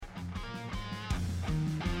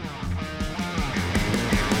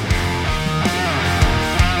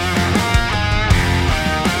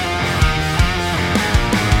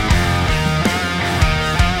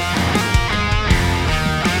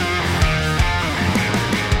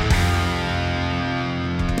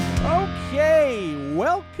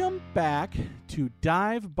back to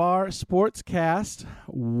Dive Bar Sportscast.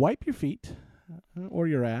 Wipe your feet or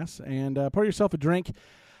your ass and pour yourself a drink.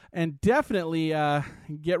 And definitely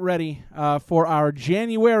get ready for our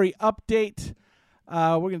January update.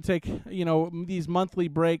 We're going to take, these monthly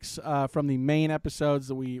breaks from the main episodes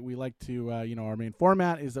that we like to, our main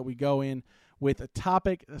format is that we go in with a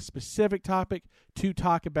specific topic to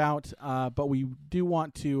talk about. But we do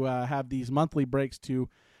want to have these monthly breaks to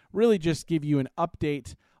really just give you an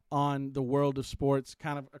update on the world of sports,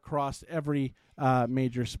 kind of across every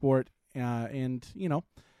major sport, and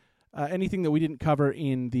anything that we didn't cover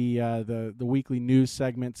in the weekly news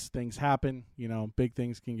segments. Things happen, big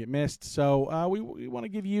things can get missed. So we want to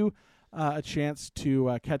give you a chance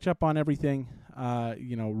to catch up on everything,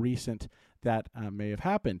 recent that may have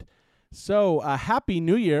happened. So happy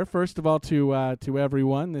New Year, first of all, to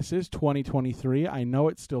everyone. This is 2023. I know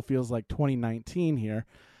it still feels like 2019 here,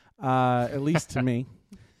 at least to me.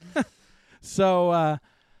 So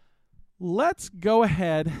let's go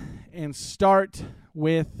ahead and start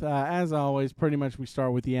with, as always, pretty much we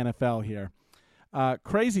start with the NFL here.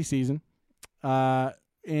 Crazy season,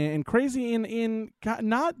 and crazy in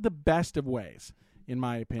not the best of ways, in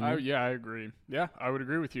my opinion. I agree. Yeah, I would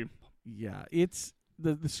agree with you. Yeah, it's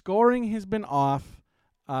the scoring has been off.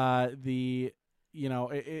 It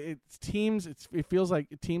feels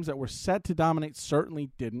like teams that were set to dominate certainly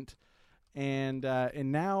didn't, and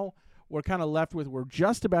now we're kind of left with, we're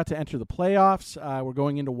just about to enter the playoffs. We're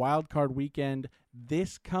going into wild card weekend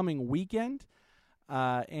this coming weekend,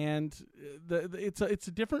 and it's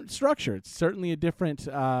a different structure. It's certainly a different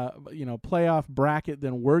playoff bracket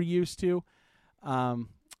than we're used to.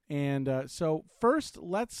 So first,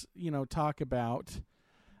 let's talk about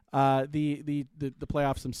the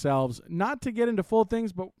playoffs themselves. Not to get into full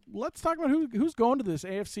things, but let's talk about who's going to this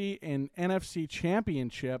AFC and NFC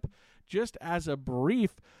championship. Just as a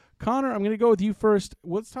brief, Connor, I'm going to go with you first.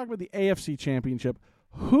 Let's talk about the AFC championship.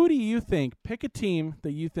 Who do you think? Pick a team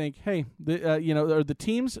that you think, hey, the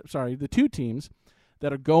two teams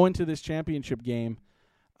that are going to this championship game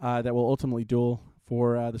that will ultimately duel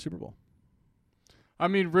for the Super Bowl. I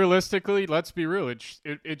mean, realistically, let's be real.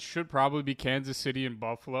 It should probably be Kansas City and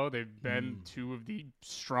Buffalo. They've been two of the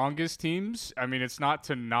strongest teams. I mean, it's not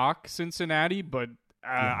to knock Cincinnati, but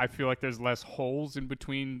I feel like there's less holes in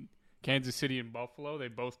between Kansas City and Buffalo. They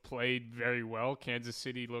both played very well. Kansas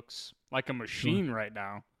City looks like a machine right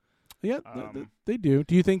now. Yeah, they do.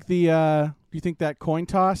 Do you think that coin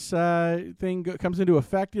toss thing comes into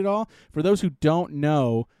effect at all? For those who don't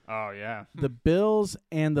know, the Bills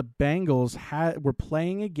and the Bengals were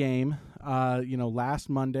playing a game, last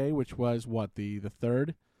Monday, which was the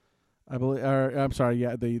third, I believe. Or I'm sorry,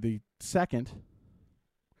 the second.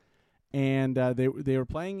 And they were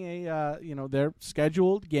playing their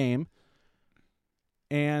scheduled game,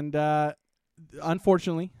 and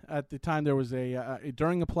unfortunately, at the time there was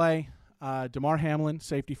during a play, Damar Hamlin,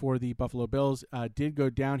 safety for the Buffalo Bills, did go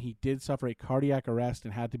down. He did suffer a cardiac arrest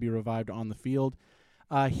and had to be revived on the field.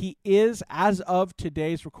 He is, as of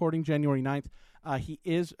today's recording, January 9th,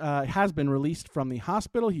 has been released from the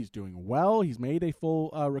hospital. He's doing well. He's made a full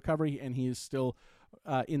recovery, and he is still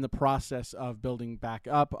in the process of building back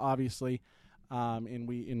up, obviously, and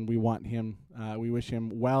we want him. We wish him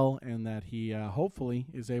well, and that he hopefully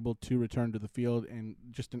is able to return to the field, and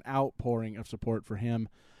just an outpouring of support for him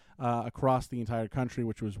across the entire country,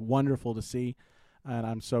 which was wonderful to see, and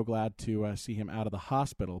I'm so glad to see him out of the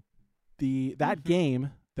hospital. That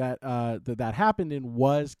game that happened in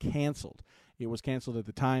was canceled. It was canceled at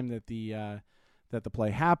the time that the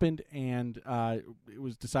play happened, and it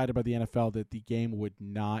was decided by the NFL that the game would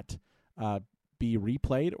not be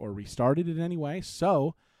replayed or restarted in any way.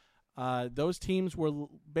 So those teams were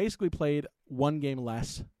basically played one game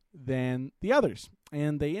less than the others,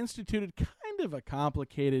 and they instituted kind of a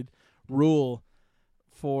complicated rule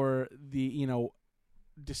for the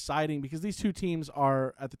deciding, because these two teams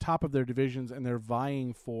are at the top of their divisions and they're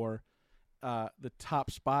vying for the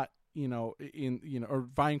top spot, or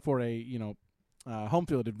vying for a home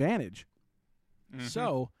field advantage. Mm-hmm.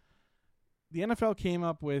 So the NFL came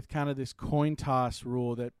up with kind of this coin toss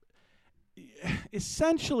rule that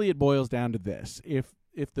essentially it boils down to this: if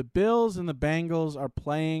the Bills and the Bengals are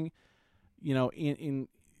playing, in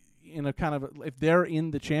a kind of, if they're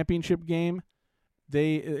in the championship game,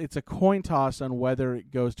 it's a coin toss on whether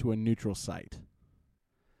it goes to a neutral site.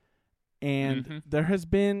 And there has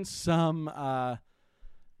been some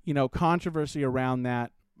controversy around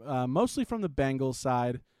that, mostly from the Bengals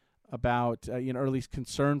side, about or at least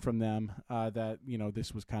concern from them that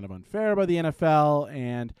this was kind of unfair by the NFL.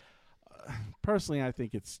 And personally, I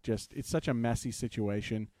think it's such a messy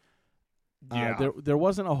situation. There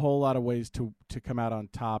wasn't a whole lot of ways to come out on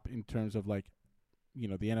top in terms of like, the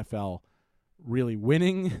NFL really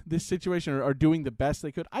winning this situation or doing the best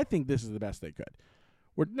they could. I think this is the best they could.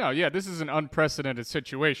 This is an unprecedented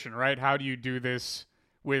situation, right? How do you do this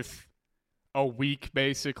with a week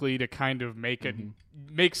basically to kind of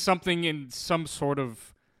make something in some sort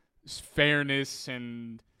of fairness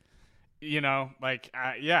and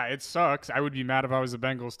it sucks. I would be mad if I was the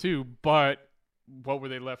Bengals too, but what were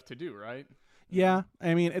they left to do, right? Yeah,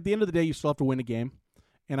 I mean, at the end of the day, you still have to win a game,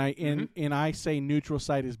 and I say neutral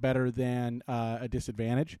site is better than a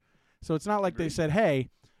disadvantage. So it's not like They said, hey,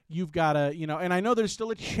 you've got to, and I know there's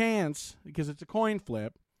still a chance because it's a coin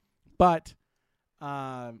flip, but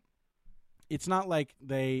it's not like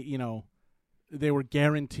they were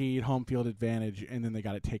guaranteed home field advantage and then they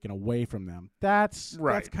got it taken away from them. That's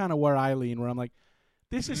kind of where I lean, where I'm like,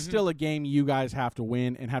 this is still a game you guys have to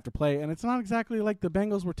win and have to play, and it's not exactly like the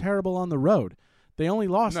Bengals were terrible on the road. They only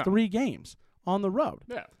lost 3 games on the road.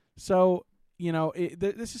 Yeah. So,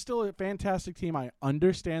 this is still a fantastic team. I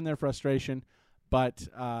understand their frustration, but,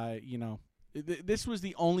 this was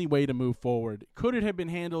the only way to move forward. Could it have been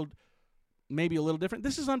handled maybe a little different?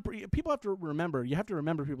 This is people have to remember. You have to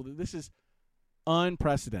remember, people, that this is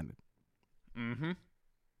unprecedented. Mm-hmm.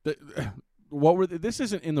 This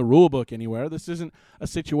isn't in the rule book anywhere. This isn't a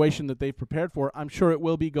situation that they've prepared for. I'm sure it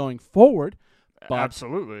will be going forward. But,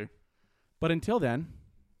 absolutely. But until then,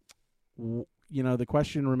 the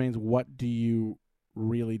question remains: what do you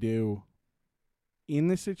really do in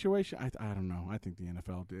this situation? I don't know. I think the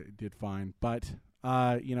NFL did fine, but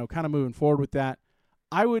kind of moving forward with that,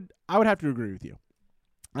 I would have to agree with you.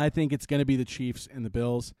 I think it's going to be the Chiefs and the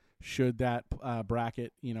Bills. Should that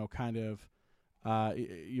bracket, kind of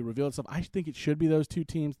you reveal itself, I think it should be those two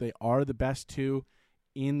teams. They are the best two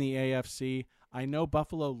in the AFC. I know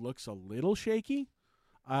Buffalo looks a little shaky.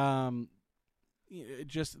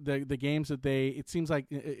 Just the games that it seems like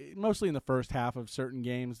mostly in the first half of certain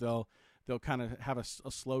games they'll kind of have a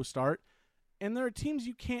slow start, and there are teams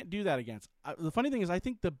you can't do that against. The funny thing is, I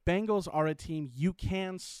think the Bengals are a team you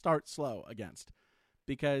can start slow against,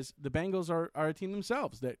 because the Bengals are a team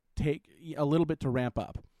themselves that take a little bit to ramp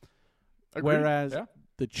up. Agreed. Whereas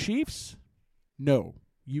the Chiefs, no,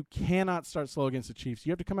 you cannot start slow against the Chiefs.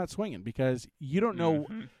 You have to come out swinging, because you don't know.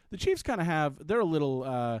 Mm-hmm. The Chiefs kind of they're a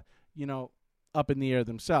little, up in the air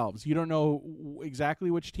themselves. You don't know exactly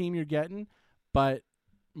which team you're getting, but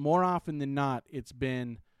more often than not, it's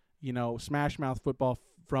been, smash mouth football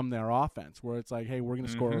from their offense, where it's like, hey, we're going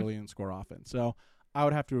to score early and score often. So I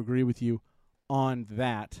would have to agree with you on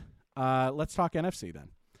that. Let's talk NFC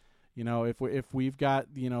then. If we've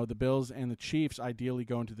got, the Bills and the Chiefs ideally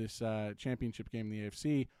going to this championship game in the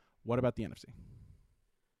AFC, what about the NFC?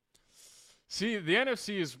 See, the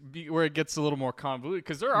NFC is where it gets a little more convoluted,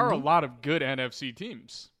 because there are a lot of good NFC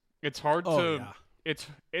teams. It's hard it's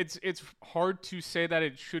hard to say that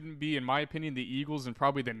it shouldn't be, in my opinion, the Eagles and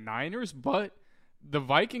probably the Niners, but the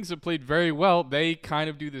Vikings have played very well. They kind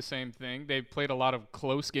of do the same thing. They've played a lot of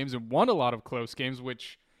close games and won a lot of close games,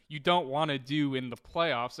 which you don't want to do in the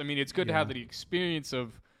playoffs. I mean, it's good to have the experience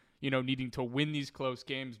of, needing to win these close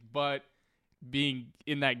games, but being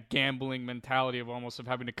in that gambling mentality of almost of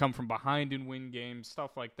having to come from behind and win games,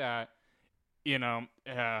 stuff like that,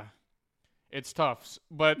 it's tough.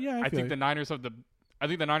 But I think the Niners have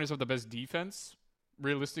the best defense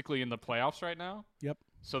realistically in the playoffs right now. Yep.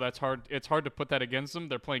 So that's hard. It's hard to put that against them.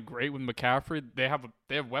 They're playing great with McCaffrey. They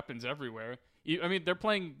have weapons everywhere. I mean,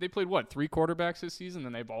 they played what, 3 quarterbacks this season,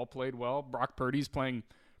 and they've all played well. Brock Purdy's playing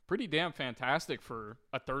pretty damn fantastic for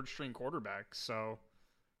a third-string quarterback. So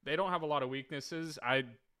they don't have a lot of weaknesses. I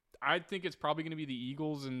think it's probably going to be the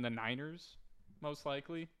Eagles and the Niners, most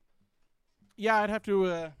likely. Yeah, I'd have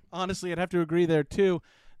to agree there too.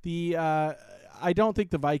 I don't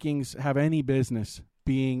think the Vikings have any business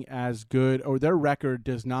being as good, or their record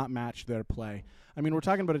does not match their play. I mean, we're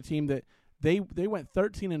talking about a team that they went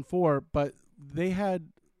 13-4, but they had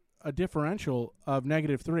a differential of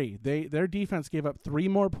 -3. Their defense gave up 3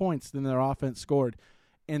 more points than their offense scored,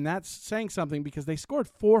 and that's saying something, because they scored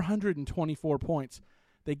 424 points.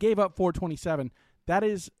 They gave up 427. That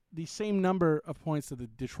is the same number of points that the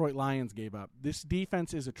Detroit Lions gave up. This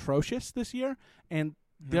defense is atrocious this year, and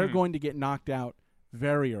they're going to get knocked out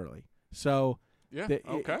very early. So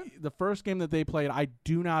the first game that they played, I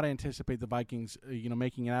do not anticipate the Vikings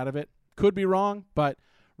making it out of it. Could be wrong, but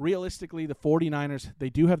realistically, the 49ers, they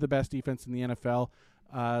do have the best defense in the NFL.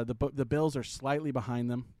 The Bills are slightly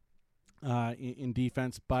behind them in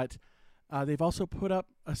defense, but they've also put up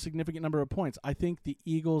a significant number of points. I think the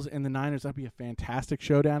Eagles and the Niners, that'd be a fantastic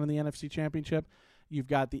showdown in the NFC Championship. You've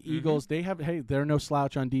got the Eagles. They're no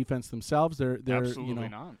slouch on defense themselves. They're absolutely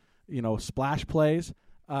not. Splash plays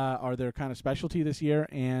are their kind of specialty this year.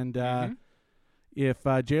 And if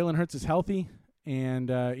Jalen Hurts is healthy, and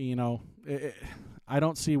I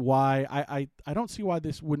don't see why I don't see why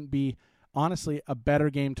this wouldn't be honestly a better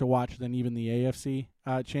game to watch than even the AFC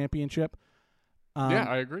championship.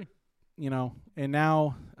 I agree. And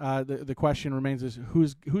now the question remains is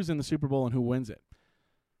who's in the Super Bowl and who wins it.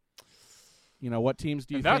 What teams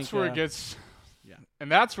do you think? That's where it gets. Yeah,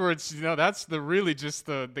 and that's where it's that's really just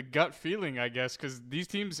the gut feeling, I guess, because these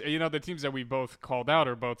teams, the teams that we both called out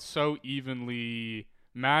are both so evenly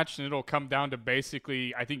matched, and it'll come down to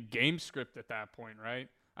basically, I think, game script at that point, right?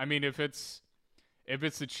 I mean, if it's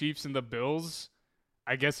the Chiefs and the Bills,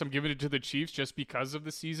 I guess I'm giving it to the Chiefs just because of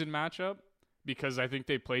the season matchup, because I think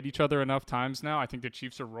they played each other enough times now. I think the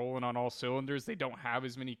Chiefs are rolling on all cylinders. They don't have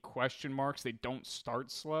as many question marks. They don't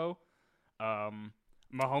start slow.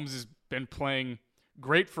 Mahomes has been playing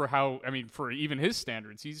great for for even his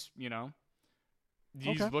standards. He's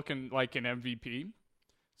looking like an MVP.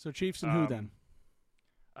 So Chiefs and who then?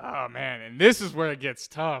 Oh man, and this is where it gets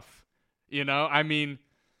tough.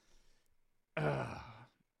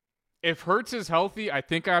 If Hurts is healthy, I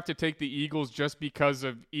think I have to take the Eagles just because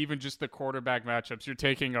of even just the quarterback matchups. You're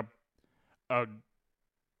taking a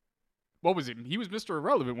what was it? He was Mr.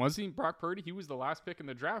 Irrelevant, wasn't he? Brock Purdy. He was the last pick in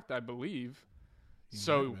the draft, I believe.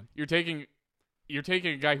 So you're taking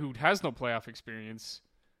a guy who has no playoff experience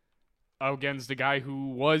against the guy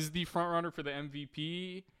who was the front runner for the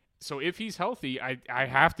MVP. So if he's healthy, I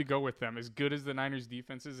have to go with them. As good as the Niners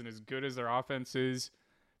defense is and as good as their offense is,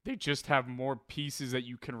 they just have more pieces that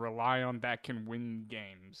you can rely on that can win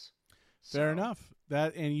games. Fair enough.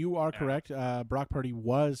 And you are correct. Brock Purdy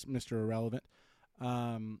was Mr. Irrelevant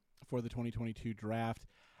for the 2022 draft.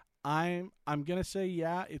 I'm gonna say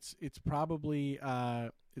it's probably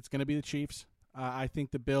it's gonna be the Chiefs. I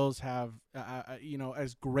think the Bills have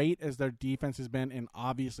as great as their defense has been, and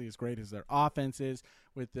obviously as great as their offense is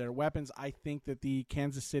with their weapons. I think that the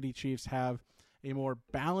Kansas City Chiefs have a more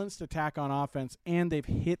balanced attack on offense, and they've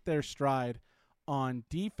hit their stride on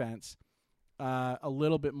defense a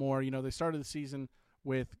little bit more. They started the season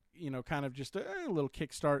with kind of just a little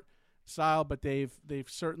kickstart style, but they've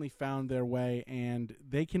certainly found their way, and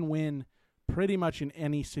they can win pretty much in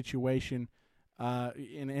any situation,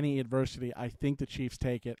 in any adversity. I think the Chiefs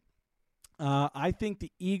take it. I think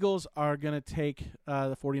the Eagles are going to take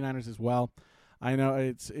the 49ers as well. I know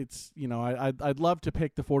I'd love to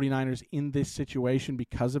pick the 49ers in this situation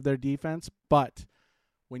because of their defense, but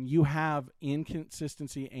when you have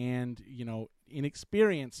inconsistency and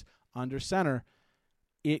inexperience under center,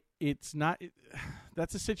 it's not.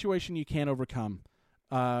 That's a situation you can't overcome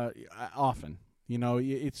often.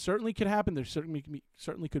 It certainly could happen. There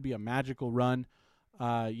certainly could be a magical run,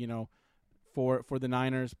 for the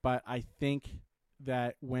Niners. But I think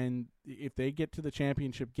that if they get to the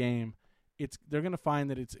championship game, they're going to find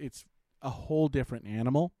that it's a whole different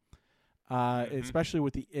animal. Especially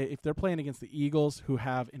if they're playing against the Eagles, who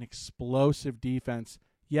have an explosive defense.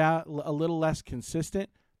 Yeah, a little less consistent,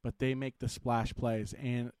 but they make the splash plays.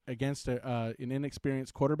 And against an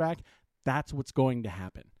inexperienced quarterback, that's what's going to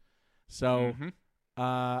happen. So,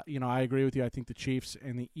 I agree with you. I think the Chiefs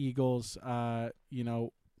and the Eagles, are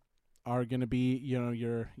going to be,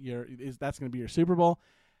 that's going to be your Super Bowl.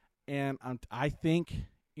 And I think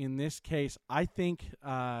in this case, I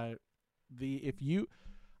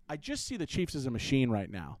just see the Chiefs as a machine right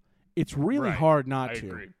now. It's really hard not to.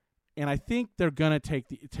 Agree. And I think they're going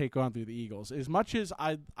to take on through the Eagles. As much as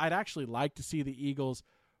I'd actually like to see the Eagles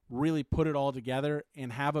really put it all together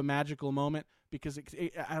and have a magical moment, because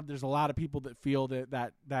there's a lot of people that feel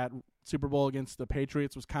that Super Bowl against the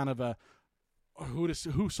Patriots was kind of a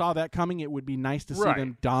who saw that coming. It would be nice to see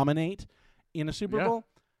them dominate in a Super Bowl.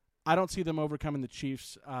 I don't see them overcoming the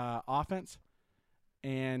Chiefs' offense.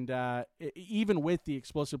 And even with the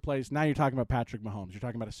explosive plays, now you're talking about Patrick Mahomes. You're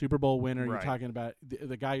talking about a Super Bowl winner. You're talking about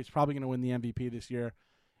the guy who's probably going to win the MVP this year.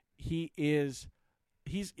 He's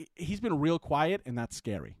been real quiet, and that's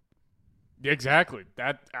scary. Exactly.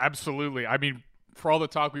 That absolutely. I mean, for all the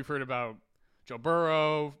talk we've heard about Joe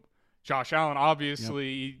Burrow, Josh Allen,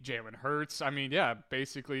 obviously, Jalen Hurts. I mean,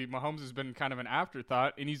 basically Mahomes has been kind of an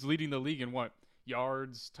afterthought, and he's leading the league in what?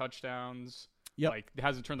 Yards, touchdowns. Yep.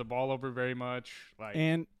 Hasn't turned the ball over very much.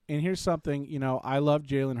 And here's something, I love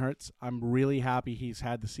Jalen Hurts. I'm really happy he's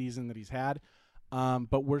had the season that he's had.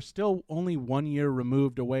 But we're still only 1 year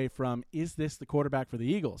removed away from, is this the quarterback for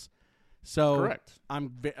the Eagles? So correct.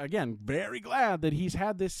 I'm, again, very glad that he's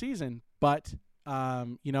had this season. But,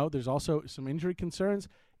 there's also some injury concerns.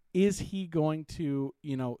 Is he going to,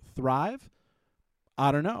 thrive?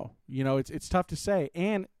 I don't know. It's tough to say.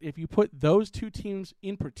 And if you put those two teams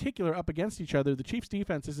in particular up against each other, the Chiefs'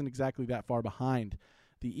 defense isn't exactly that far behind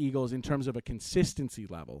the Eagles in terms of a consistency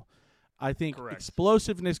level. I think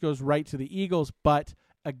explosiveness goes right to the Eagles, but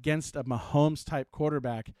against a Mahomes-type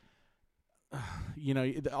quarterback,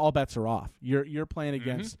 all bets are off. You're playing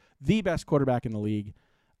against the best quarterback in the league,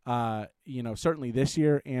 certainly this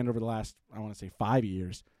year and over the last, I want to say, 5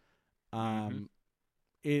 years.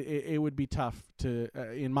 It would be tough to,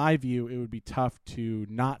 in my view, it would be tough to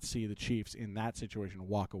not see the Chiefs in that situation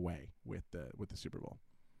walk away with the Super Bowl.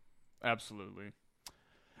 Absolutely.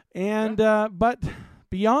 And but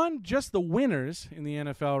beyond just the winners in the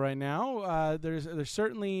NFL right now, there's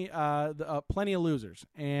certainly plenty of losers,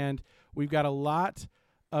 and we've got a lot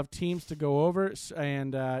of teams to go over.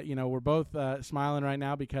 And we're both smiling right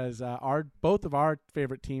now because both of our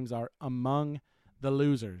favorite teams are among the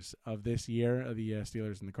losers of this year, the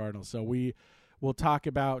Steelers and the Cardinals. So we will talk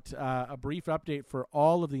about a brief update for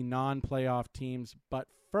all of the non-playoff teams. But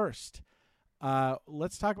first,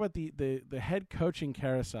 let's talk about the head coaching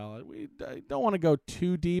carousel. I don't want to go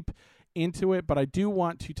too deep into it, but I do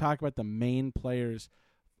want to talk about the main players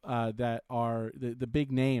that are the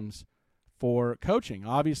big names for coaching.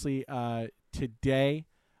 Obviously, today,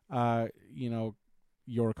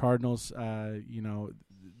 your Cardinals,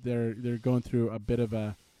 they're going through a bit of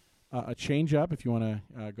a change up. If you want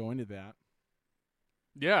to go into that.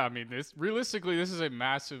 Yeah, I mean, this is a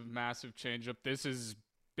massive, massive change up. This is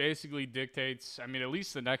basically dictates, at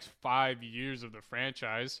least the next 5 years of the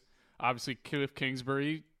franchise. Obviously, Cliff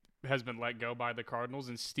Kingsbury has been let go by the Cardinals,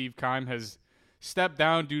 and Steve Keim has stepped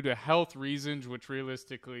down due to health reasons, which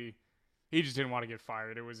realistically, he just didn't want to get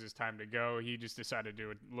fired. It was his time to go. He just decided to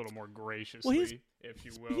do it a little more graciously, if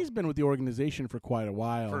you will. He's been with the organization for quite a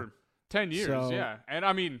while. For 10 years, yeah.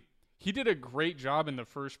 And, he did a great job in the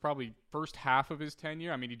first half of his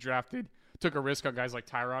tenure. He took a risk on guys like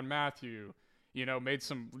Tyrann Mathieu, made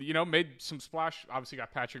some splash. Obviously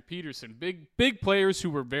got Patrick Peterson, big players who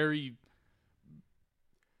were very,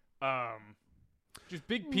 just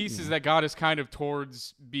big pieces that got us kind of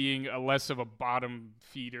towards being a less of a bottom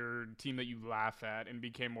feeder team that you laugh at and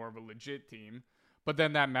became more of a legit team. But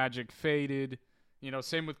then that magic faded.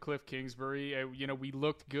 Same with Cliff Kingsbury. We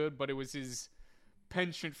looked good, but it was his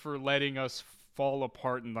penchant for letting us fall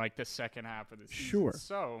apart in like the second half of the season. Sure.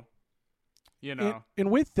 So, and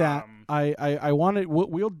with that, I wanted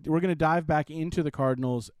we're going to dive back into the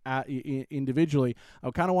Cardinals individually.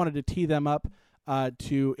 I kind of wanted to tee them up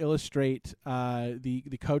to illustrate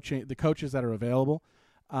the coaches that are available,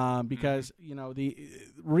 because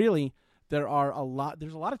there's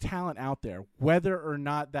a lot of talent out there. Whether or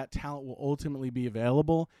not that talent will ultimately be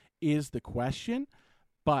available is the question.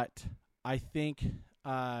 But I think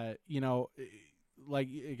I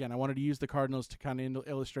wanted to use the Cardinals to kind of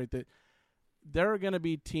illustrate that there are going to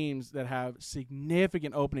be teams that have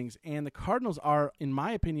significant openings, and the Cardinals are, in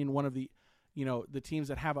my opinion, one of the teams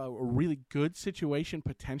that have a really good situation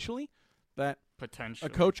potentially that a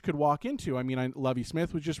coach could walk into. Lovie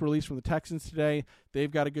Smith was just released from the Texans today.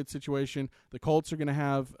 They've got a good situation. The Colts are going to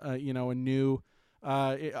have a new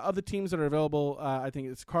of the teams that are available. I think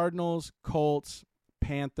it's Cardinals, Colts,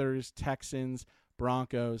 Panthers, Texans,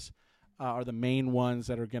 Broncos are the main ones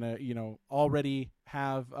that are going to already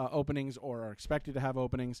have openings or are expected to have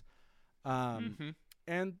openings.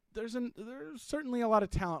 And there's certainly a lot of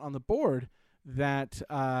talent on the board that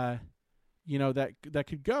that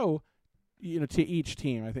could go to each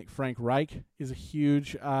team. I think Frank Reich is a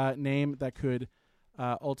huge name that could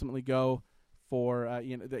ultimately go for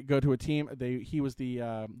that go to a team. He was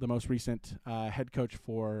the most recent head coach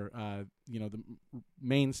for the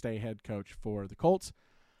mainstay head coach for the Colts.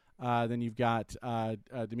 Then you've got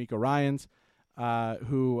DeMeco Ryans,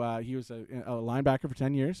 who he was a linebacker for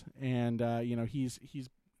 10 years, and he's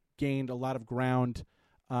gained a lot of ground.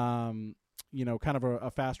 Kind of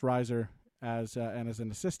a fast riser as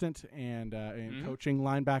an assistant and coaching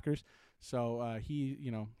linebackers. So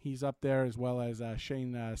he's up there, as well as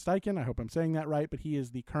Shane Steichen. I hope I'm saying that right, but he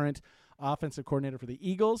is the current offensive coordinator for the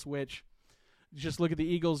Eagles, which, just look at the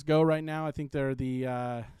Eagles go right now. I think they're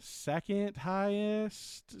the second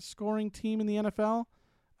highest scoring team in the NFL.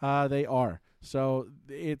 They are. So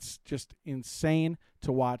it's just insane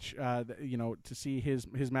to watch, to see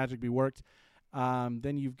his magic be worked.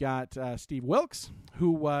 Then you've got Steve Wilks,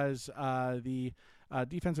 who was the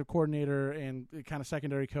defensive coordinator and kind of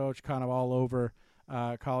secondary coach, kind of all over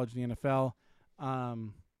college and the NFL.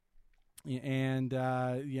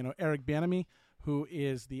 Eric Bieniemy, who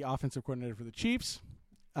is the offensive coordinator for the Chiefs.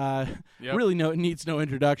 Really needs no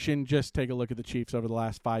introduction. Just take a look at the Chiefs over the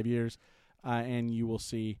last 5 years, and you will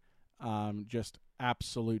see just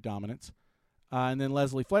absolute dominance. And then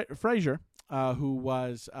Leslie Frazier, who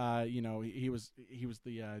was, he was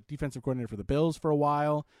the defensive coordinator for the Bills for a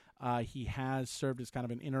while. He has served as kind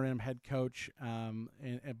of an interim head coach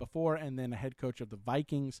before, and then a head coach of the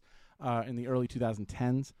Vikings in the early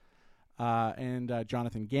 2010s. And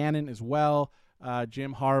Jonathan Gannon as well.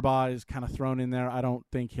 Jim Harbaugh is kind of thrown in there. I don't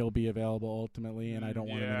think he'll be available ultimately, and I don't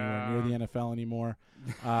want him anywhere near the NFL anymore.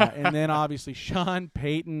 And then obviously Sean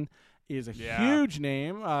Payton is a huge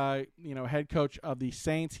name, head coach of the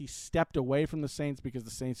Saints. He stepped away from the Saints because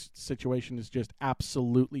the Saints situation is just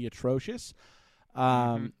absolutely atrocious.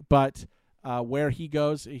 But where he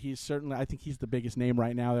goes, I think he's the biggest name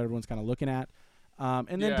right now that everyone's kind of looking at.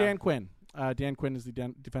 And then Dan Quinn. Dan Quinn is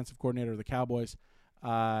the defensive coordinator of the Cowboys.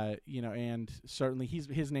 And certainly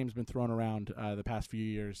his name's been thrown around the past few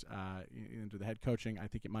years into the head coaching. I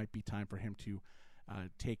think it might be time for him to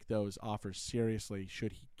take those offers seriously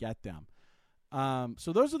should he get them.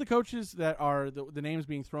 So those are the coaches that are the names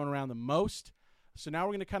being thrown around the most. So now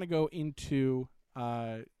we're going to kind of go into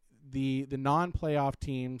the non-playoff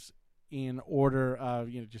teams in order of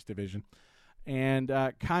just division, and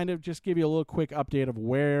kind of just give you a little quick update of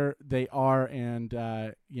where they are and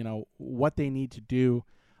what they need to do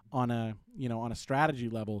on a strategy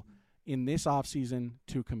level in this offseason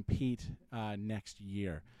to compete next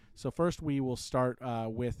year. So first we will start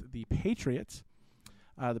with the Patriots.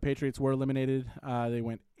 The Patriots were eliminated. They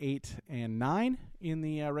went 8-9 in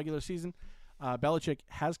the regular season. Belichick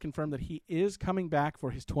has confirmed that he is coming back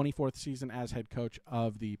for his 24th season as head coach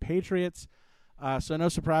of the Patriots. So no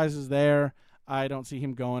surprises there. I don't see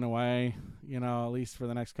him going away, at least for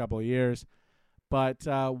the next couple of years. But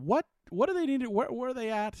what do they need to? Where are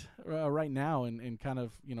they at right now? And kind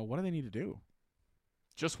of what do they need to do?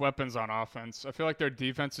 Just weapons on offense. I feel like their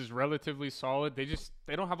defense is relatively solid. They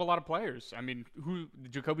don't have a lot of players. I mean,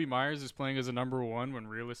 Jacoby Myers is playing as a number 1 when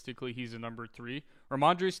realistically he's a number 3.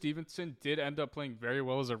 Ramondre Stevenson did end up playing very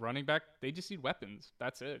well as a running back. They just need weapons.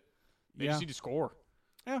 That's it. They just need to score.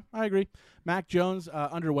 Yeah, I agree. Mac Jones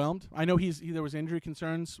underwhelmed. I know there was injury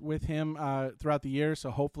concerns with him throughout the year,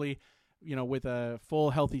 so hopefully, with a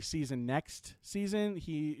full healthy season next season,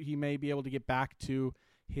 he may be able to get back to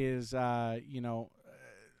his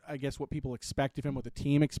I guess what people expect of him, what the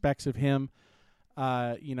team expects of him.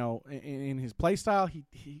 In his play style,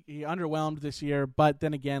 he underwhelmed this year. But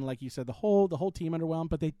then again, like you said, the whole team underwhelmed.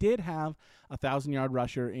 But they did have a 1,000-yard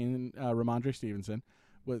rusher in Ramondre Stevenson,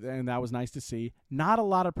 and that was nice to see. Not a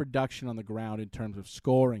lot of production on the ground in terms of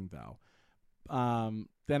scoring, though.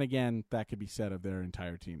 Then again, that could be said of their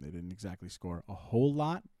entire team. They didn't exactly score a whole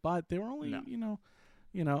lot, but they were only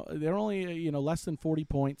they're only less than 40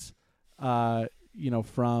 points.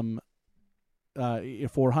 From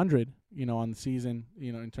 400, on the season,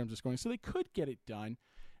 in terms of scoring. So they could get it done,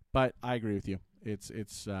 but I agree with you. It's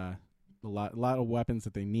a lot of weapons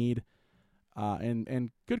that they need,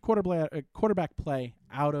 and good quarterback play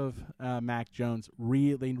out of Mac Jones.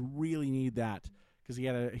 They really need that because he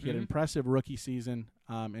had an impressive rookie season,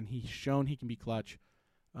 and he's shown he can be clutch.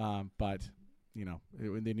 But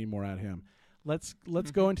they need more out of him. Let's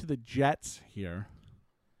go into the Jets here.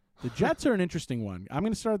 The Jets are an interesting one. I'm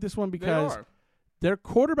going to start this one because their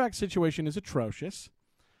quarterback situation is atrocious.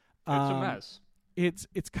 It's a mess.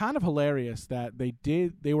 It's kind of hilarious that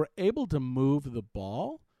they were able to move the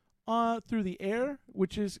ball through the air,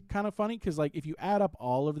 which is kind of funny because if you add up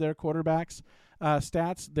all of their quarterbacks'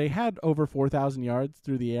 stats, they had over 4,000 yards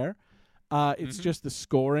through the air. It's just the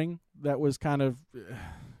scoring that was kind of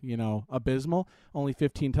abysmal. Only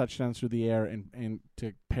 15 touchdowns through the air and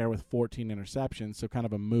to pair with 14 interceptions, so kind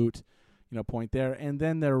of a moot point there. And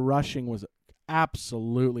then their rushing was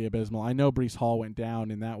absolutely abysmal. I know Breece Hall went down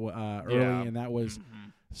in that early, and that was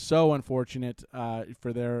so unfortunate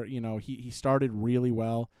for their. He started really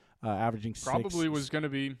well, averaging probably was going to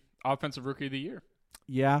be offensive rookie of the year.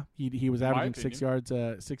 Yeah, he was averaging 6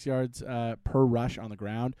 yards per rush on the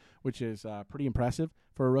ground, which is pretty impressive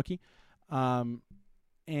for a rookie. But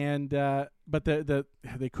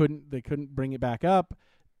they couldn't bring it back up.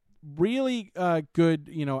 Really good,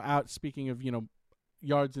 out. Speaking of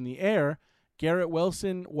yards in the air, Garrett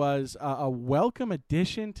Wilson was a welcome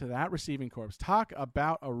addition to that receiving corps. Talk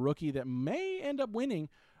about a rookie that may end up winning,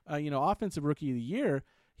 offensive rookie of the year.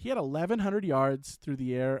 He had 1,100 yards through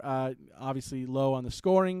the air. Obviously low on the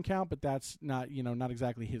scoring count, but that's not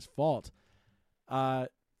exactly his fault.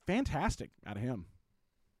 Fantastic out of him.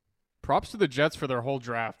 Props to the Jets for their whole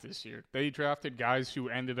draft this year. They drafted guys who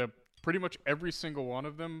ended up pretty much every single one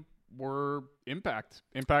of them were impact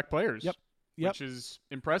players. Yep. Which is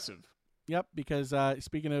impressive. Yep, because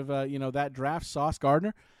speaking of that draft, Sauce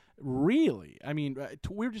Gardner really. I mean,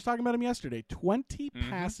 we were just talking about him yesterday. 20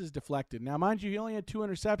 passes deflected. Now, mind you, he only had 2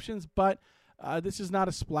 interceptions, but this is not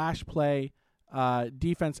a splash play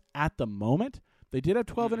defense at the moment. They did have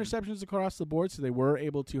 12 interceptions across the board, so they were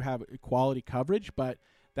able to have quality coverage, but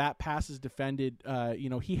that pass is defended.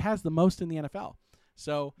 He has the most in the NFL.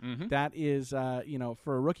 So that is,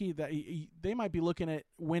 for a rookie, that they might be looking at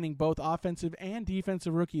winning both offensive and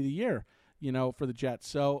defensive rookie of the year, for the Jets.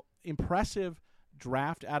 So impressive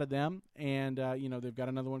draft out of them, and, they've got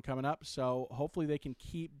another one coming up. So hopefully they can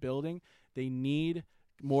keep building. They need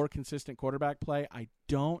more consistent quarterback play. I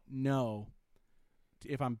don't know,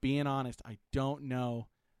 if I'm being honest, I don't know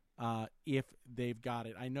if they've got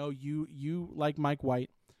it. I know you like Mike White.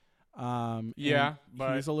 But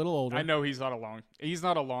he's a little older. I know he's not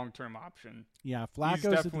a long-term option. Yeah, Flacco's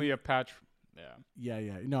he's definitely a patch. Yeah.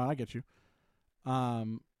 No, I get you.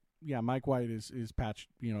 Mike White is patched.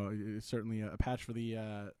 Is certainly a patch for the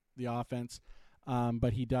offense.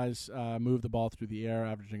 But he does move the ball through the air,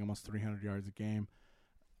 averaging almost 300 yards a game.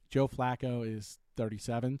 Joe Flacco is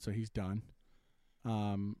 37, so he's done.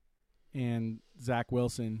 And Zach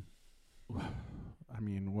Wilson. I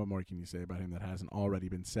mean, what more can you say about him that hasn't already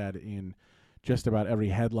been said in just about every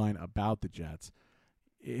headline about the Jets?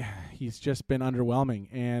 He's just been underwhelming.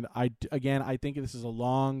 And I think this is a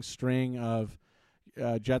long string of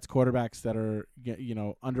Jets quarterbacks that are,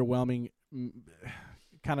 underwhelming.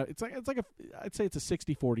 Kind of, I'd say it's a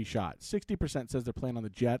 60-40 shot. 60% says they're playing on the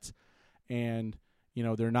Jets and,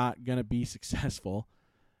 they're not going to be successful.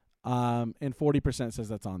 And 40% says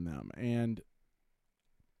that's on them. And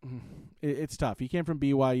it's tough. He came from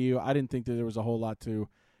BYU. I didn't think that there was a whole lot to,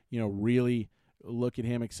 really look at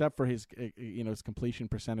him, except for his, his completion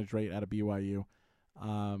percentage rate out of BYU,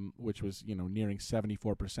 which was, nearing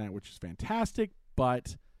 74%, which is fantastic.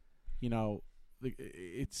 But,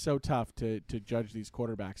 it's so tough to judge these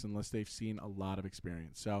quarterbacks unless they've seen a lot of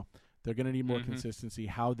experience. So they're going to need more consistency.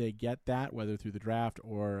 How they get that, whether through the draft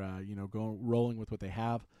or, rolling with what they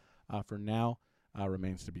have for now,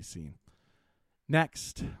 remains to be seen.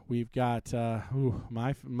 Next, we've got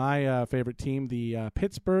my favorite team, the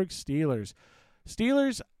Pittsburgh Steelers.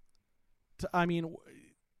 Steelers,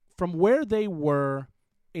 from where they were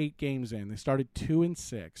 8 games in, they started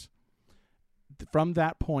 2-6. From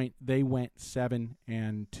that point, they went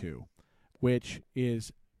 7-2, which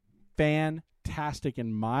is fantastic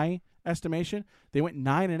in my estimation. They went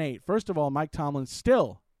 9-8. First of all, Mike Tomlin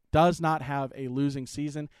still does not have a losing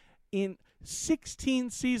season. In 16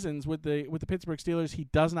 seasons with the Pittsburgh Steelers, he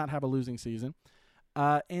does not have a losing season.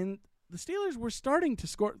 And the Steelers were starting to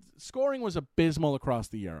score. Scoring was abysmal across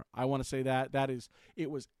the year. I want to say it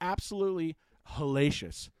was absolutely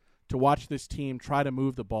hellacious to watch this team try to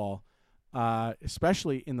move the ball,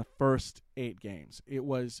 especially in the first 8 games. They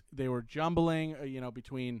were jumbling,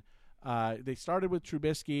 between. They started with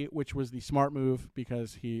Trubisky, which was the smart move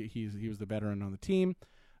because he was the veteran on the team.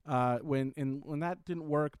 When that didn't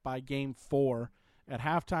work by game 4, at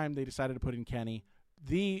halftime they decided to put in Kenny.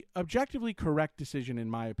 The objectively correct decision, in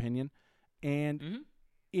my opinion. And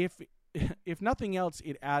if nothing else,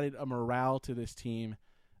 it added a morale to this team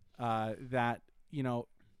that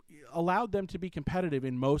allowed them to be competitive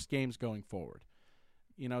in most games going forward.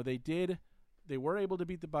 They were able to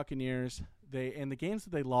beat the Buccaneers. And the games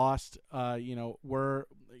that they lost, were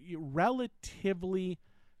relatively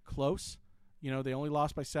close. They only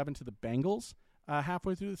lost by 7 to the Bengals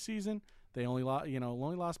halfway through the season. They only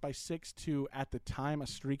lost by 6 to, at the time, a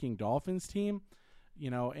streaking Dolphins team.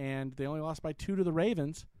 And they only lost by 2 to the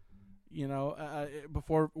Ravens.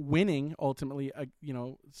 Before winning ultimately, a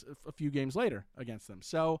few games later against them.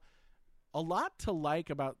 So, a lot to like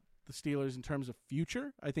about the Steelers in terms of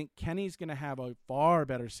future. I think Kenny's going to have a far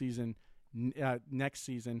better season next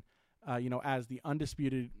season. As the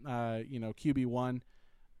undisputed, QB1.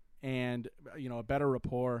 And, a better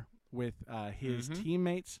rapport with his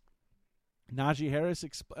teammates. Najee Harris,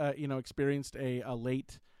 experienced a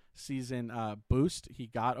late season boost. He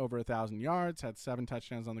got over 1,000 yards, had 7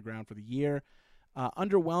 touchdowns on the ground for the year.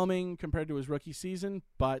 Underwhelming compared to his rookie season,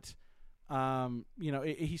 but,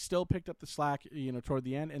 he still picked up the slack, toward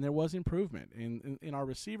the end, and there was improvement. In our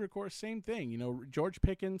receiver corps, same thing. George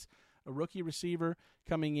Pickens, a rookie receiver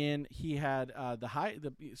coming in, he had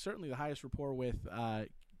certainly the highest rapport with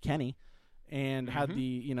Kenny, and had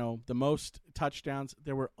the most touchdowns.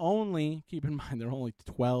 There were only, keep in mind, there were only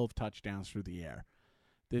 12 touchdowns through the air.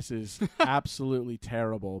 This is absolutely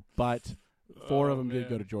terrible, but 4 of them did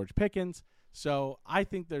go to George Pickens. So I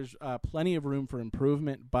think there's plenty of room for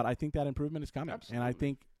improvement, but I think that improvement is coming. Absolutely. And I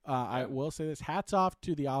think I will say this: hats off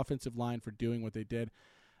to the offensive line for doing what they did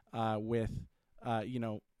with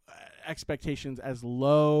expectations as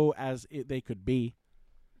low as they could be,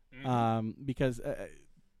 because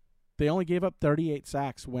they only gave up 38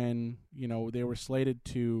 sacks when they were slated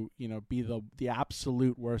to be the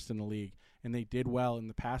absolute worst in the league, and they did well in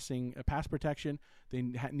the pass protection. They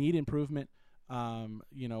need improvement.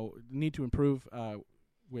 Need to improve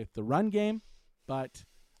with the run game, but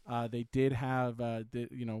they did have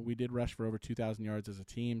we did rush for over 2,000 yards as a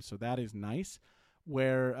team, so that is nice.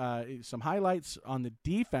 Where some highlights on the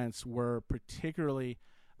defense were particularly,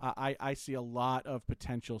 I see a lot of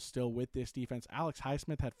potential still with this defense. Alex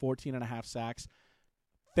Highsmith had 14.5 sacks.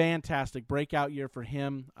 Fantastic breakout year for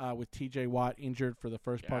him with T.J. Watt injured for the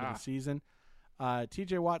first part of the season.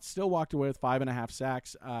 T.J. Watt still walked away with 5.5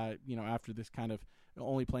 sacks, after this kind of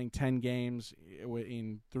only playing 10 games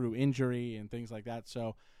through injury and things like that.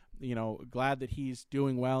 So, glad that he's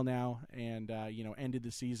doing well now and, ended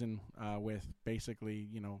the season with basically,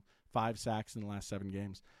 5 sacks in the last 7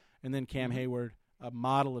 games. And then Cam Hayward, a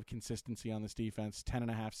model of consistency on this defense,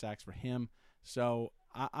 10.5 sacks for him. So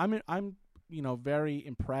I'm very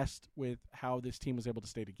impressed with how this team was able to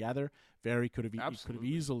stay together. Could have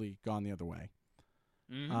easily gone the other way.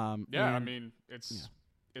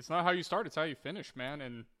 It's not how you start, it's how you finish, man.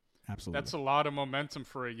 And absolutely, that's a lot of momentum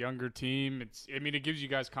for a younger team. It gives you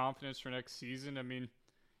guys confidence for next season.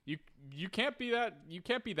 You can't be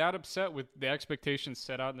that upset with the expectations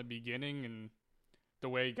set out in the beginning and the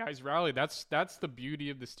way guys rally. That's the beauty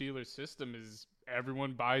of the Steelers system is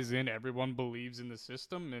everyone buys in, everyone believes in the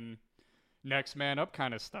system, and next man up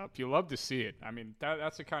kind of stuff. You love to see it.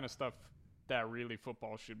 That's the kind of stuff that really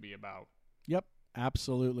football should be about. Yep.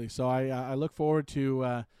 Absolutely. So I look forward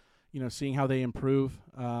to seeing how they improve.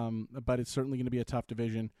 But it's certainly going to be a tough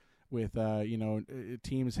division with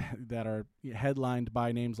teams that are headlined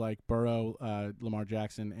by names like Burrow, Lamar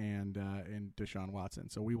Jackson, and Deshaun Watson.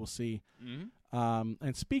 So we will see.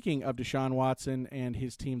 And speaking of Deshaun Watson and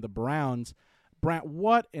his team, the Browns, Brant,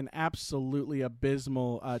 what an absolutely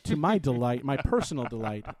abysmal, to my delight, my personal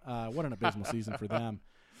delight. What an abysmal season for them,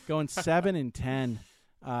 going 7-10.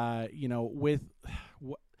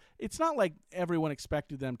 It's not like everyone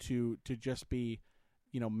expected them to just be,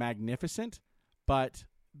 magnificent, but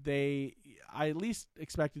I at least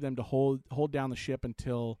expected them to hold down the ship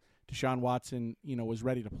until Deshaun Watson, was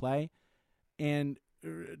ready to play. And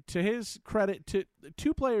to his credit,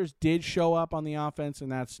 two players did show up on the offense,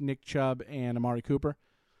 and that's Nick Chubb and Amari Cooper.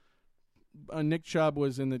 Nick Chubb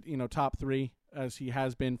was in the top 3 as he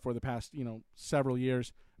has been for the past several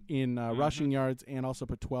years in rushing yards, and also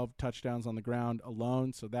put 12 touchdowns on the ground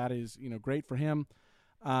alone. So that is great for him.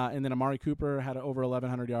 And then Amari Cooper had over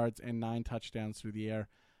 1,100 yards and 9 touchdowns through the air.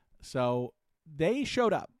 So they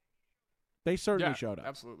showed up. They certainly showed up.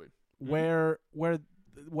 Absolutely. Where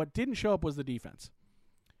what didn't show up was the defense.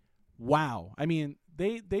 Wow.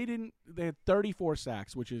 They had 34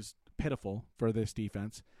 sacks, which is pitiful for this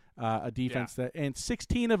defense. A defense and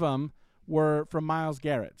 16 of them were from Myles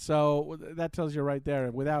Garrett. So that tells you right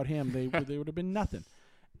there. Without him, they would have been nothing.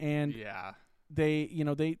 And they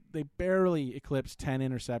barely eclipsed 10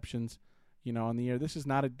 interceptions, on the year. This is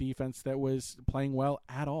not a defense that was playing well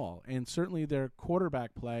at all. And certainly their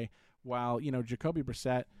quarterback play, while, Jacoby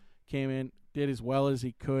Brissett came in, did as well as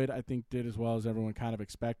he could, I think did as well as everyone kind of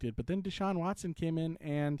expected. But then Deshaun Watson came in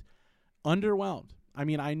and underwhelmed.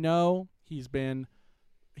 I know he's been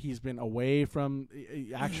away from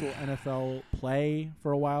actual NFL play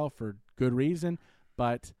for a while for good reason,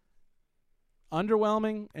 but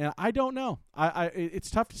underwhelming. And I don't know. It's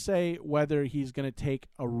tough to say whether he's going to take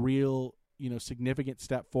a real, significant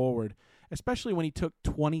step forward, especially when he took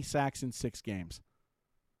 20 sacks in 6 games.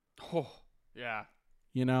 Oh, yeah.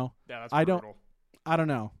 Yeah, that's brutal. I don't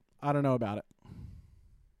know. I don't know about it.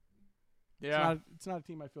 Yeah. It's not a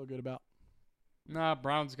team I feel good about. Nah,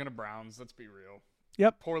 Browns. Let's be real.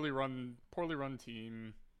 Yep. Poorly run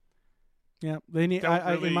team. Yeah, they need.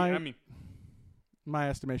 My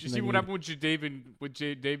estimation. You see what happened with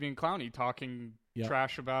Jadeveon Clowney talking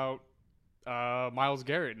trash about Myles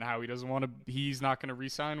Garrett and how he doesn't want to. He's not going to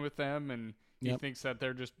re-sign with them, and he thinks that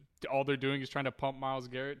all they're doing is trying to pump Myles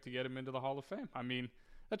Garrett to get him into the Hall of Fame.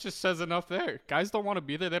 That just says enough there. Guys don't want to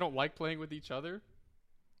be there. They don't like playing with each other.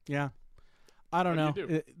 Yeah. I don't know.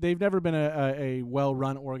 They've never been a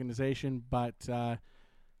well-run organization, but I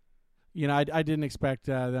didn't expect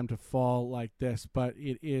them to fall like this. But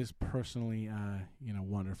it is personally,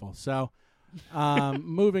 wonderful. So,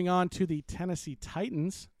 moving on to the Tennessee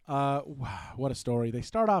Titans. What a story! They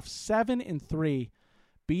start off 7-3,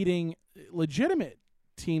 beating legitimate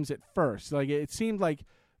teams at first. Like it seemed like,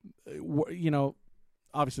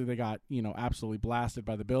 obviously they got absolutely blasted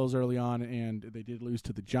by the Bills early on, and they did lose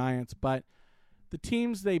to the Giants, but the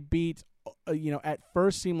teams they beat, at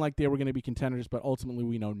first seemed like they were going to be contenders, but ultimately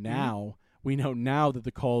we know now that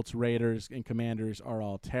the Colts, Raiders, and Commanders are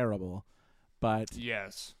all terrible. But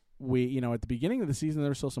yes, we, at the beginning of the season,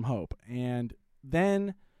 there was still some hope. And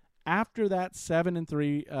then after that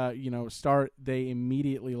 7-3, start, they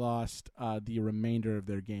immediately lost the remainder of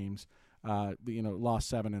their games. Lost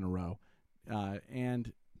 7 in a row,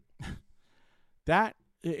 and that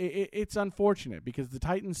it's unfortunate because the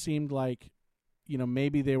Titans seemed like,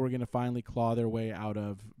 maybe they were going to finally claw their way out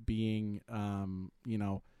of being,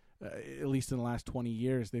 at least in the last 20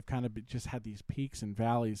 years, they've kind of just had these peaks and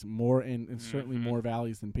valleys, more and certainly more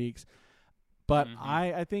valleys than peaks. But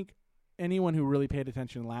I think anyone who really paid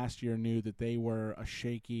attention last year knew that they were a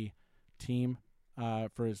shaky team.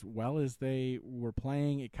 For as well as they were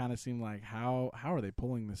playing, it kind of seemed like how are they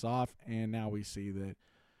pulling this off? And now we see that,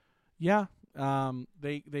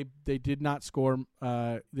 they did not score.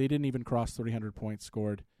 They didn't even cross 300 points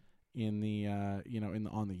scored in the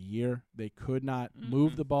on the year. They could not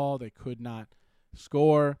move the ball. They could not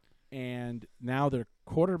score, and now their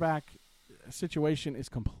quarterback situation is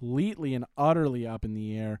completely and utterly up in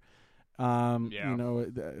the air.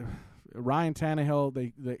 Ryan Tannehill,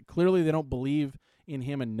 they clearly they don't believe in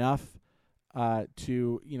him enough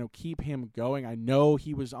to keep him going. I know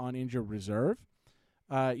he was on injured reserve,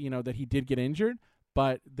 that he did get injured,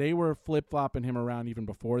 but they were flip-flopping him around even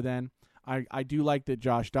before then. I do like that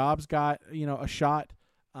Josh Dobbs got a shot,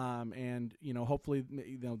 and hopefully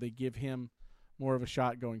they give him more of a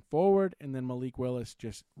shot going forward. And then Malik Willis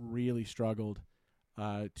just really struggled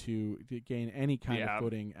to gain any kind of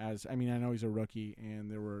footing. I know he's a rookie, and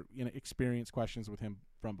there were experience questions with him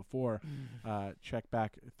from before. Check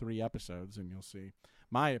back 3 episodes, and you'll see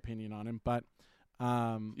my opinion on him. But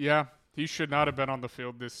he should not have been on the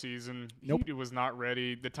field this season. Nope. He was not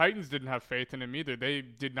ready. The Titans didn't have faith in him either. They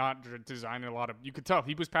did not design a lot of. You could tell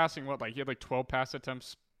he was passing he had 12 pass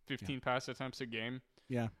attempts, 15 pass attempts a game.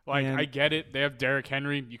 Yeah, I get it. They have Derrick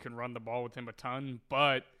Henry. You can run the ball with him a ton,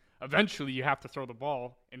 but eventually you have to throw the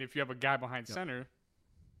ball. And if you have a guy behind center,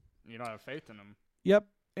 you don't have faith in him. Yep.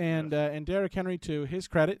 And Derrick Henry, to his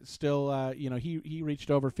credit, still he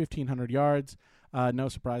reached over 1,500 yards. No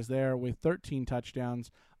surprise there, with 13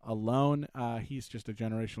 touchdowns alone. He's just a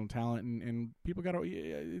generational talent, and people got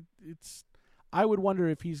to. I would wonder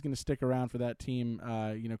if he's going to stick around for that team,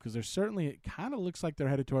 because there's certainly, it kind of looks like they're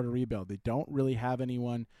headed toward a rebuild. They don't really have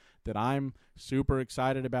anyone that I'm super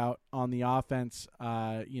excited about on the offense.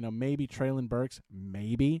 Maybe Treylon Burks,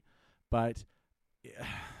 maybe, but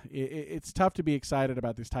it's tough to be excited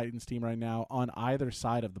about this Titans team right now on either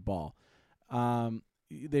side of the ball.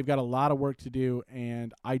 They've got a lot of work to do,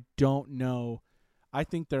 and I don't know. I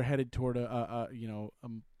think they're headed toward a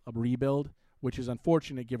rebuild, which is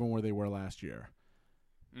unfortunate given where they were last year.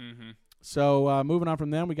 So moving on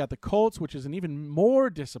from them, we got the Colts, which is an even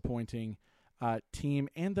more disappointing team,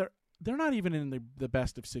 and they're not even in the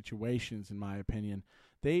best of situations, in my opinion.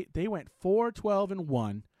 They went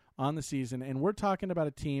 4-12-1 on the season, and we're talking about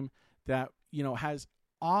a team that has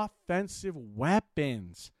offensive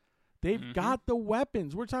weapons. They've got the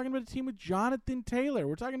weapons. We're talking about a team with Jonathan Taylor.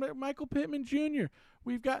 We're talking about Michael Pittman Jr.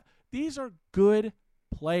 These are good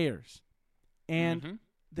players. And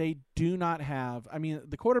they do not have –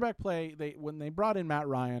 the quarterback play, when they brought in Matt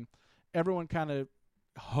Ryan, everyone kind of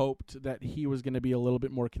hoped that he was going to be a little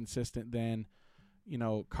bit more consistent than,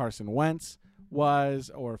 Carson Wentz was,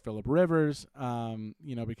 or Phillip Rivers,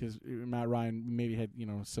 because Matt Ryan maybe had,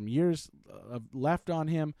 some years left on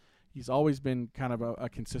him. He's always been kind of a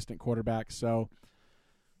consistent quarterback. So,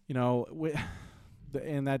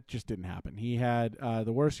 and that just didn't happen. He had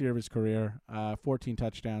the worst year of his career, 14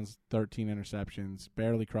 touchdowns, 13 interceptions,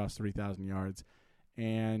 barely crossed 3,000 yards.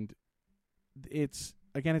 And it's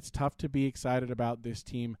tough to be excited about this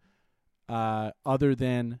team other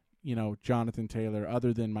than, Jonathan Taylor,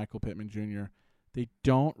 other than Michael Pittman Jr. They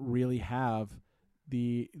don't really have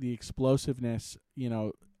the explosiveness,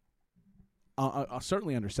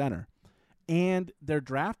 certainly under center. And their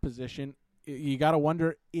draft position, you got to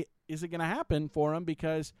wonder, is it going to happen for them?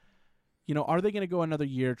 Because, are they going to go another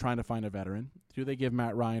year trying to find a veteran? Do they give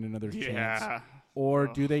Matt Ryan another chance? Or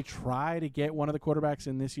do they try to get one of the quarterbacks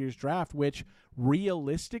in this year's draft, which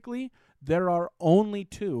realistically, there are only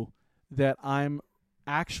 2 that I'm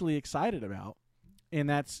actually excited about. And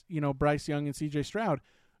that's, Bryce Young and CJ Stroud.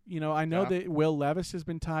 I know that Will Levis has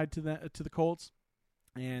been tied to the Colts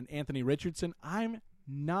and Anthony Richardson. I'm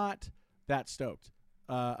not that stoked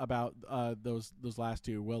about those last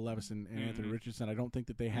 2, Will Levis and Anthony Richardson. I don't think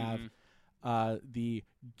that they have the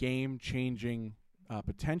game-changing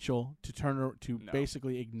potential to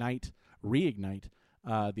basically reignite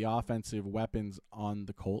the offensive weapons on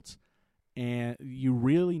the Colts, and you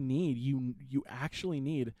really need you actually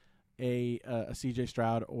need a C.J.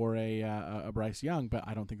 Stroud or a Bryce Young, but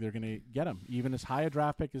I don't think they're going to get him. Even as high a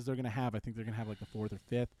draft pick as they're going to have, I think they're going to have like the 4th or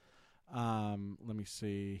 5th. Let me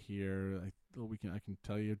see here. I can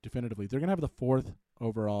tell you definitively they're going to have the 4th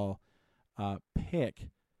overall pick,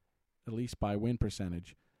 at least by win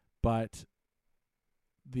percentage. But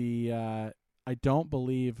I don't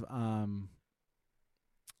believe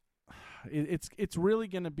it's really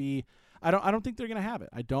going to be. I don't think they're going to have it.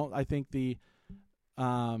 I think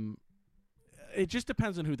it just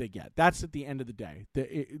depends on who they get. That's at the end of the day.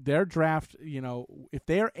 Their draft, if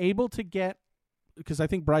they are able to get, because I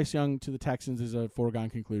think Bryce Young to the Texans is a foregone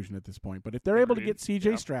conclusion at this point. But if they're able to get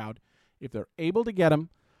C.J. Stroud, if they're able to get him,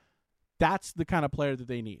 that's the kind of player that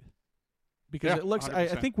they need. Because it looks, I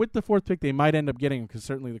think with the 4th pick, they might end up getting him because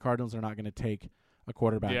certainly the Cardinals are not going to take a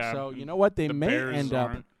quarterback. Yeah. So you know what? They may end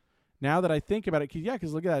up, now that I think about it,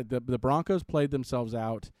 because look at that. The Broncos played themselves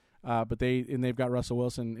out, but they've got Russell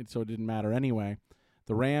Wilson, so it didn't matter anyway.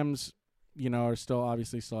 The Rams, are still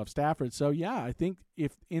have Stafford. So, I think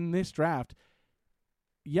if in this draft,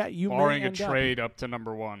 you barring may a trade up to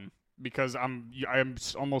number 1. Because I'm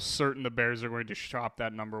almost certain the Bears are going to shop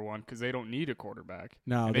that number 1 because they don't need a quarterback.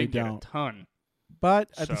 No, they don't. Get a ton. But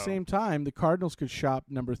at the same time, the Cardinals could shop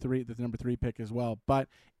the number 3 pick as well. But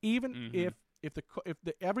even if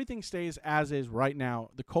everything stays as is right now,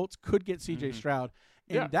 the Colts could get C.J. Stroud,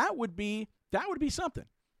 and that would be something.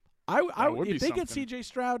 If they get C.J.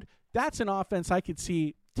 Stroud, that's an offense I could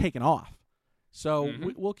see taking off. So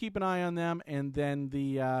we'll keep an eye on them, and then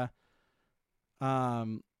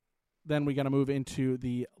then we got to move into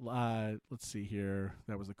the, let's see here.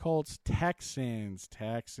 That was the Colts. Texans.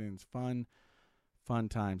 Fun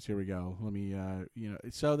times. Here we go. Let me,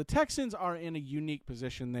 so the Texans are in a unique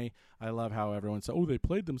position. I love how everyone said, they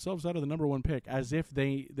played themselves out of the number 1 pick as if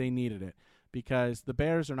they needed it, because the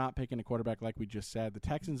Bears are not picking a quarterback like we just said. The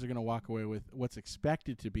Texans are going to walk away with what's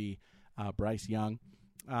expected to be Bryce Young.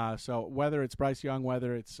 So whether it's Bryce Young,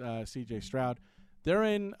 whether it's C.J. Stroud, they're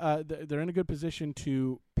in a good position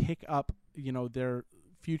to pick up, their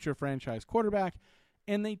future franchise quarterback,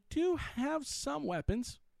 and they do have some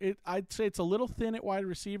weapons. I'd say it's a little thin at wide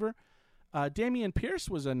receiver. Dameon Pierce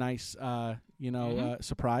was a nice,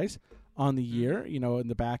 surprise on the year. In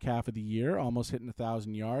the back half of the year, almost hitting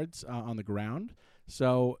 1,000 yards on the ground.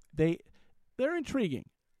 So they're intriguing.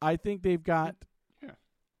 I think they've got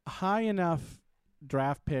high enough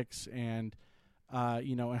draft picks and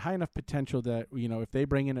and high enough potential that, if they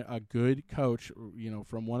bring in a good coach,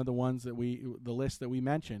 from one of the ones the list that we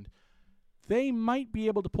mentioned, they might be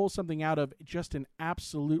able to pull something out of just an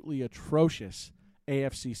absolutely atrocious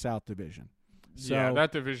AFC South division. So,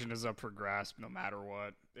 that division is up for grasp no matter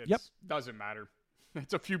what. It doesn't matter.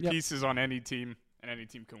 It's a few pieces on any team, and any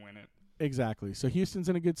team can win it. Exactly. So Houston's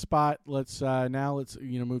in a good spot. Let's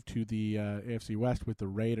move to the AFC West with the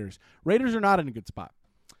Raiders. Raiders are not in a good spot.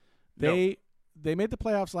 They made the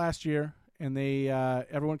playoffs last year, and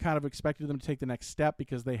everyone kind of expected them to take the next step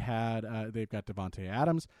because they've got Davante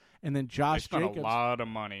Adams, and then Josh Jacobs. They spent a lot of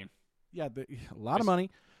money. Yeah, a lot of money,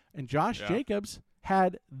 and Josh Jacobs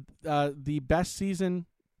had the best season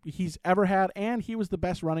he's ever had, and he was the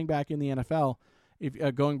best running back in the NFL,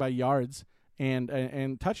 going by yards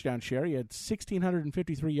and touchdown share. He had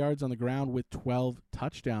 1,653 yards on the ground with 12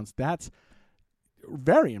 touchdowns. That's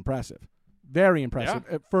very impressive. Very impressive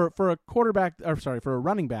for a quarterback, for a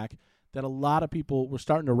running back that a lot of people were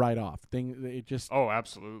starting to write off. It just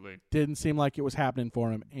absolutely didn't seem like it was happening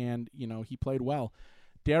for him, and he played well.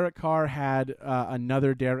 Derek Carr had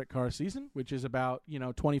another Derek Carr season, which is about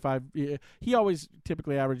 25. He always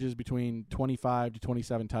typically averages between 25 to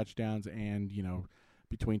 27 touchdowns and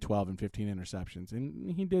between 12 and 15 interceptions,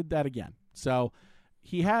 and he did that again. So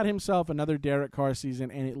he had himself another Derek Carr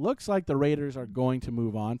season, and it looks like the Raiders are going to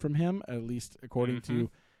move on from him, at least according to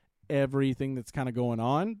everything that's kind of going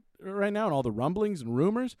on right now and all the rumblings and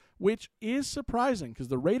rumors, which is surprising because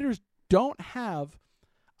the Raiders don't have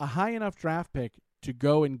a high enough draft pick to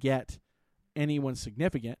go and get anyone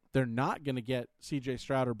significant. They're not going to get C.J.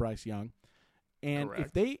 Stroud or Bryce Young. And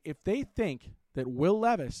Correct. if they think that Will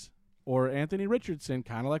Levis or Anthony Richardson,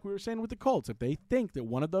 kind of like we were saying with the Colts, if they think that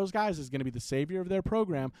one of those guys is going to be the savior of their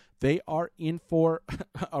program, they are in for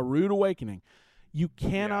a rude awakening. You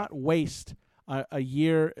cannot waste a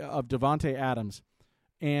year of Davante Adams,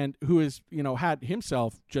 and who has had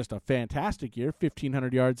himself just a fantastic year,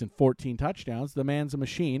 1,500 yards and 14 touchdowns. The man's a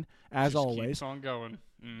machine, as just always. Keeps on going.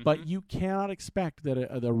 But you cannot expect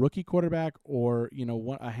that the rookie quarterback or I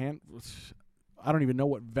don't even know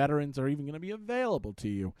what veterans are even going to be available to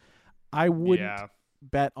you. I wouldn't.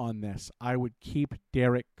 bet on this. I would keep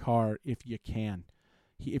Derek Carr if you can.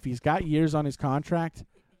 If he's got years on his contract,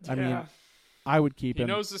 I mean, I would keep him.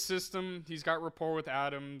 He knows the system. He's got rapport with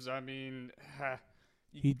Adams. I mean,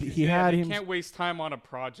 he can't waste time on a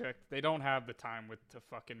project. They don't have the time with the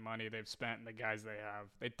fucking money they've spent and the guys they have.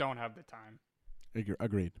 They don't have the time.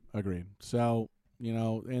 Agreed. So,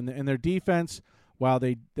 in their defense, while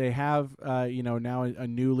they have, now a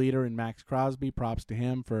new leader in Max Crosby, props to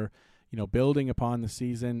him for, building upon the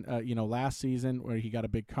season, last season where he got a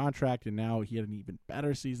big contract, and now he had an even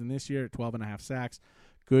better season this year at 12.5 sacks.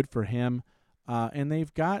 Good for him. And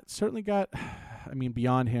they've certainly got, I mean,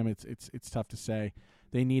 beyond him, it's tough to say.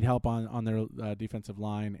 They need help on their defensive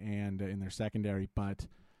line and in their secondary. But,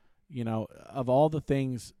 of all the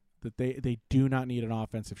things that they do not need an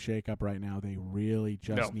offensive shakeup right now, they really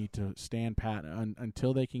just need to stand pat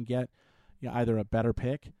until they can get either a better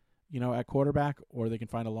pick, at quarterback, or they can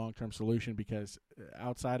find a long-term solution, because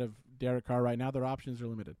outside of Derek Carr right now, their options are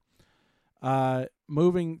limited.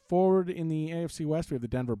 Moving forward in the AFC West, we have the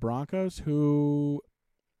Denver Broncos, who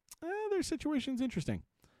their situation's interesting.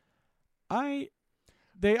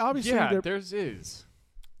 They obviously theirs is.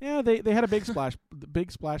 Yeah, they had a big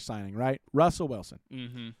splash signing, right? Russell Wilson.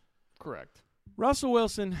 Mm-hmm. Correct. Russell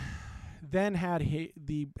Wilson then had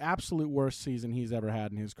the absolute worst season he's ever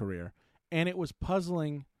had in his career, and it was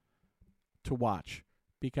puzzling to watch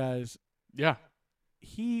because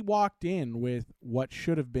he walked in with what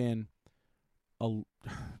should have been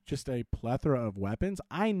just a plethora of weapons.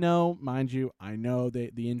 I know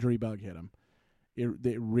the injury bug hit him.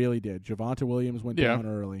 It really did. Javonte Williams went down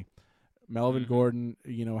early. Melvin Gordon,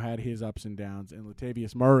 had his ups and downs, and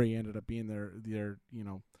Latavius Murray ended up being their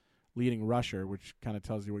leading rusher, which kind of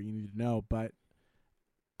tells you what you need to know. But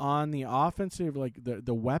on the offensive, like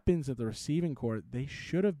the weapons at the receiving core, they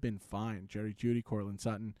should have been fine. Jerry Jeudy, Cortland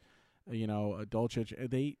Sutton, Dulcich,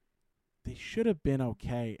 they should have been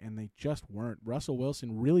okay, and they just weren't. Russell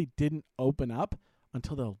Wilson really didn't open up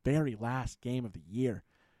until the very last game of the year,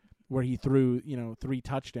 where he threw 3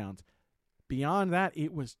 touchdowns. Beyond that,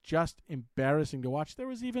 it was just embarrassing to watch. There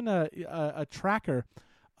was even a tracker,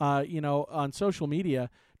 on social media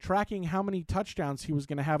tracking how many touchdowns he was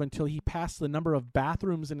going to have until he passed the number of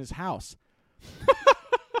bathrooms in his house.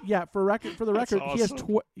 Yeah, for the record,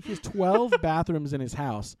 awesome. He has 12 bathrooms in his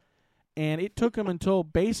house, and it took him until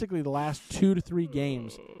basically the last 2 to 3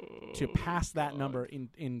 games to pass that number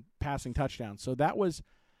in passing touchdowns. So that was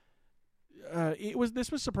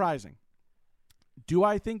this was surprising. Do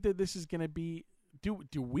I think that this is going to be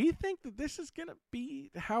do we think that this is going to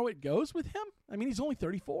be how it goes with him? I mean, he's only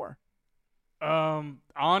 34.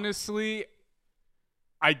 Honestly,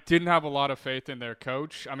 I didn't have a lot of faith in their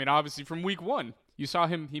coach. I mean, obviously from week 1, you saw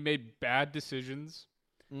he made bad decisions.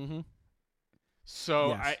 Mm-hmm. So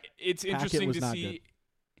yes. It's interesting to see. Good.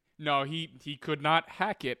 No, he could not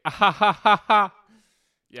hack it. Yeah,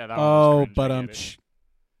 that one was cringe,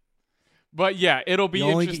 but yeah, it'll be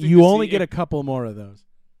interesting. You only get a couple more of those.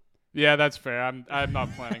 Yeah, that's fair. I'm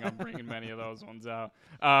not planning on bringing many of those ones out.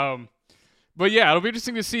 But yeah, it'll be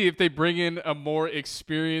interesting to see if they bring in a more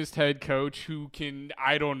experienced head coach who can,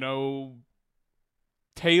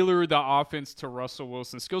 tailor the offense to Russell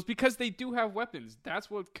Wilson's skills, because they do have weapons.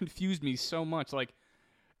 That's what confused me so much. Like,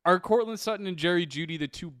 are Cortland Sutton and Jerry Jeudy the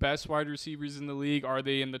 2 best wide receivers in the league? Are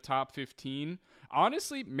they in the top 15?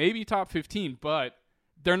 Honestly, maybe top 15, but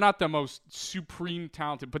they're not the most supreme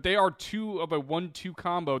talented. But they are 2 of a 1-2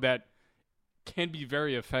 combo that can be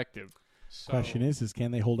very effective. So, question is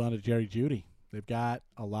can they hold on to Jerry Jeudy? They've got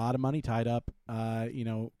a lot of money tied up,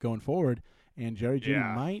 going forward, and Jerry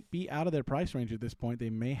Jeudy might be out of their price range at this point. They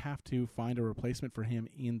may have to find a replacement for him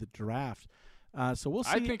in the draft. So we'll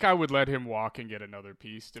see. I think I would let him walk and get another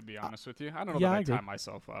piece, to be honest with you. I don't know that I'd tie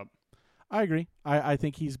myself up. I agree. I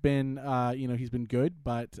think he's been, he's been good,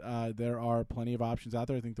 but there are plenty of options out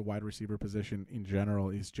there. I think the wide receiver position in general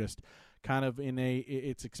is just kind of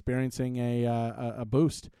it's experiencing a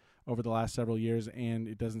boost over the last several years, and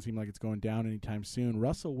it doesn't seem like it's going down anytime soon.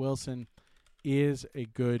 Russell Wilson is a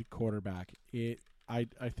good quarterback. I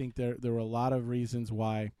think there were a lot of reasons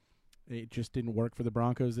why it just didn't work for the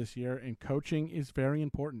Broncos this year, and coaching is very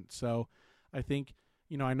important. So I think,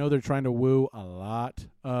 I know they're trying to woo a lot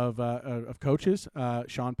of coaches,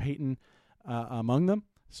 Sean Payton among them.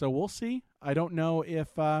 So we'll see. I don't know if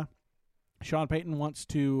Sean Payton wants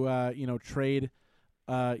to, trade,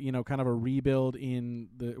 kind of a rebuild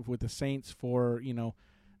with the Saints for,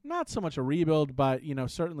 not so much a rebuild, but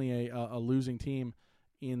certainly a losing team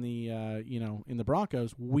in the in the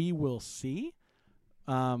Broncos. We will see.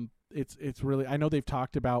 It's really, I know they've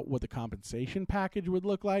talked about what the compensation package would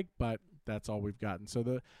look like, but That's all we've gotten. So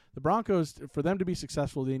the Broncos, for them to be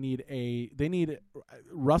successful, they need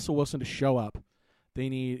Russell Wilson to show up. They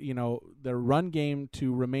need their run game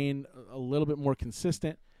to remain a little bit more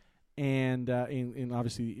consistent, and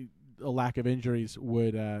obviously a lack of injuries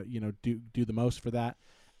would do the most for that.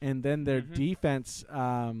 And then their defense.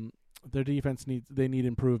 Their defense need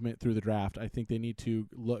improvement through the draft. I think they need to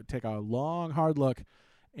take a long, hard look,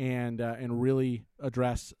 and really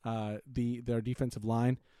address their defensive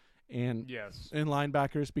line and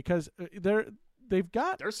linebackers, because they've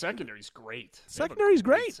got their secondary's great. Secondary's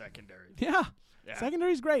great. Secondary. Yeah.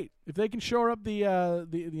 Secondary's great. If they can shore up the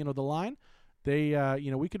line,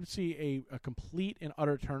 we could see a complete and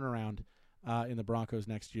utter turnaround in the Broncos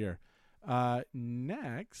next year.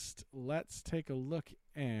 Next, let's take a look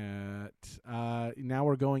at now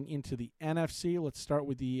we're going into the NFC. Let's start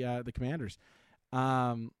with the Commanders.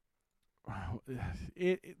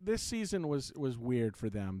 This season was weird for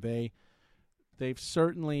them. They've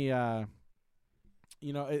certainly they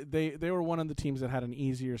were one of the teams that had an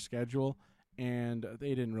easier schedule, and they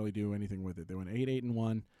didn't really do anything with it. They went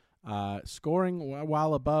 8-1. Scoring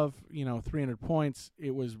while above 300 points,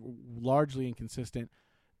 it was largely inconsistent.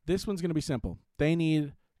 This one's going to be simple. They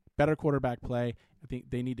need better quarterback play. I think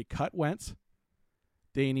they need to cut Wentz.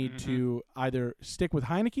 They need to either stick with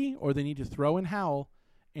Heineke, or they need to throw in Howell.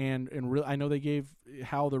 And I know they gave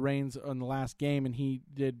Howell the reins on the last game, and he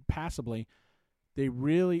did passably. I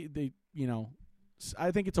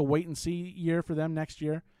think it's a wait and see year for them next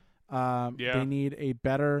year. They need a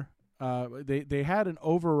better. They had an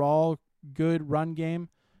overall good run game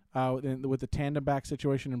with the tandem back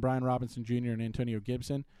situation in Brian Robinson Jr. and Antonio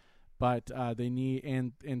Gibson, but they need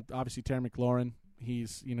and obviously Terry McLaurin.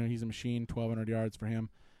 He's a machine. 1,200 yards for him.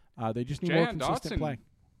 They just need more consistent play.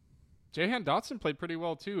 Jahan Dotson played pretty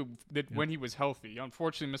well too when he was healthy.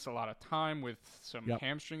 Unfortunately, missed a lot of time with some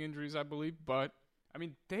hamstring injuries, I believe. But I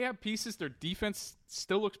mean, they have pieces. Their defense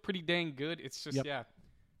still looks pretty dang good. It's just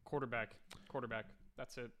quarterback.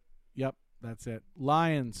 That's it. Yep, that's it.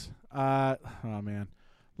 Lions. Oh man,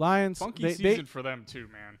 Lions. Funky season for them too,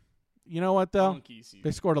 man. You know what though? Funky season.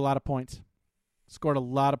 They scored a lot of points.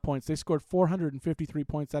 They scored 453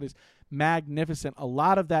 points. That is magnificent. A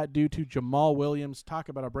lot of that due to Jamal Williams. Talk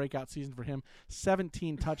about a breakout season for him.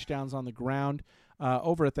 17 touchdowns on the ground,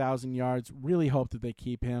 over 1,000 yards. Really hope that they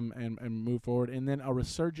keep him and move forward. And then a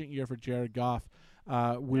resurgent year for Jared Goff,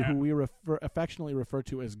 who we affectionately refer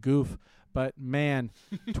to as Goof. But, man,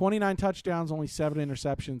 29 touchdowns, only 7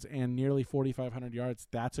 interceptions, and nearly 4,500 yards.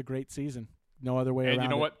 That's a great season. No other way around it. And you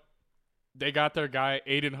know what? They got their guy.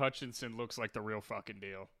 Aiden Hutchinson looks like the real fucking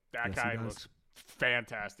deal. That guy looks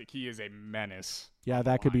fantastic. He is a menace. Yeah,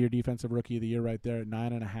 that could be your defensive rookie of the year right there at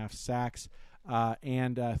 9.5 sacks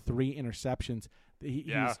and 3 interceptions. He's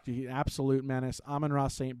an absolute menace. Amon-Ra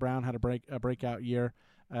St. Brown had a breakout year,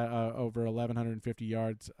 over 1,150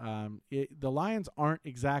 yards. The Lions aren't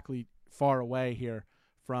exactly far away here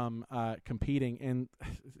from competing, and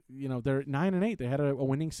they're 9-8. They had a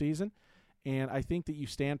winning season, and I think that you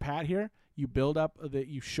stand pat here. You build up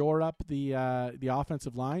you shore up the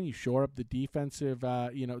offensive line. You shore up the defensive,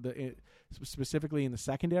 specifically in the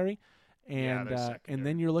secondary, and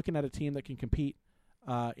then you're looking at a team that can compete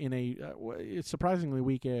in a surprisingly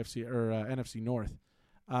weak AFC or NFC North.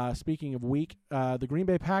 Speaking of weak, the Green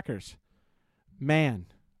Bay Packers, man,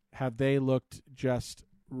 have they looked just?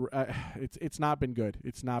 It's not been good.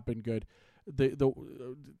 It's not been good.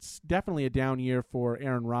 It's definitely a down year for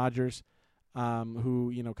Aaron Rodgers.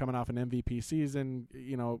 Who coming off an MVP season,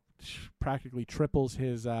 practically triples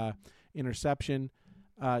his interception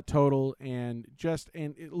total, and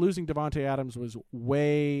losing Devontae Adams was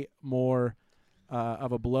way more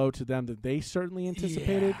of a blow to them than they certainly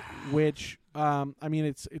anticipated. Yeah. Which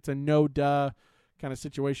it's a no duh kind of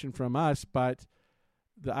situation from us, but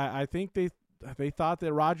I think they thought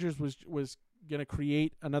that Rodgers was going to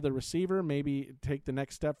create another receiver, maybe take the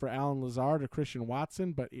next step for Allen Lazard or Christian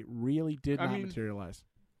Watson, but it really did not materialize.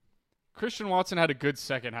 Christian Watson had a good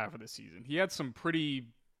second half of the season. He had some pretty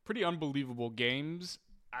unbelievable games.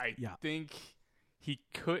 I think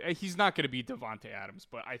he's not going to be Devontae Adams,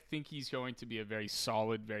 but I think he's going to be a very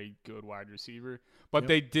solid, very good wide receiver. But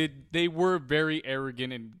they were very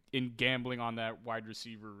arrogant in gambling on that wide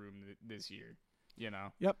receiver room this year,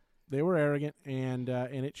 Yep. They were arrogant, and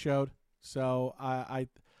it showed. So I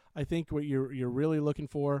think what you're really looking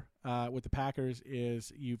for with the Packers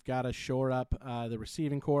is you've got to shore up the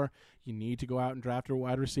receiving core. You need to go out and draft a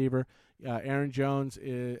wide receiver. Aaron Jones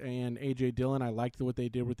and A.J. Dillon, I liked what they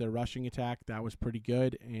did with their rushing attack. That was pretty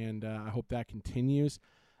good, and I hope that continues.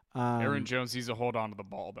 Aaron Jones needs to hold on to the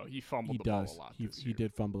ball, though. He fumbled the ball a lot this year. He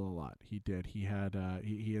did fumble a lot. He did. He had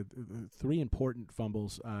he had 3 important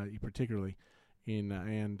fumbles, particularly and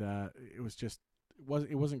it was just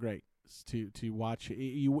it wasn't great to watch.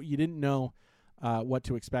 You didn't know what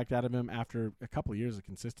to expect out of him after a couple of years of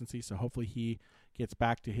consistency. So hopefully he gets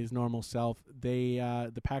back to his normal self.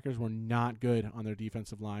 The Packers were not good on their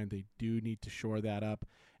defensive line. They do need to shore that up,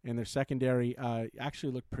 and their secondary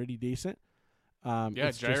actually looked pretty decent.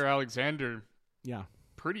 Jair Alexander. Yeah,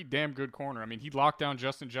 pretty damn good corner. I mean, he locked down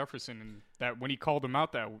Justin Jefferson, and that when he called him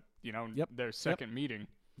out, their second meeting.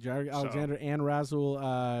 Jair Alexander and Rasul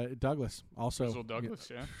Douglas also. Rasul Douglas,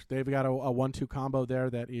 yeah. They've got a 1-2 combo there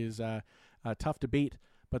that is tough to beat,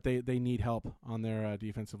 but they need help on their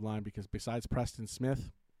defensive line because besides Preston Smith,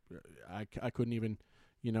 I couldn't even,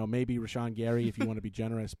 maybe Rashawn Gary if you want to be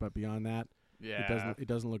generous, but beyond that, it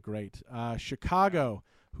doesn't look great. Chicago,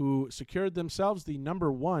 who secured themselves the number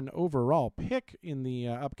 1 overall pick in the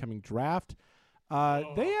upcoming draft.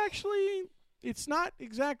 They actually, it's not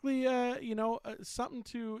exactly something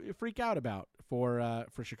to freak out about for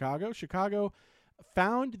Chicago. Chicago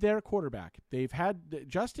found their quarterback. They've had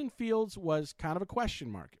Justin Fields was kind of a question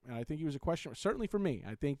mark, and I think he was a question mark, certainly for me.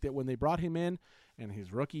 I think that when they brought him in and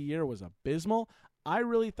his rookie year was abysmal, I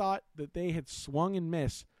really thought that they had swung and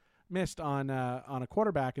missed on a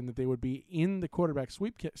quarterback and that they would be in the quarterback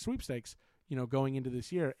sweepstakes, going into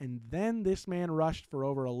this year. And then this man rushed for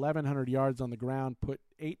over 1,100 yards on the ground, put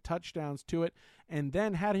 8 touchdowns to it, and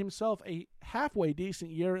then had himself a halfway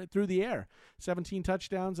decent year through the air. 17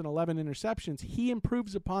 touchdowns and 11 interceptions. He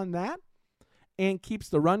improves upon that and keeps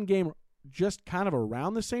the run game just kind of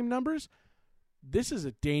around the same numbers. This is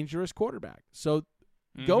a dangerous quarterback. So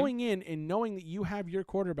going in and knowing that you have your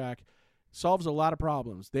quarterback solves a lot of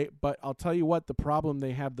problems. But I'll tell you what, the problem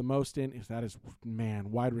they have the most in is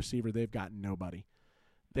wide receiver. They've got nobody.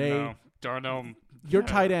 Darnell. Your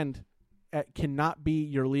tight end cannot be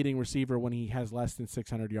your leading receiver when he has less than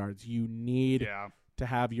 600 yards. You need to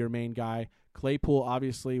have your main guy. Claypool,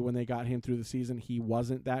 obviously, when they got him through the season, he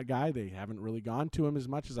wasn't that guy. They haven't really gone to him as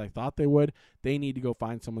much as I thought they would. They need to go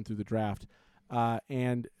find someone through the draft. But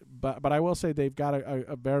I will say they've got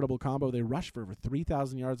a veritable combo. They rushed for over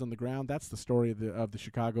 3,000 yards on the ground. That's the story of the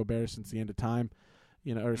Chicago Bears since the end of time,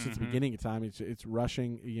 or since the beginning of time. It's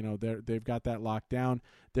rushing. They've got that locked down.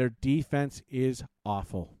 Their defense is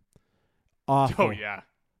awful. Awful. Oh yeah,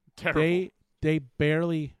 terrible. They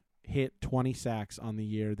barely hit 20 sacks on the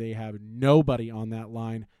year. They have nobody on that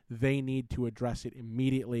line. They need to address it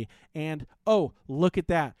immediately. And look at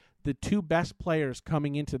that. The 2 best players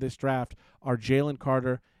coming into this draft are Jalen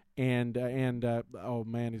Carter and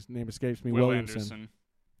his name escapes me. Williamson. Anderson.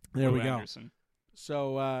 There Will we go. Anderson.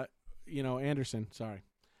 So Anderson. Sorry.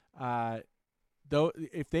 Though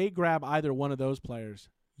if they grab either one of those players,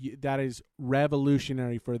 that is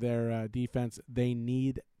revolutionary for their defense. They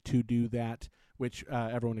need to do that, which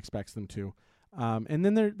everyone expects them to. And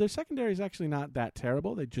then their secondary is actually not that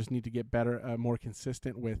terrible. They just need to get better, more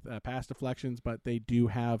consistent with pass deflections, but they do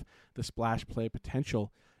have the splash play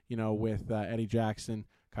potential, with Eddie Jackson,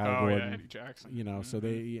 Kyle Gordon. Yeah, Eddie Jackson. So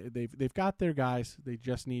they've got their guys. They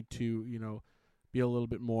just need to, be a little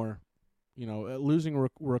bit more, losing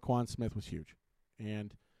Roquan Smith was huge.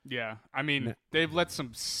 And yeah, I mean, they've let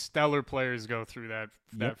some stellar players go through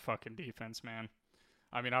that fucking defense, man.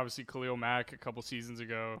 I mean, obviously Khalil Mack a couple seasons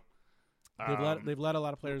ago. They've let a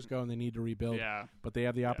lot of players go, and they need to rebuild. Yeah, but they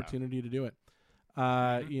have the opportunity to do it.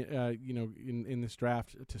 In this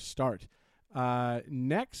draft to start.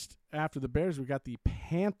 Next, after the Bears, we got the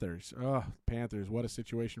Panthers. Oh, Panthers! What a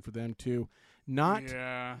situation for them too. Not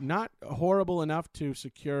horrible enough to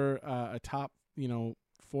secure a top 4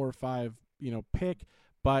 or 5 pick,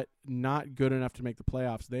 but not good enough to make the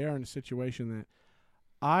playoffs. They are in a situation that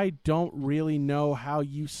I don't really know how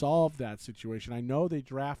you solve that situation. I know they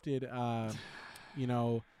drafted, a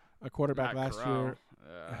quarterback Matt last Corral.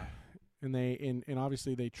 year, and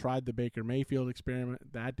obviously they tried the Baker Mayfield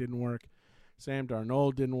experiment. That didn't work. Sam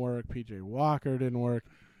Darnold didn't work. P.J. Walker didn't work.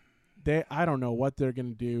 I don't know what they're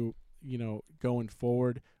going to do, going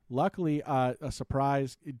forward. Luckily, a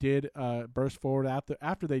surprise did burst forward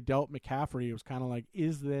after they dealt McCaffrey. It was kind of like,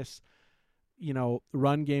 is this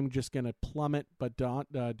run game just going to plummet? But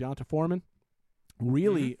D'Onta Foreman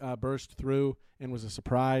really burst through and was a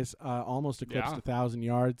surprise. Almost eclipsed 1,000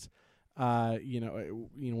 yards.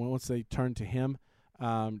 Once they turned to him,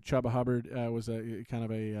 Chuba Hubbard was a kind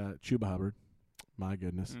of a Chuba Hubbard. My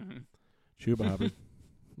goodness, Chuba Hubbard.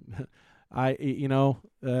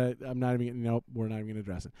 I'm not even. Nope, we're not even going to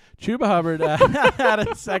address it. Chuba Hubbard had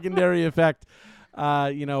a secondary effect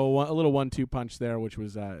A little 1-2 punch there, which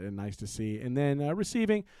was nice to see. And then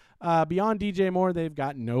receiving, beyond DJ Moore, they've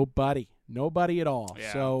got nobody at all.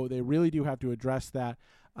 Yeah. So they really do have to address that.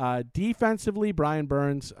 Defensively, Brian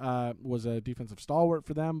Burns was a defensive stalwart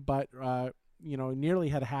for them, but nearly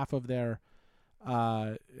had half of their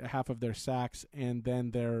sacks, and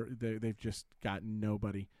then they've just got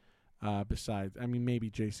nobody besides. I mean, maybe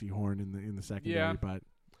J.C. Horn in the secondary, but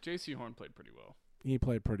J.C. Horn played pretty well. He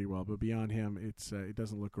played pretty well, but beyond him, it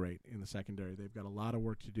doesn't look great in the secondary. They've got a lot of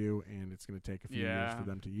work to do, and it's going to take a few years for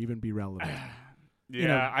them to even be relevant.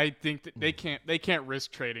 I think that they can't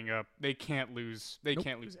risk trading up. They can't lose. They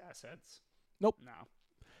can't lose assets. Nope. No.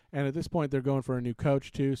 And at this point, they're going for a new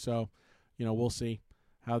coach too. So, we'll see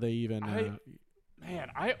how they even.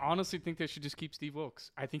 I honestly think they should just keep Steve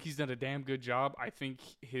Wilkes. I think he's done a damn good job. I think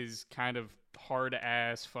his kind of hard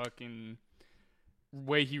ass fucking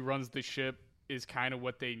way he runs the ship is kind of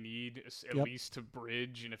what they need, at least to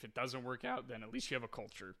bridge. And if it doesn't work out, then at least you have a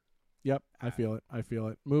culture. Yep, I feel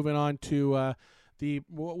it. Moving on to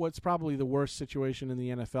what's probably the worst situation in the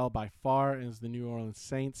NFL by far is the New Orleans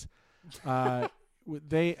Saints. Talk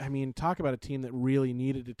about a team that really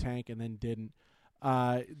needed to tank and then didn't.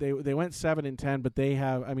 They went 7-10, but they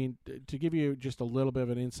have. I mean, to give you just a little bit of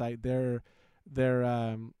an insight, their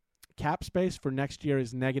cap space for next year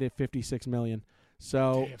is negative $56 million.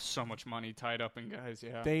 So they have so much money tied up in guys.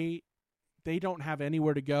 Yeah, they don't have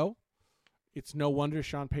anywhere to go. It's no wonder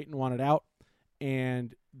Sean Payton wanted out,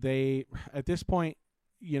 and they at this point,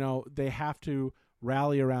 they have to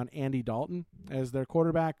rally around Andy Dalton as their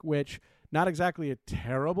quarterback, which not exactly a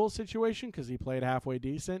terrible situation because he played halfway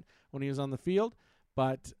decent when he was on the field,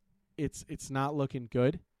 but it's not looking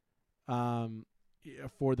good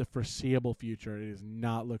for the foreseeable future. It is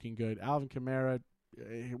not looking good. Alvin Kamara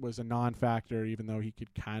was a non-factor, even though he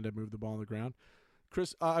could kind of move the ball on the ground.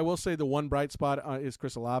 I will say the one bright spot is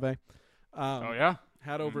Chris Olave.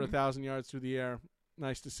 Had over 1,000 yards through the air.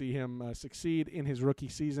 Nice to see him succeed in his rookie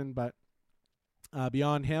season, but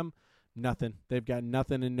beyond him, nothing. They've got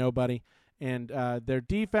nothing and nobody. And their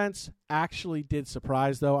defense actually did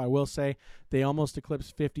surprise, though. I will say they almost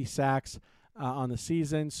eclipsed 50 sacks on the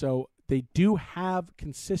season, so they do have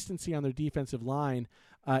consistency on their defensive line.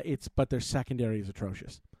 But their secondary is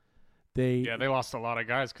atrocious. They lost a lot of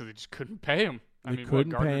guys because they just couldn't pay them.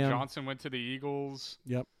 Gardner Johnson went to the Eagles.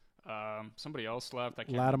 Yep. Somebody else left. I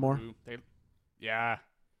can't Lattimore. remember who. Yeah.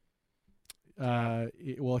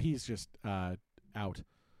 He's just out.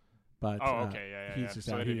 But he's just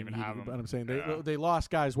so out. They didn't even have him. But I'm saying they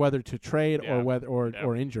lost guys whether to trade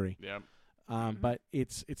or injury. Yeah. But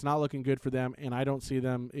it's not looking good for them, and I don't see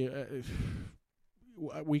them.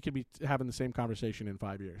 We could be having the same conversation in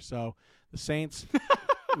 5 years. So the Saints,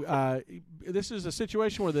 this is a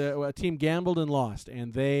situation where a team gambled and lost,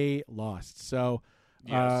 and they lost. So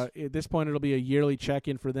at this point, it'll be a yearly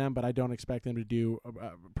check-in for them, but I don't expect them to do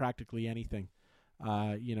practically anything.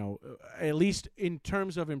 At least in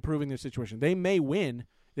terms of improving their situation. They may win.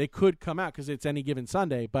 They could come out because it's any given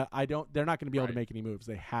Sunday, but they're not going to be able to make any moves.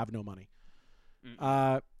 They have no money.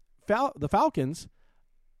 The Falcons,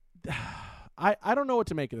 I don't know what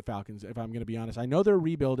to make of the Falcons, if I'm going to be honest. I know they're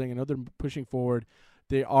rebuilding. I know they're pushing forward.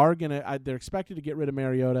 They're expected to get rid of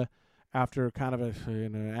Mariota after kind of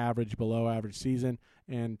an average, below average season,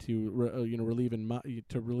 and to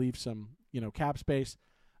relieve some cap space.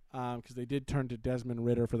 Because they did turn to Desmond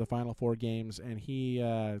Ridder for the final 4 games, and he,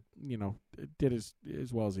 did as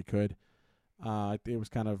well as he could. It was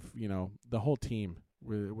kind of, the whole team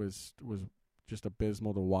was just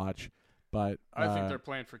abysmal to watch. But I think they're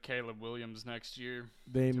playing for Caleb Williams next year.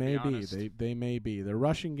 They may be. They may be. Their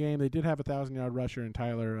rushing game, they did have a 1,000-yard rusher in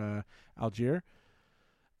Tyler Algier.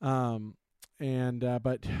 But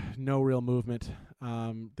no real movement.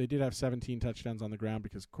 They did have 17 touchdowns on the ground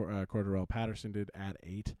because Cordarrelle Patterson did add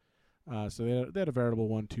 8. So they had a veritable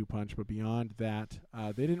 1-2 punch. But beyond that,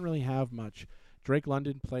 they didn't really have much. Drake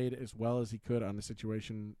London played as well as he could on the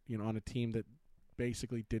situation, on a team that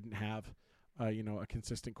basically didn't have, a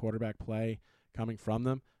consistent quarterback play coming from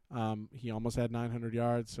them. He almost had 900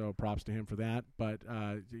 yards, so props to him for that. But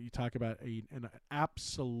you talk about an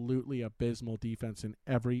absolutely abysmal defense in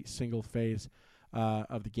every single phase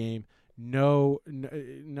of the game. No,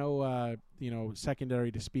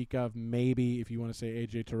 secondary to speak of. Maybe if you want to say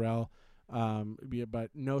A.J. Terrell,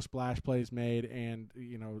 but no splash plays made, and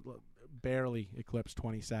barely eclipsed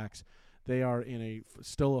 20 sacks. They are in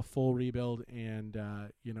still a full rebuild, and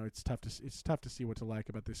it's tough to see what to like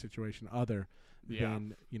about this situation other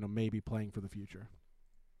than maybe playing for the future.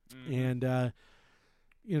 And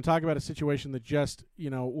talk about a situation that just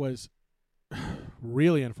was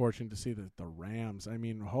really unfortunate to see the Rams. I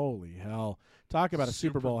mean, holy hell! Talk about a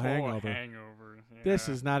Super Bowl hangover. Yeah. This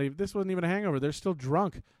is not even. This wasn't even a hangover. They're still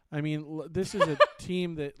drunk. I mean, this is a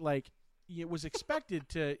team that it was expected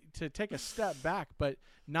to take a step back, but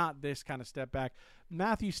not this kind of step back.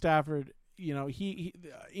 Matthew Stafford, he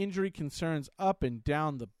injury concerns up and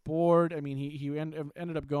down the board. I mean, he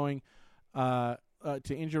ended up going to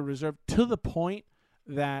injured reserve to the point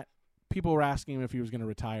that people were asking him if he was going to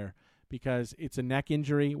retire because it's a neck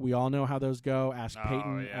injury. We all know how those go. Ask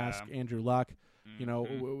Peyton, ask Andrew Luck.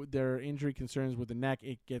 Mm-hmm. Their injury concerns with the neck,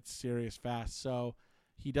 it gets serious fast. So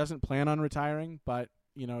he doesn't plan on retiring, but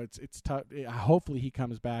it's tough. Hopefully he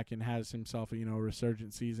comes back and has himself a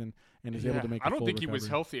resurgent season and is able to make. I don't think recovery. He was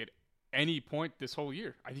healthy at any point this whole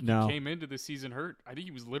year. I think he came into the season hurt. I think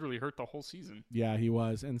he was literally hurt the whole season. Yeah, he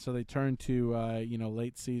was, and so they turned to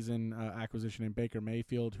late season acquisition in Baker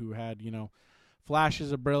Mayfield, who had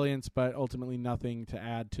flashes of brilliance, but ultimately nothing to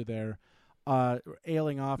add to their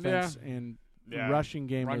ailing offense and rushing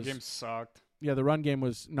game. Run game sucked. Yeah, the run game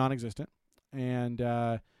was non-existent, and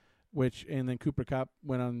then Cooper Kupp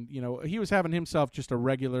went on. He was having himself just a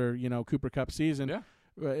regular Cooper Kupp season. Yeah.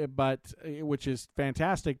 But which is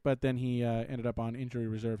fantastic. But then he ended up on injury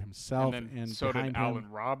reserve himself, and so did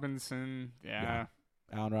Allen Robinson. Yeah,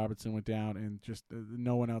 Allen Robinson went down, and just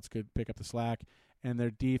no one else could pick up the slack. And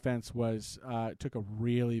their defense took a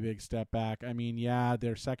really big step back. I mean,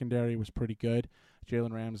 their secondary was pretty good.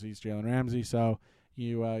 Jalen Ramsey, so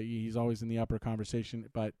he's always in the upper conversation.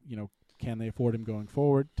 But can they afford him going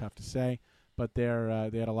forward? Tough to say. But they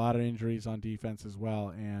had a lot of injuries on defense as well,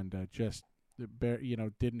 and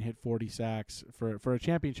didn't hit 40 sacks for a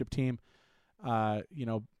championship team.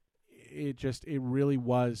 It really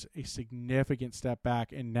was a significant step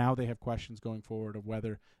back, and now they have questions going forward of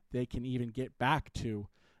whether they can even get back to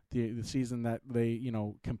the season that they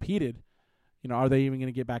competed. Are they even going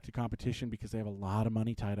to get back to competition because they have a lot of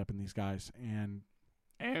money tied up in these guys and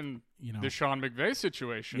the Sean McVay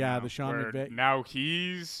situation. Yeah, the Sean McVay. Now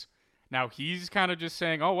he's kind of just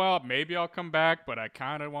saying, oh, well, maybe I'll come back, but I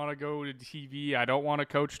kind of want to go to TV. I don't want to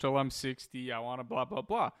coach till I'm 60. I want to blah, blah,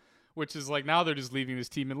 blah, which is like now they're just leaving this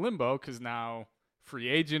team in limbo because now free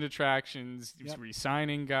agent attractions,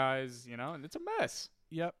 re-signing guys, and it's a mess.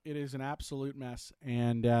 Yep, it is an absolute mess.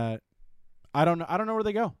 And I don't know where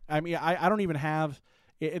they go. I mean, I don't even have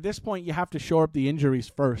 – at this point, you have to shore up the injuries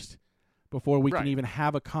first before we can even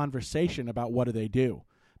have a conversation about what do they do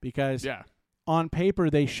because – on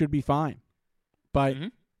paper, they should be fine, but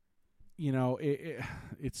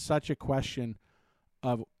it's such a question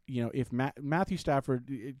of if Matthew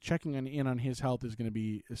Stafford checking in on his health is going to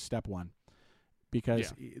be step one,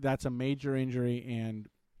 because that's a major injury, and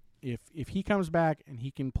if he comes back and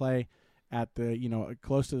he can play at the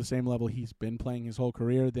close to the same level he's been playing his whole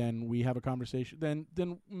career, then we have a conversation.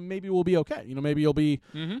 Then maybe we'll be okay. Maybe you'll be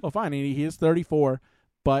fine. He is 34,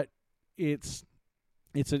 but it's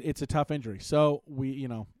a tough injury. So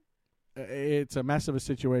it's a mess of a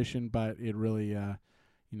situation, but it really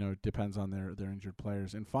depends on their injured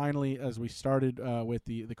players. And finally, as we started with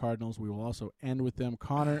the Cardinals, we will also end with them.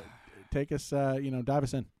 Connor, take us dive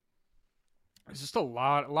us in. It's just a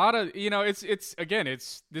lot of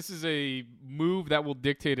this is a move that will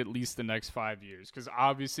dictate at least the next 5 years because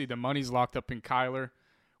obviously the money's locked up in Kyler.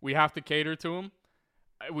 We have to cater to him,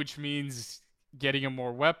 which means getting him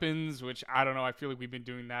more weapons, which I don't know. I feel like we've been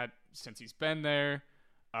doing that since he's been there.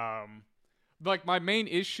 My main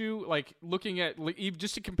issue, looking at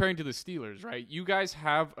just comparing to the Steelers, right? You guys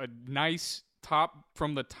have a nice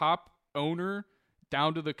from the top owner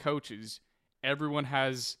down to the coaches. Everyone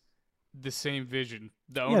has the same vision.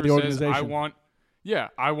 The owner says, I want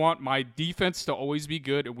my defense to always be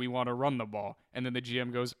good, and we want to run the ball. And then the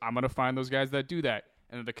GM goes, I'm going to find those guys that do that.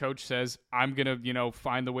 And then the coach says, I'm going to,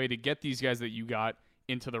 find the way to get these guys that you got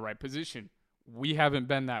into the right position. We haven't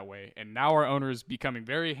been that way. And now our owner is becoming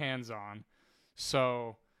very hands-on.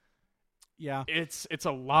 So yeah, it's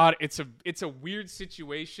a lot. It's a weird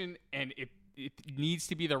situation, and it needs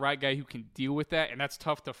to be the right guy who can deal with that. And that's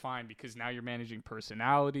tough to find because now you're managing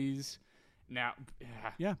personalities. Now,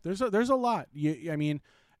 there's a lot.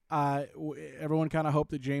 Everyone kind of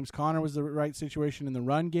hoped that James Conner was the right situation in the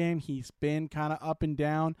run game. He's been kind of up and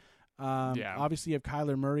down. Obviously, you have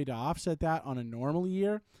Kyler Murray to offset that on a normal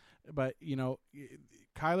year. But,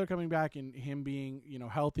 Kyler coming back and him being,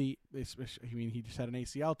 healthy, he just had an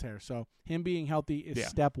ACL tear. So him being healthy is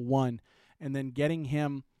step one. And then getting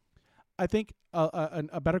him, I think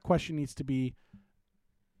a better question needs to be,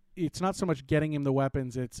 it's not so much getting him the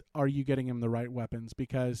weapons, it's are you getting him the right weapons?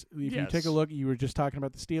 Because if you take a look, you were just talking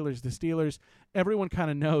about the Steelers. The Steelers, everyone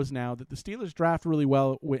kind of knows now that the Steelers draft really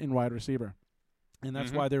well in wide receiver. And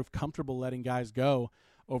that's why they're comfortable letting guys go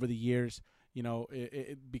over the years,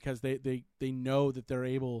 because they know that they're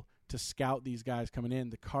able to scout these guys coming in.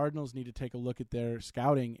 The Cardinals need to take a look at their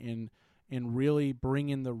scouting and really bring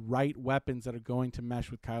in the right weapons that are going to mesh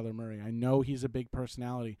with Kyler Murray. I know he's a big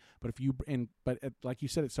personality, but like you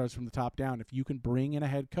said, it starts from the top down. If you can bring in a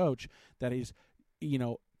head coach that is,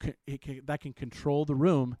 that can control the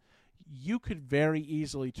room, you could very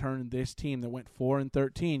easily turn this team that went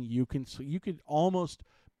 4-13. You could almost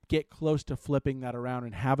get close to flipping that around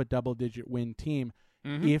and have a double-digit win team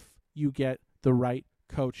if you get the right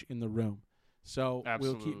coach in the room. So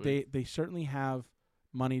they certainly have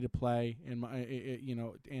money to play,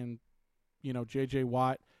 and J.J.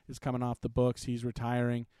 Watt is coming off the books. He's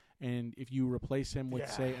retiring, and if you replace him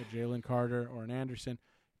with say a Jalen Carter or an Anderson,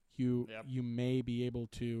 you may be able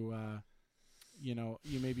to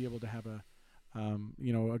have a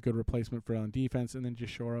good replacement for on defense, and then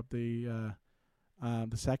just shore up the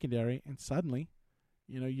secondary, and suddenly,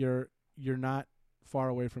 you're not far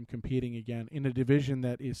away from competing again in a division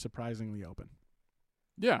that is surprisingly open.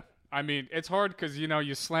 Yeah. I mean, it's hard because,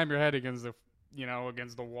 you slam your head against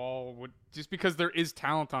the wall just because there is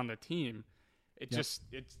talent on the team.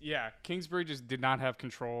 Kingsbury just did not have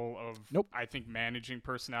control of, I think, managing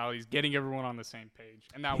personalities, getting everyone on the same page.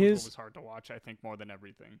 And that was what was hard to watch, I think, more than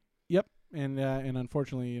everything. Yep. And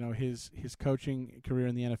unfortunately, his coaching career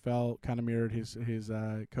in the NFL kind of mirrored his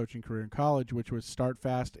coaching career in college, which was start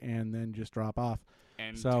fast and then just drop off.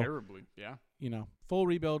 And terribly, yeah. Full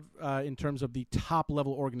rebuild in terms of the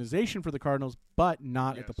top-level organization for the Cardinals, but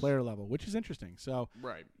not at the player level, which is interesting. So,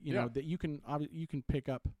 that you can pick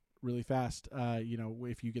up really fast,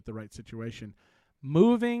 if you get the right situation.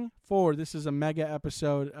 Moving forward, this is a mega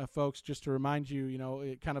episode, folks. Just to remind you,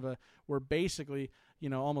 we're basically,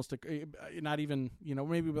 almost not even,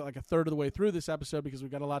 maybe like a third of the way through this episode because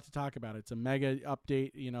we've got a lot to talk about. It's a mega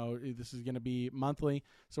update. This is going to be monthly,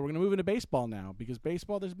 so we're going to move into baseball now because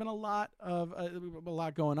baseball, there's been a lot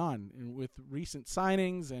going on with recent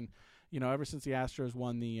signings, and ever since the Astros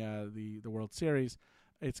won the World Series,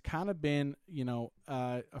 it's kind of been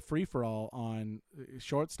a free for all on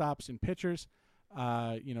shortstops and pitchers.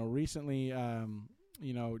 Recently,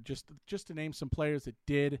 just to name some players that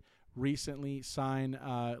did recently sign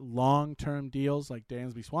long-term deals, like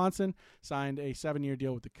Dansby Swanson signed a 7-year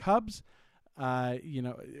deal with the Cubs.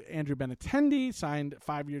 Andrew Benintendi signed a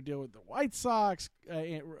 5-year deal with the White Sox.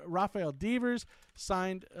 Rafael Devers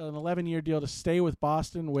signed an 11-year deal to stay with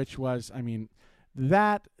Boston, which was,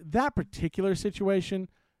 that particular situation,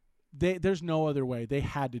 there's no other way. They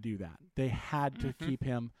had to do that. They had to keep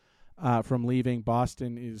him from leaving.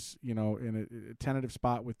 Boston is, in a tentative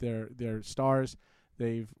spot with their stars.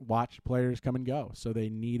 They've watched players come and go, so they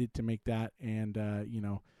needed to make that. And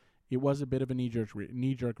it was a bit of a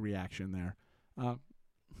knee-jerk reaction there.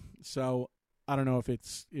 So I don't know if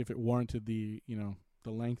it warranted the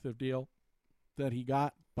length of deal that he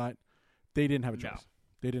got, but they didn't have a choice.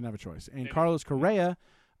 They didn't have a choice. And Carlos Correa,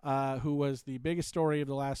 who was the biggest story of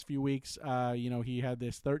the last few weeks, he had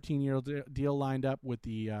this 13-year deal lined up with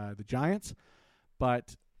the Giants,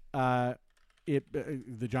 but the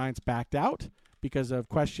Giants backed out because of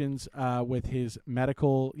questions with his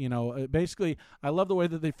medical. Basically, I love the way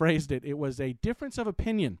that they phrased it. It was a difference of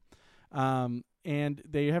opinion, and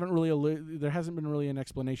they haven't really. There hasn't been really an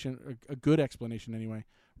explanation, a good explanation anyway,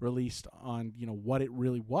 released on what it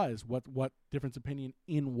really was, what difference opinion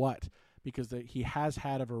in what. Because he has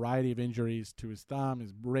had a variety of injuries to his thumb,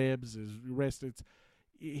 his ribs, his wrist.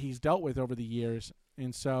 He's dealt with over the years,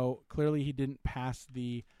 and so clearly he didn't pass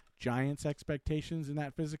the Giants' expectations in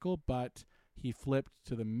that physical, but he flipped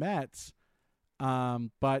to the Mets.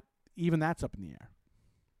 But even that's up in the air.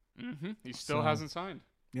 He still hasn't signed.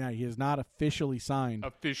 Yeah, he is not officially signed.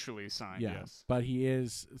 Yes. But he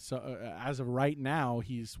is. So as of right now,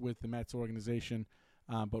 he's with the Mets organization.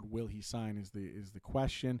 But will he sign is the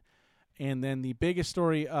question. And then the biggest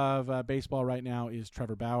story of baseball right now is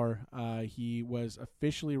Trevor Bauer. He was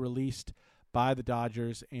officially released by the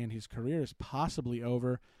Dodgers, and his career is possibly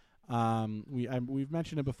over. We've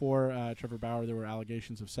mentioned it before. Trevor Bauer, there were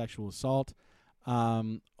allegations of sexual assault.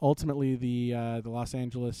 Ultimately, the Los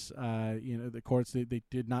Angeles, the courts, they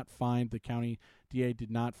did not find, the county DA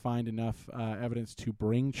did not find enough evidence to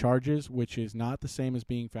bring charges, which is not the same as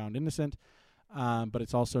being found innocent, but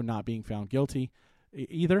it's also not being found guilty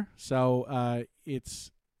either. So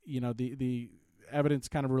it's the evidence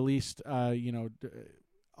kind of released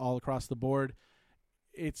all across the board.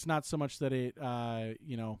 It's not so much that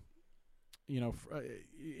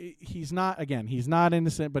he's not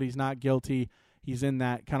innocent, but he's not guilty. He's in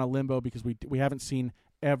that kind of limbo because we haven't seen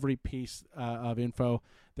every piece of info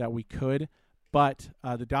that we could. But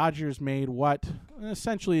the Dodgers made what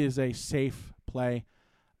essentially is a safe play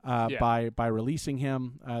by releasing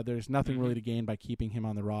him. There's nothing really to gain by keeping him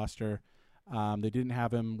on the roster. They didn't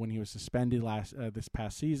have him when he was suspended this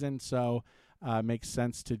past season, so it makes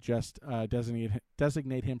sense to just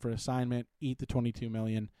designate him for assignment, eat the $22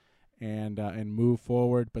 million, and move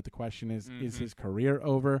forward. But the question is his career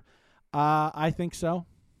over? I think so.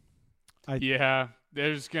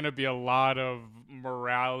 There's going to be a lot of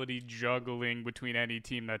morality juggling between any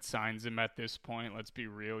team that signs him at this point. Let's be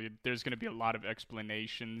real. There's going to be a lot of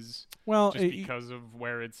explanations because of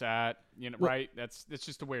where it's at, right? That's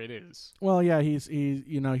just the way it is. Well, yeah,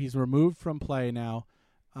 he's removed from play now,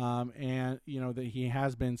 and that he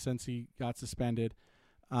has been since he got suspended.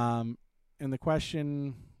 And the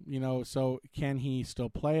question, so can he still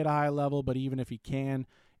play at a high level? But even if he can,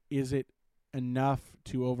 is it enough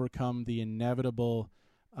to overcome the inevitable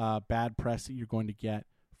bad press that you're going to get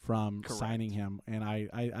from signing him? And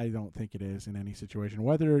I don't think it is in any situation.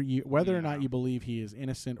 Whether or not you believe he is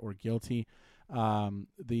innocent or guilty,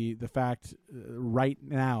 the fact right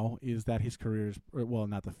now is that his career is, well,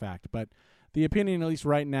 not the fact, but the opinion at least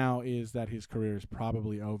right now is that his career is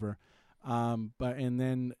probably over.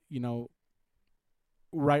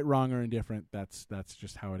 Right, wrong, or indifferent, that's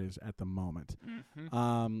just how it is at the moment.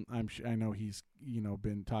 I know he's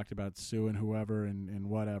been talked about suing whoever and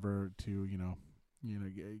whatever to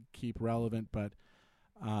keep relevant, but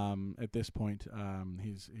at this point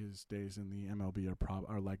his days in the MLB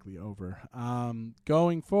are likely over.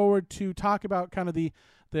 Going forward to talk about kind of the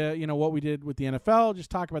what we did with the NFL,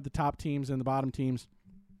 just talk about the top teams and the bottom teams.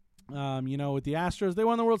 With the Astros, they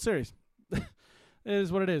won the World Series. It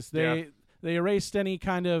is what it is. They erased any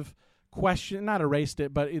kind of question, not erased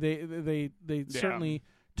it, but they certainly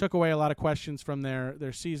took away a lot of questions from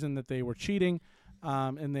their season that they were cheating,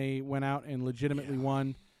 and they went out and legitimately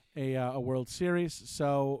won a World Series.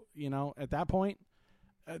 So, at that point,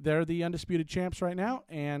 they're the undisputed champs right now,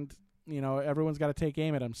 and, everyone's got to take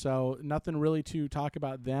aim at them. So nothing really to talk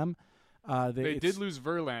about them. They did lose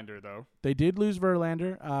Verlander, though. They did lose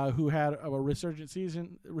Verlander, who had a resurgent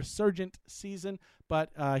season, but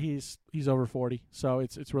he's over 40, so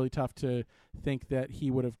it's really tough to think that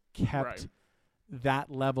he would have kept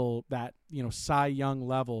that level, that Cy Young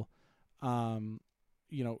level, going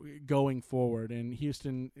forward. And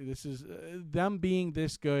Houston, this is them being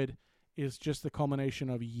this good is just the culmination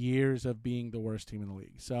of years of being the worst team in the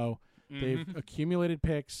league. So they've accumulated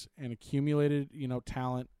picks and accumulated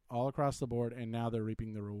talent all across the board, and now they're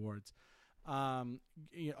reaping the rewards. Another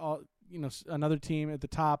team at the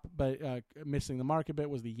top, but missing the mark a bit,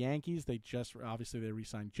 was the Yankees. They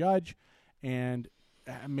re-signed Judge and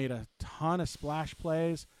made a ton of splash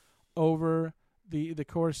plays over the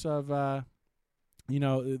course of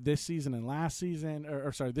this season and last season,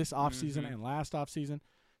 this offseason and last offseason.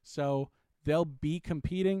 So they'll be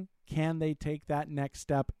competing. Can they take that next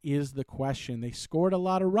step is the question. They scored a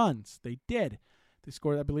lot of runs. They did. They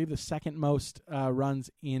scored, I believe, the second most runs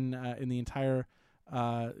in the entire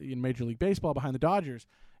in Major League Baseball, behind the Dodgers.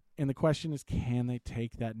 And the question is, can they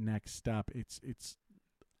take that next step?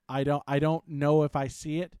 I don't know if I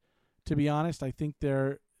see it, to be honest. I think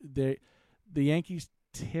the Yankees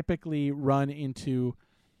typically run into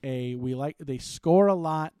they score a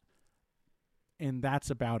lot, and that's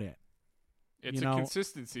about it. It's a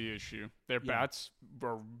consistency issue. Their bats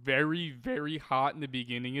were very, very hot in the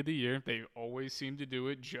beginning of the year. They always seem to do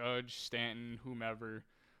it. Judge, Stanton, whomever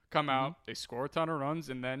come out, they score a ton of runs,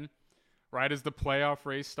 and then right as the playoff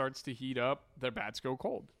race starts to heat up, their bats go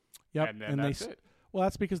cold. Yep, and then that's it. Well,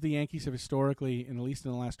 that's because the Yankees have historically, at least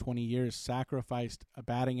in the last 20 years, sacrificed a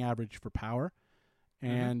batting average for power,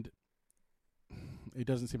 and it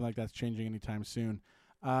doesn't seem like that's changing anytime soon.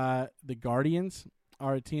 The Guardians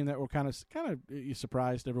are a team that were kind of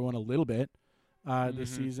surprised everyone a little bit this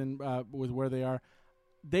season with where they are.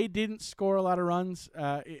 They didn't score a lot of runs.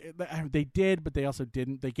 They did, but they also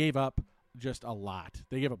didn't. They gave up just a lot.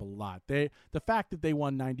 The fact that they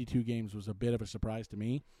won 92 games was a bit of a surprise to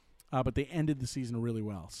me, but they ended the season really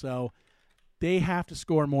well. So they have to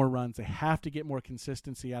score more runs. They have to get more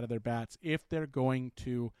consistency out of their bats if they're going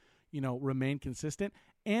to, remain consistent.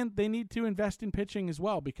 And they need to invest in pitching as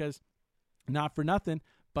well, because not for nothing,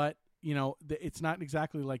 but, it's not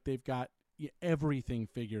exactly like they've got everything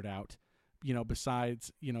figured out,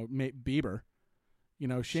 besides, Bieber.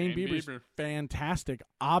 Shane Bieber's fantastic,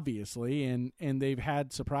 obviously, and they've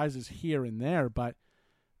had surprises here and there, but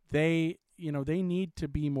they need to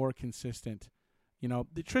be more consistent.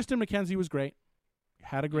 Tristan McKenzie was great,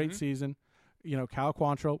 had a great season. Cal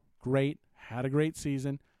Quantrill, great, had a great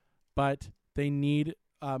season, but they need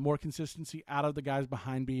more consistency out of the guys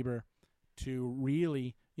behind Bieber to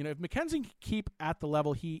really, if McKenzie can keep at the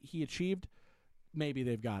level he achieved, maybe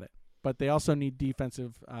they've got it. But they also need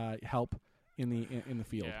defensive help in the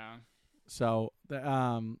field. Yeah. So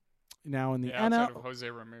now in the NL, outside of Jose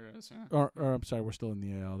Ramirez, yeah. or I'm sorry, we're still in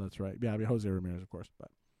the AL. That's right. Yeah, Jose Ramirez, of course. But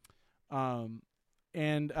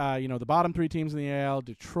the bottom three teams in the AL,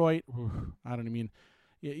 Detroit. I don't mean.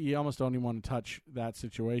 You almost don't even want to touch that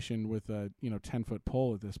situation with a 10-foot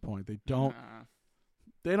pole at this point. They don't.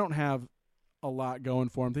 They don't have a lot going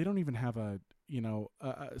for them. They don't even have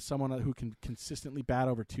someone who can consistently bat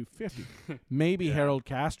over 250. Maybe Harold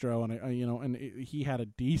Castro, and he had a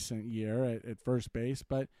decent year at first base,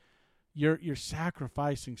 but you're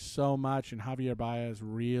sacrificing so much, and Javier Baez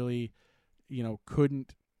really,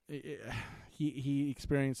 couldn't. He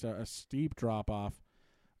experienced a steep drop off,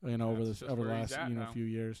 over the last few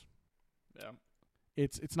years. Yeah,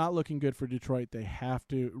 it's not looking good for Detroit. They have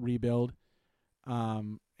to rebuild,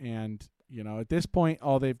 and at this point,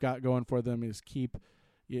 all they've got going for them is just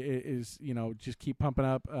keep pumping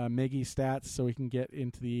up Miggy stats so he can get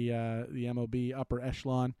into the MLB upper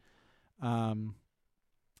echelon.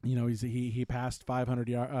 He passed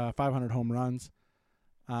 500 home runs,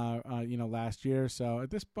 last year. So at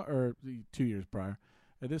this point, or 2 years prior,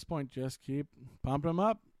 at this point, just keep pumping him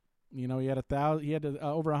up. He had 1,000. He had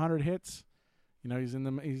over 100 hits. He's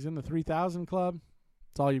in the 3,000 club.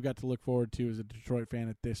 That's all you've got to look forward to as a Detroit fan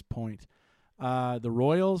at this point. The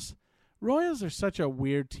Royals are such a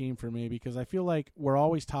weird team for me because I feel like we're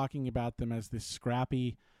always talking about them as this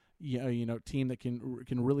scrappy, team that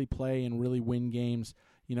can really play and really win games.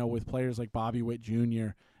 With players like Bobby Witt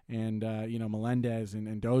Jr. and Melendez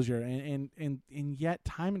and Dozier, and yet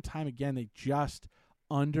time and time again they just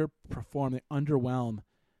underperform. They underwhelm,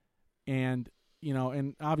 and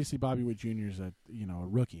obviously Bobby Witt Jr. is a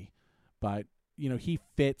rookie, but he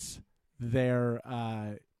fits their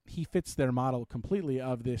model completely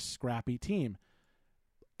of this scrappy team.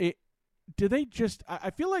 I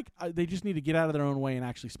feel like they just need to get out of their own way and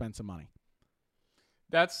actually spend some money.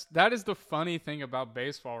 That is the funny thing about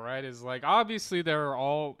baseball, right? Is like obviously there are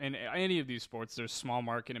all in any of these sports there's small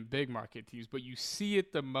market and big market teams, but you see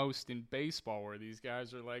it the most in baseball where these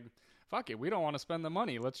guys are like, fuck it, we don't want to spend the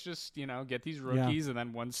money. Let's just, get these rookies, and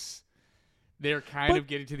then once they're kind of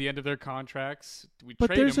getting to the end of their contracts, we trade them.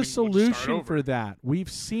 But there's a solution for that.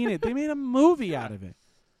 We've seen it. They made a movie out of it.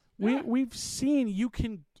 We've seen you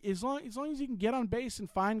can as long as you can get on base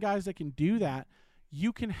and find guys that can do that,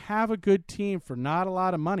 you can have a good team for not a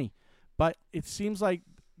lot of money. But it seems like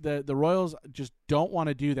the Royals just don't want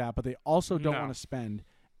to do that, but they also don't want to spend,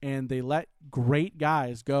 and they let great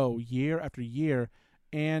guys go year after year,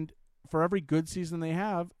 and for every good season they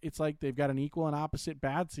have, it's like they've got an equal and opposite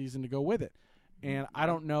bad season to go with it. And I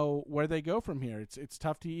don't know where they go from here. It's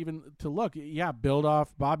tough to even to look. Yeah, build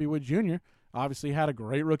off Bobby Witt Jr. Obviously had a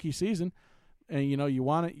great rookie season, and you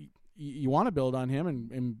want to build on him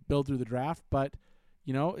and build through the draft, but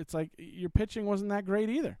it's like your pitching wasn't that great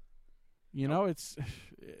either. It's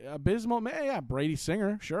abysmal. Yeah, Brady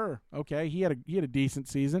Singer, sure, okay, he had a decent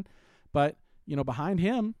season, but behind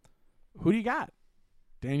him, who do you got?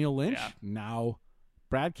 Daniel Lynch? Yeah. No.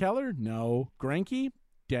 Brad Keller? No. Greinke?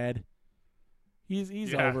 Dead.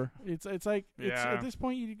 He's over. It's like at this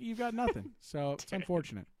point you've got nothing. So it's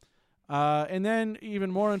unfortunate. And then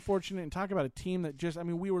even more unfortunate, and talk about a team that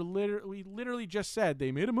we literally just said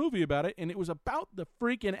they made a movie about it, and it was about the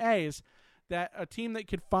freaking A's, that a team that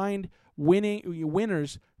could find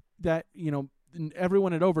winners that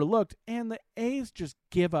everyone had overlooked, and the A's just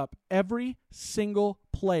give up every single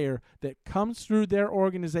player that comes through their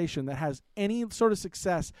organization that has any sort of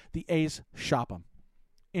success. The A's shop them.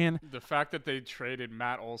 And the fact that they traded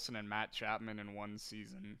Matt Olson and Matt Chapman in one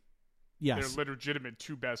season, yes, they're legitimate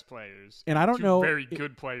two best players. And I don't know, very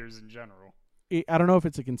good players in general. I don't know if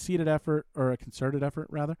it's a conceited effort or a concerted effort,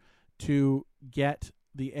 rather, to get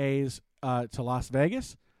the A's to Las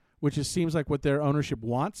Vegas, which seems like what their ownership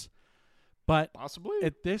wants. But possibly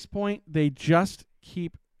at this point, they just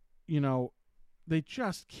keep,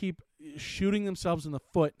 shooting themselves in the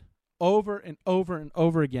foot over and over and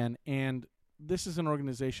over again. And this is an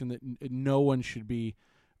organization that no one should be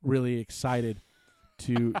really excited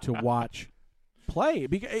to watch play,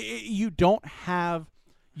 because you don't have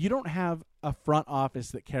a front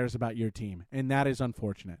office that cares about your team, and that is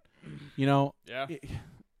unfortunate. Yeah.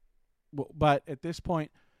 But at this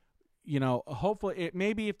point, hopefully,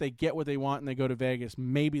 maybe if they get what they want and they go to Vegas,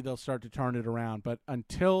 maybe they'll start to turn it around. But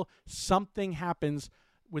until something happens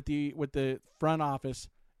with the front office,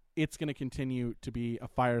 it's going to continue to be a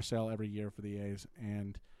fire sale every year for the A's.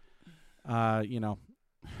 And,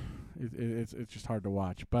 it's just hard to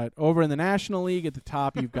watch. But over in the National League at the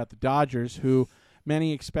top, you've got the Dodgers, who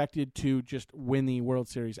many expected to just win the World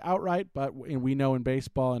Series outright, but we know in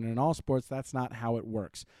baseball and in all sports that's not how it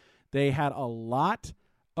works. They had a lot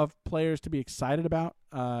of players to be excited about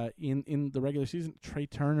in the regular season. Trey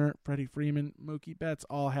Turner, Freddie Freeman, Mookie Betts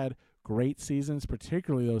all had great seasons,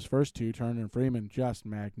 particularly those first two, Turner and Freeman, just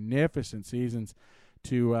magnificent seasons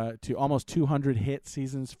to almost 200 hit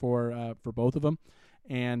seasons for both of them,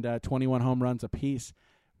 and 21 home runs apiece.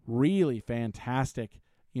 Really fantastic,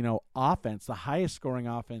 offense, the highest scoring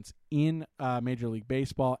offense in Major League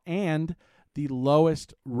Baseball, and the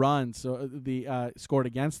lowest runs scored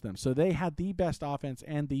against them. So they had the best offense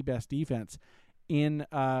and the best defense in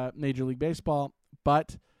Major League Baseball.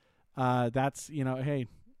 But that's, hey,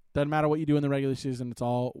 doesn't matter what you do in the regular season. It's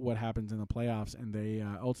all what happens in the playoffs. And they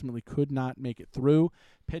ultimately could not make it through.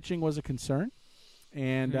 Pitching was a concern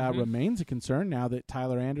and remains a concern now that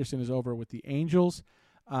Tyler Anderson is over with the Angels.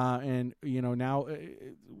 And, now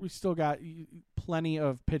we still got plenty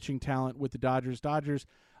of pitching talent with the Dodgers. Dodgers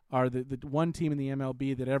are the one team in the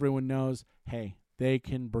MLB that everyone knows, hey, they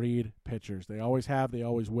can breed pitchers. They always have. They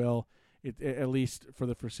always will, at least for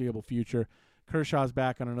the foreseeable future. Kershaw's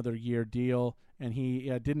back on another year deal, and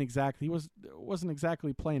he wasn't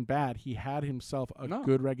exactly playing bad. He had himself a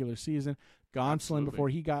good regular season. Gonsolin, before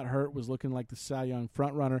he got hurt, was looking like the Cy Young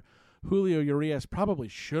frontrunner. Julio Urias probably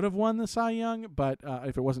should have won the Cy Young, but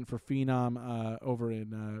if it wasn't for Phenom over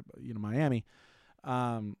in Miami,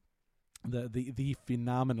 the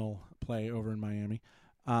phenomenal play over in Miami,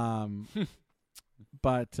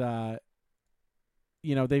 but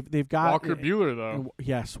they've got Walker Buehler though.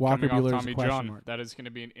 Yes, Walker Buehler's a question John. mark. That is going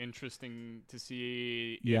to be an interesting to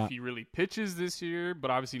see if he really pitches this year.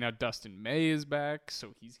 But obviously now Dustin May is back,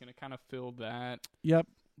 so he's going to kind of fill that. Yep.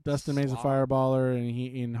 Dustin May's a fireballer,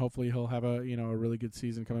 and hopefully he'll have a really good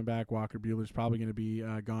season coming back. Walker Buehler's probably going to be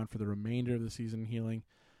gone for the remainder of the season, healing.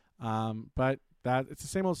 But it's the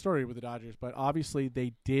same old story with the Dodgers. But obviously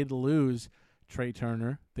they did lose Trey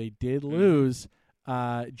Turner. They did lose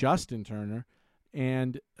Justin Turner,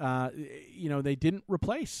 and they didn't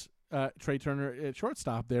replace Trey Turner at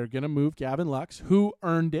shortstop. They're going to move Gavin Lux, who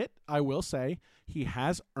earned it. I will say he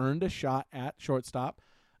has earned a shot at shortstop.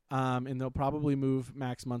 And they'll probably move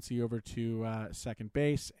Max Muncy over to second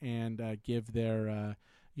base and give their,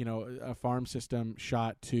 a farm system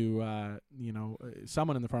shot to,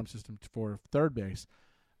 someone in the farm system for third base.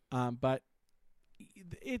 But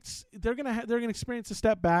they're gonna experience a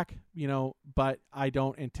step back, but I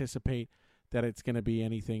don't anticipate that it's going to be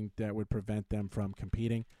anything that would prevent them from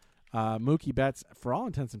competing. Mookie Betts, for all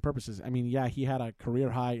intents and purposes, he had a career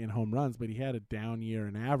high in home runs, but he had a down year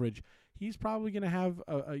in average. He's probably going to have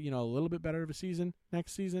a little bit better of a season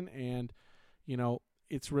next season, and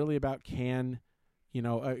it's really about Cody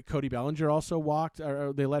Bellinger also walked,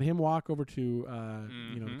 or they let him walk over to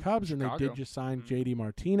the Cubs, Chicago. And they did just sign JD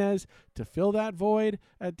Martinez to fill that void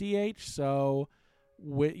at DH. So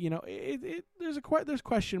there's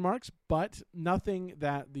question marks, but nothing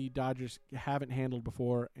that the Dodgers haven't handled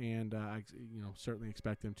before, and I certainly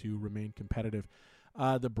expect them to remain competitive.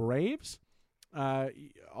 The Braves.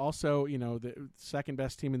 Also, the second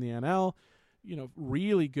best team in the NL,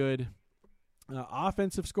 really good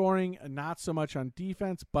offensive scoring, not so much on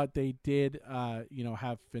defense, but they did,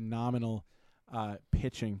 have phenomenal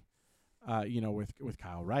pitching, with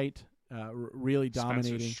Kyle Wright, really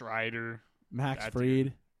dominating. Spencer Strider, Max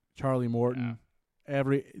Fried, Charlie Morton. Yeah.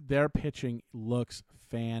 Their pitching looks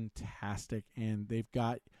fantastic, and they've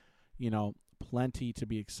got, plenty to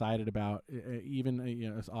be excited about.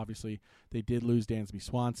 Even obviously they did lose Dansby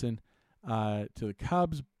Swanson to the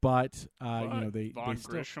Cubs, but they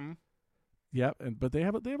still, Grisham. Yep, but they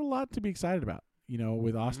have a lot to be excited about.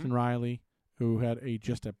 With Austin Riley, who had a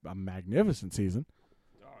magnificent season.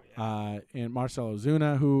 And Marcell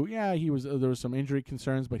Ozuna, who there was some injury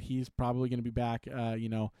concerns, but he's probably going to be back.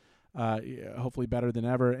 Hopefully better than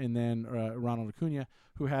ever. And then Ronald Acuna,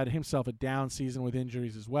 who had himself a down season with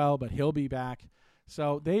injuries as well, but he'll be back.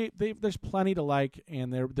 So there's plenty to like,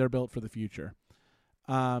 and they're built for the future.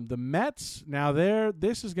 The Mets, now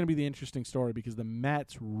this is going to be the interesting story, because the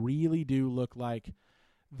Mets really do look like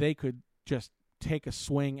they could just take a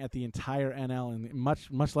swing at the entire NL and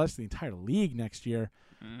much less the entire league next year.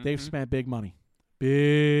 They've spent big money.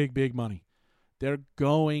 Big money. They're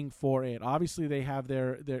going for it. Obviously, they have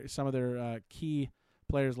some of their key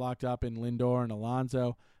players locked up in Lindor and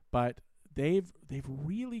Alonso, but they've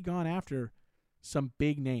really gone after some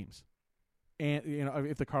big names. And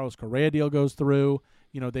if the Carlos Correa deal goes through,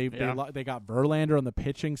 they got Verlander on the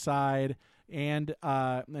pitching side, and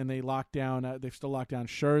they locked down. They've still locked down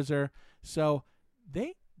Scherzer. So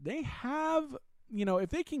they have, if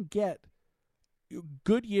they can get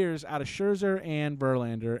good years out of Scherzer and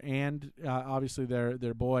Verlander and obviously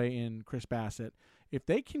their boy in Chris Bassett, if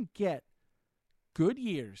they can get good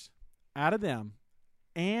years out of them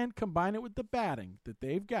and combine it with the batting that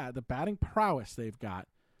they've got, the batting prowess they've got,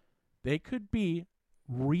 they could be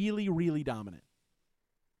really, really dominant.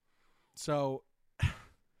 So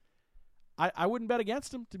I wouldn't bet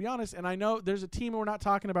against them, to be honest. And I know there's a team we're not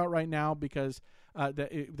talking about right now because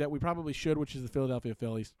that we probably should, which is the Philadelphia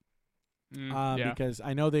Phillies. Because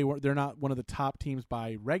I know they're not one of the top teams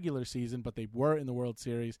by regular season, but they were in the World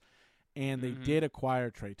Series, and they did acquire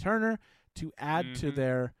Trey Turner to add to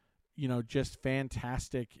their just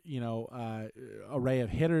fantastic array of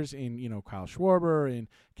hitters in Kyle Schwarber and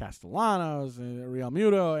Castellanos and Real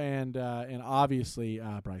Muto and obviously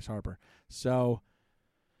Bryce Harper. So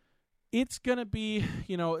it's gonna be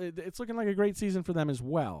it's looking like a great season for them as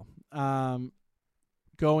well.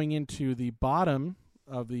 Going into the bottom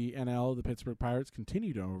of the NL, the Pittsburgh Pirates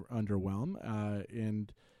continue to underwhelm in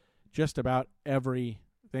just about everything.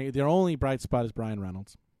 Their only bright spot is Brian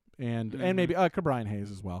Reynolds and maybe Brian Hayes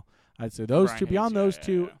as well. I'd say those two. Beyond those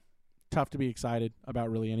two, tough to be excited about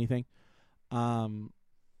really anything. And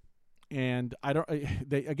I don't.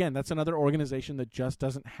 That's another organization that just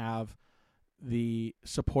doesn't have the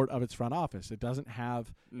support of its front office. It doesn't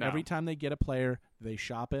have. No. Every time they get a player, they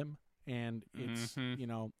shop him, and it's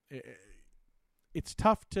it's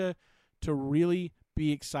tough to really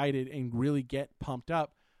be excited and really get pumped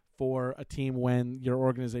up for a team when your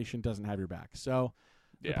organization doesn't have your back. So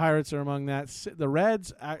the Pirates are among that. The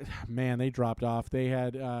Reds, man, they dropped off. They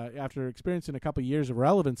had after experiencing a couple years of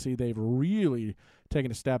relevancy, they've really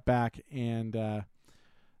taken a step back. And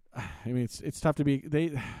it's tough to be.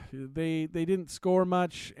 They didn't score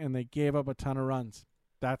much and they gave up a ton of runs.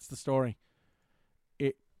 That's the story.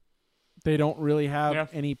 They don't really have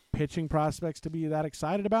any pitching prospects to be that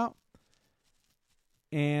excited about.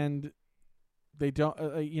 And they don't,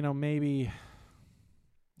 maybe,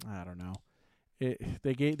 I don't know.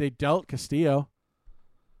 They dealt Castillo.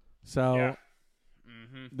 So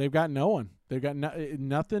they've got no one. They've got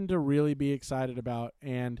nothing to really be excited about.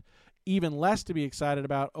 And even less to be excited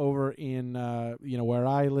about over in, where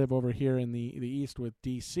I live over here in the East with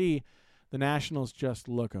D.C., the Nationals just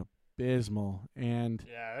look abysmal, and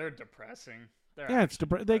they're depressing. It's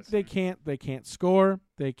they can't score.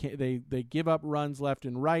 They give up runs left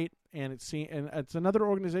and right, and it's another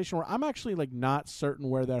organization where I'm actually not certain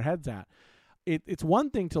where their head's at. It's one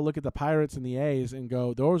thing to look at the Pirates and the A's and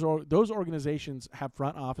go, those organizations have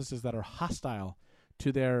front offices that are hostile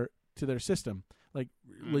to their system,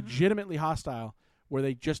 legitimately hostile, where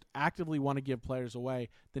they just actively want to give players away.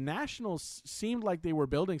 The Nationals seemed like they were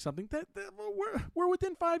building something that we're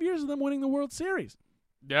within 5 years of them winning the World Series.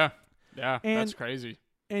 Yeah, that's crazy.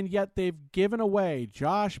 And yet they've given away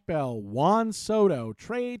Josh Bell, Juan Soto,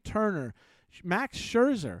 Trey Turner, Max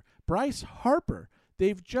Scherzer, Bryce Harper.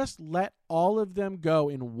 They've just let all of them go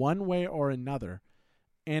in one way or another,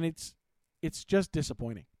 and it's just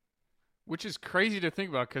disappointing. Which is crazy to think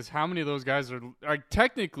about because how many of those guys are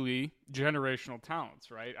technically generational talents,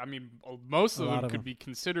 right? I mean, most of them could be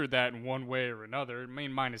considered that in one way or another. I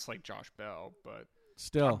mean, minus Josh Bell, but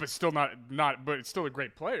still not. But it's still a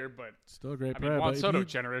great player. But still a great player. Juan Soto,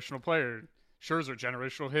 generational player. Scherzer,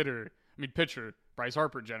 generational hitter. I mean, pitcher. Bryce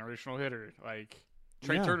Harper, generational hitter.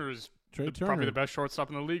 Trey Turner is probably the best shortstop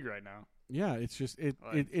in the league right now. Yeah, it's just it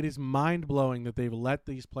is mind-blowing that they've let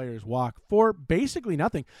these players walk for basically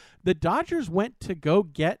nothing. The Dodgers went to go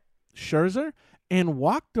get Scherzer and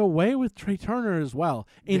walked away with Trey Turner as well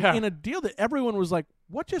in a deal that everyone was like,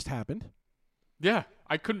 what just happened? Yeah,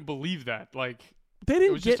 I couldn't believe that. They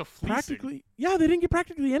didn't get practically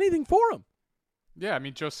anything for him. Yeah, I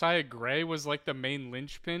mean, Josiah Gray was the main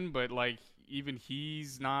linchpin, but even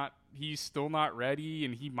he's still not ready,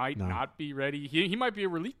 and he might not be ready. He might be a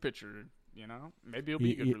relief pitcher. Maybe he'll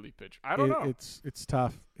be a good relief pitcher. I don't know. It's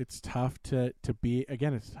tough. It's tough to be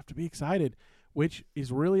excited, which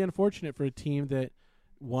is really unfortunate for a team that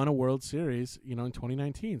won a World Series, in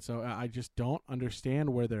 2019. So I just don't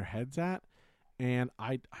understand where their head's at, and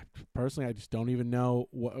I personally I just don't even know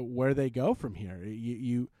where they go from here.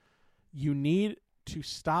 You need to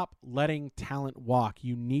stop letting talent walk.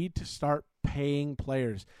 You need to start paying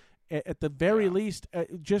players. At the very least,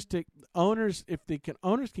 just to owners,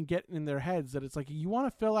 owners can get in their heads that it's you want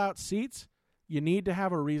to fill out seats, you need to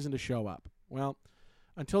have a reason to show up. Well,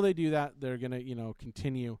 until they do that, they're gonna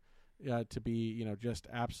continue to be just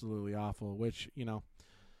absolutely awful. Which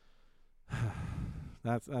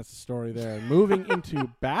that's the story there. Moving into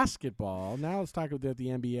basketball now, let's talk about the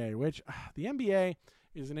NBA. Which the NBA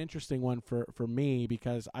is an interesting one for me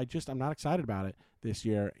because I'm not excited about it this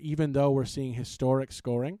year, even though we're seeing historic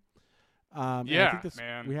scoring. I think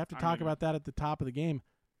man. We have to talk about that at the top of the game.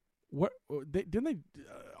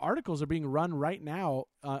 Articles are being run right now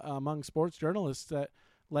among sports journalists that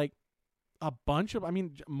like a bunch of,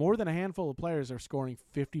 more than a handful of players are scoring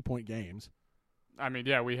 50-point games. I mean,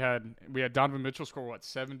 yeah, we had Donovan Mitchell score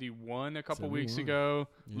 71 a couple weeks ago.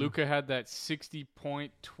 Yeah. Luka had that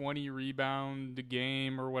 60-point, 20 rebound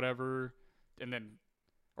game or whatever, and then,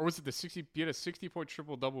 or was it the 60? He had a 60-point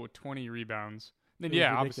triple double with 20 rebounds. And then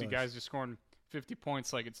obviously guys just scoring 50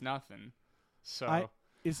 points like it's nothing. So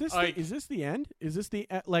is this the end? Is this the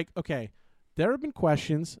okay? There have been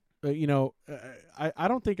questions. I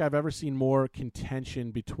don't think I've ever seen more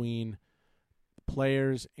contention between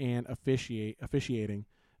players and officiating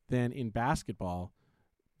than in basketball,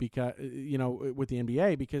 because with the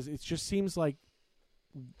NBA, because it just seems like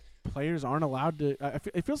players aren't allowed to.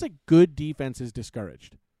 It feels like good defense is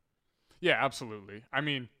discouraged. Yeah, absolutely. I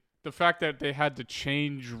mean, the fact that they had to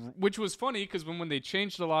change, which was funny because when they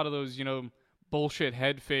changed a lot of those bullshit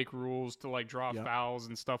head fake rules to like draw fouls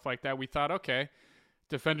and stuff like that, we thought, okay,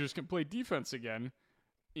 defenders can play defense again,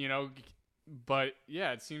 But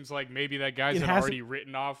yeah, it seems like maybe that guys had already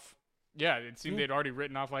written off. Yeah, it seemed they'd already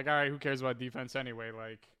written off. Like, all right, who cares about defense anyway?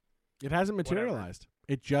 Like, it hasn't materialized.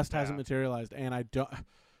 Whatever. It just hasn't materialized. And I don't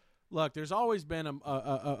look. There's always been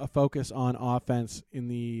a focus on offense in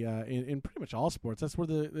the in pretty much all sports. That's where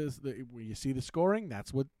where you see the scoring.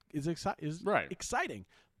 That's what is exciting.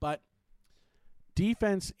 But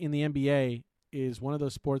defense in the NBA is one of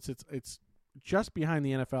those sports. It's just behind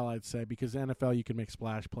the NFL, I'd say, because the NFL you can make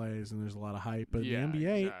splash plays and there's a lot of hype. But the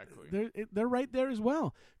NBA, they're right there as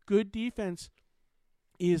well. Good defense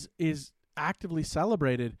is actively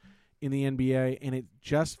celebrated in the NBA, and it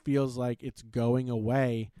just feels like it's going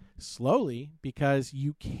away slowly because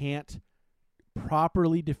you can't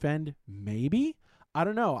properly defend. Maybe, I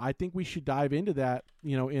don't know. I think we should dive into that,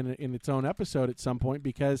 in its own episode at some point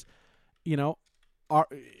because, the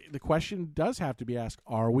question does have to be asked: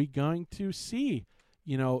 are we going to see,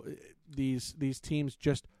 these teams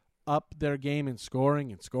just up their game in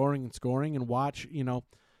scoring and watch,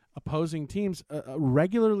 opposing teams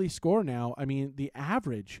regularly score now? I mean, the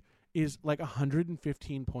average is like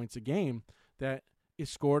 115 points a game that is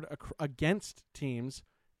scored against teams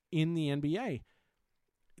in the NBA.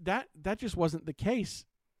 That just wasn't the case,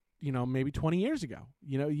 maybe 20 years ago.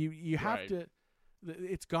 You have to.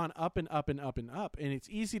 It's gone up and up and up and up, and it's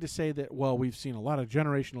easy to say that, well, we've seen a lot of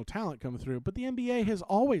generational talent come through, but the NBA has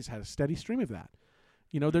always had a steady stream of that.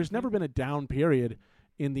 There's never been a down period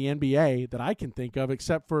in the NBA that I can think of,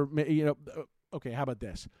 except for, okay, how about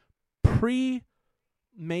this? Before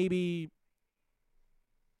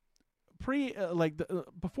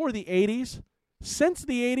the 80s, since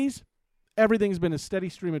the 80s, everything's been a steady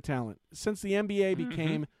stream of talent. Since the NBA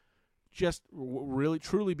became just really,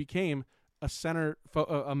 truly became a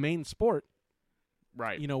main sport,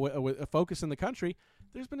 right? With a focus in the country,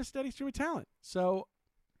 there's been a steady stream of talent. So,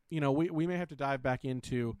 we may have to dive back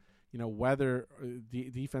into, whether the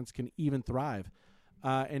defense can even thrive.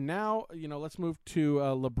 And now, let's move to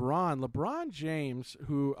LeBron. LeBron James,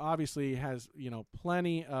 who obviously has,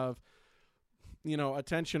 plenty of,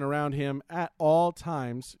 attention around him at all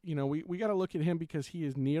times. We got to look at him because he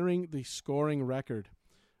is nearing the scoring record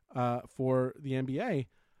for the NBA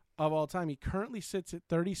of all time. He currently sits at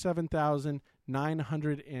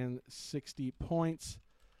 37,960 points.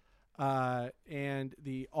 And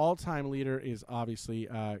the all-time leader is obviously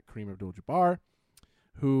Kareem Abdul-Jabbar,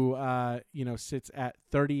 who sits at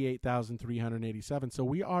 38,387. So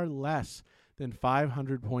we are less than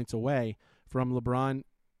 500 points away from LeBron.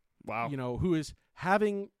 Wow. Who is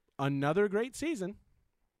having another great season.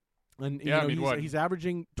 And he's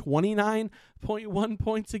averaging 29.1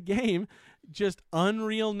 points a game, just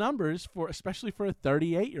unreal numbers especially for a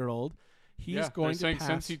 38-year-old. He's going to pass.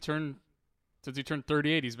 Since he turned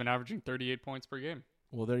 38, he's been averaging 38 points per game.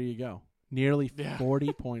 Well, there you go. Nearly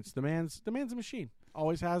 40 points. The man's a machine.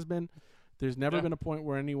 Always has been. There's never been a point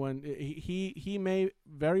where anyone he may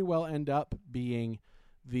very well end up being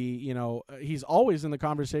he's always in the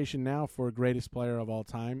conversation now for greatest player of all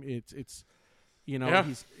time. It's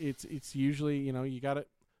usually, you got it.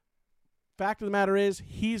 Fact of the matter is,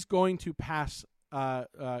 he's going to pass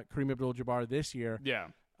Kareem Abdul-Jabbar this year.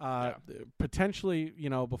 Potentially,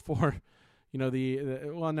 before,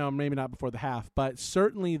 maybe not before the half, but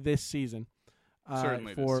certainly this season.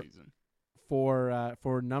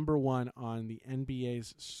 For number one on the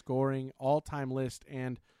NBA's scoring all-time list,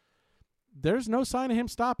 and there's no sign of him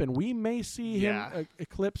stopping. We may see him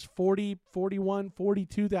eclipse 40, 41,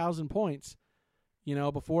 42,000 points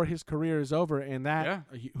before his career is over, and that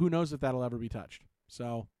who knows if that'll ever be touched.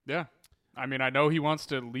 So yeah, I mean, I know he wants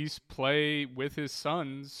to at least play with his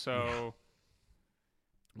sons, so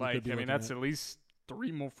that's at least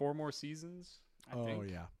 4 more seasons. I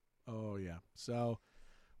think. Oh yeah. So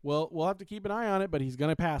we'll have to keep an eye on it, but he's going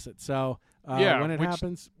to pass it. So when it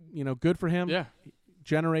happens, good for him. Yeah,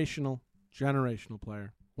 generational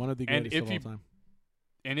player, one of the greatest of all time.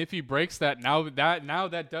 And if he breaks that, now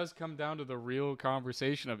that does come down to the real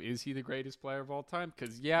conversation of, is he the greatest player of all time?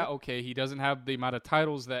 Because he doesn't have the amount of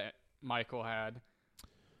titles that Michael had,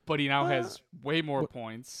 but he now has way more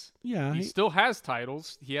points. Yeah, he still has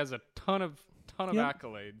titles. He has a ton of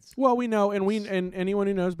accolades. Well, we know, and anyone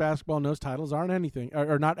who knows basketball knows titles aren't anything,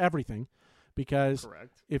 or not everything. Because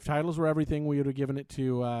if titles were everything, we would have given it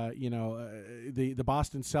to the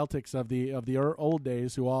Boston Celtics of the old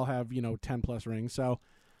days, who all have 10+ rings. So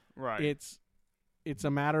it's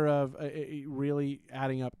a matter of really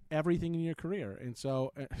adding up everything in your career. And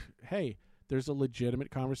so, hey, there's a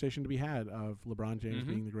legitimate conversation to be had of LeBron James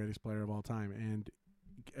being the greatest player of all time, and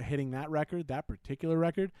hitting that record, that particular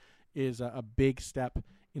record, is a big step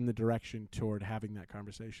in the direction toward having that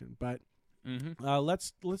conversation. But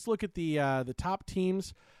let's look at the top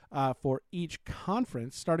teams for each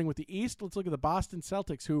conference. Starting with the East, let's look at the Boston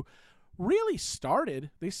Celtics, who really started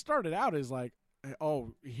out as like,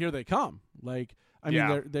 oh, here they come. Like, I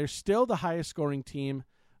mean, they're still the highest scoring team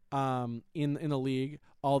in the league,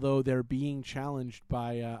 although they're being challenged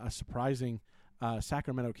by a surprising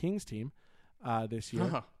Sacramento Kings team this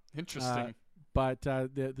year. Interesting. But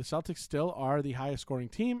the Celtics still are the highest scoring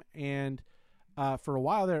team, and for a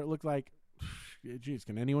while there, it looked like, geez,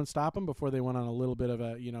 can anyone stop them? Before they went on a little bit of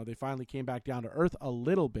they finally came back down to earth a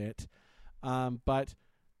little bit. But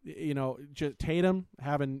just Tatum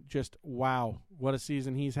having just, wow, what a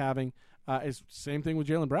season he's having. Is same thing with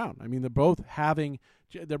Jaylen Brown. I mean, they're both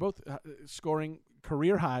scoring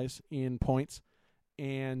career highs in points,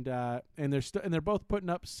 and they're both putting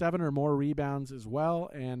up 7 or more rebounds as well.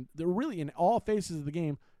 And they're really, in all phases of the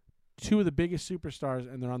game, two of the biggest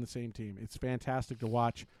superstars, and they're on the same team. It's fantastic to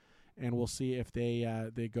watch. And we'll see if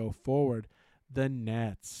they go forward. The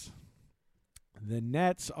Nets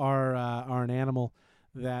are an animal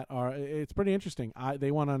that are. It's pretty interesting.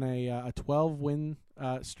 They went on a 12-win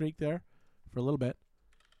streak there for a little bit,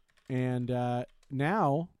 and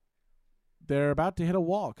now they're about to hit a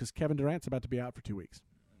wall because Kevin Durant's about to be out for 2 weeks.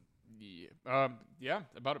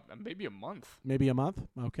 About maybe a month. Maybe a month.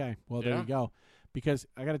 Okay, well there you go. Because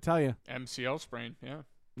I got to tell you, MCL sprain. Yeah.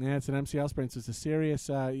 Yeah, it's an MCL sprain, so it's a serious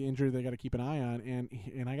injury they got to keep an eye on.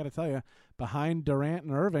 And I got to tell you, behind Durant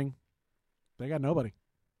and Irving, they got nobody.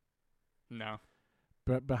 No.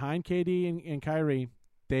 But behind KD and Kyrie,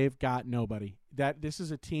 they've got nobody. This is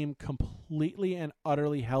a team completely and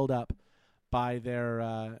utterly held up by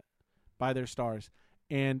their stars.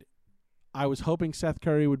 And I was hoping Seth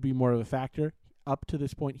Curry would be more of a factor. Up to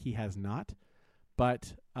this point, he has not.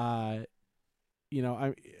 But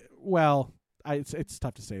it's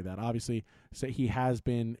tough to say that. Obviously, he has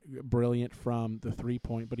been brilliant from the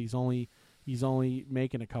 3-point, but he's only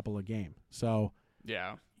making a couple a game. So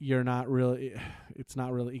you're not really. It's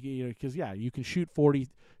not really because you can shoot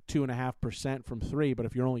 42.5% from 3, but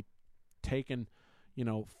if you're only taking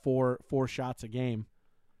four shots a game,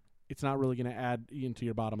 it's not really going to add into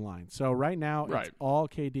your bottom line. So right now it's all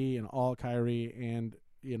KD and all Kyrie, and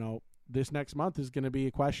this next month is going to be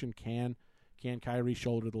a question: Can Kyrie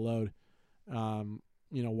shoulder the load?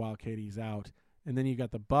 While KD's out. And then you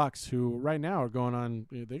got the Bucks, who right now are going on.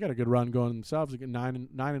 They got a good run going themselves. They get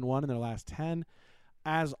 9-1 in their last 10.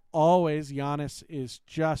 As always, Giannis is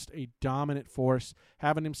just a dominant force,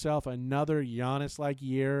 having himself another Giannis-like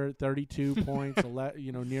year. 32 points,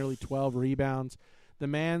 nearly 12 rebounds. The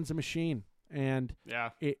man's a machine, and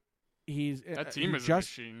that team is a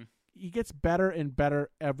machine. He gets better and better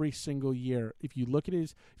every single year. If you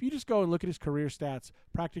just go and look at his career stats,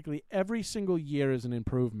 practically every single year is an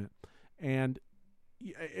improvement. And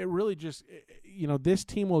it really just, this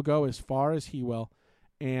team will go as far as he will.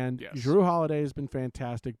 And Jrue Holiday has been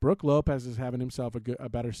fantastic. Brook Lopez is having himself a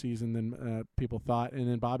better season than people thought. And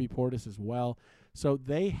then Bobby Portis as well. So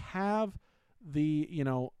they have the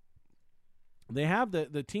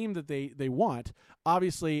team that they want.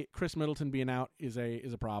 Obviously, Chris Middleton being out is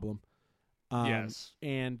a problem.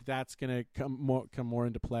 And that's going to come more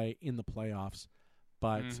into play in the playoffs.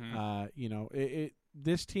 But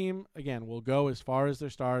this team again will go as far as their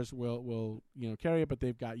stars will carry it, but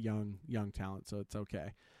they've got young talent, so it's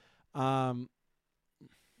okay. Going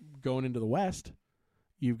into the West,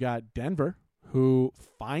 you've got Denver, who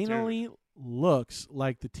finally looks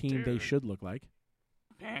like the team they should look like.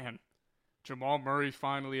 Man, Jamal Murray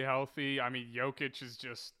finally healthy. I mean, Jokic is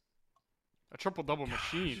just a triple-double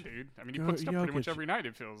machine, dude. I mean, he puts it up pretty much every night,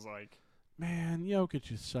 it feels like. Man,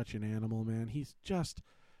 Jokic is such an animal, man. He's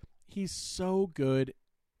so good.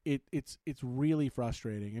 It's really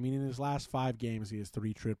frustrating. I mean, in his last 5 games, he has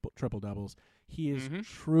 3 triple doubles. He is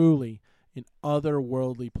truly an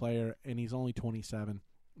otherworldly player, and he's only 27.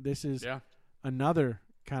 This is another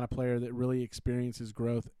kind of player that really experiences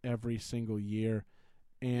growth every single year,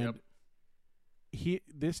 and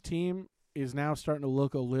this team is now starting to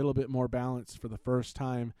look a little bit more balanced for the first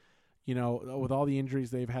time, with all the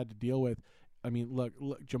injuries they've had to deal with. I mean, look,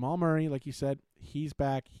 Jamal Murray, like you said, he's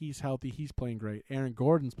back. He's healthy. He's playing great. Aaron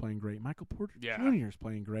Gordon's playing great. Michael Porter Jr. is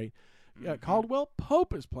playing great. Caldwell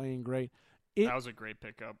Pope is playing great. That was a great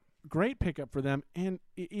pickup. Great pickup for them. And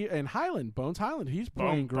Bones Highland, he's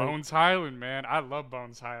playing great. Bones Highland, man. I love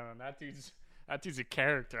Bones Highland. That dude's a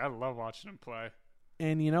character. I love watching him play.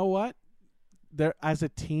 And you know what? As a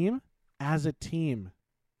team,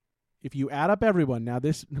 if you add up everyone, now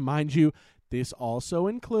this, mind you, this also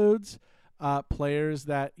includes players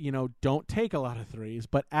that, don't take a lot of threes,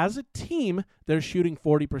 but as a team, they're shooting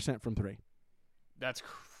 40% from 3. That's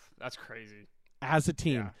crazy. As a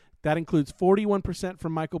team. That includes 41%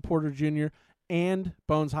 from Michael Porter Jr. and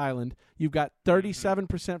Bones Highland. You've got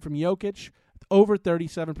 37% from Jokic, over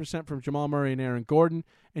 37% from Jamal Murray and Aaron Gordon,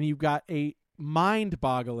 and you've got a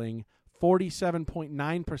mind-boggling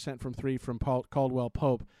 47.9% from 3 from Caldwell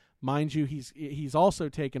Pope. Mind you, he's also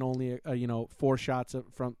taken only 4 shots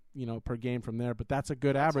from per game from there, but that's a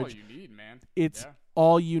good average. That's all you need, man. It's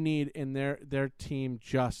all you need, and their team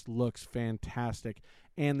just looks fantastic,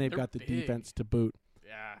 and they've got the defense to boot.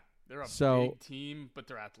 Yeah, they're a big team, but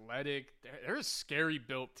they're athletic. They're a scary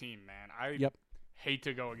built team, man. I hate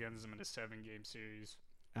to go against them in a 7-game series.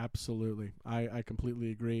 Absolutely. I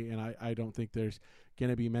completely agree, and I don't think there's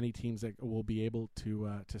going to be many teams that will be able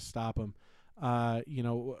to stop them.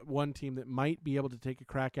 One team that might be able to take a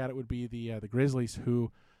crack at it would be the Grizzlies, who,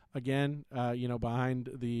 again, behind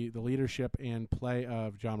the leadership and play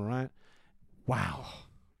of Ja Morant. Wow.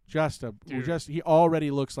 He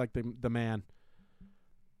already looks like the man.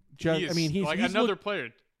 He's like another player.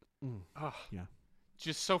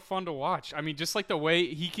 Just so fun to watch. I mean, just like the way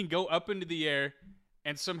he can go up into the air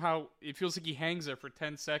and somehow it feels like he hangs there for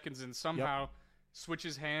 10 seconds and somehow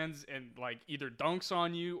switches hands and like either dunks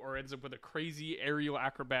on you or ends up with a crazy aerial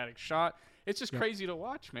acrobatic shot. It's just crazy to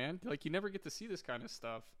watch, man. Like, you never get to see this kind of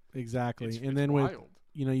stuff. Exactly. It's then wild.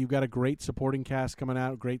 You've got a great supporting cast coming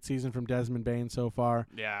out. Great season from Desmond Bane so far.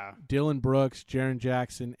 Yeah. Dylan Brooks, Jaren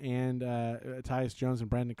Jackson, and Tyus Jones and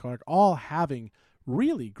Brandon Clark all having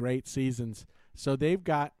really great seasons. So they've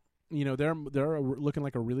got, they're looking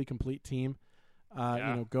like a really complete team,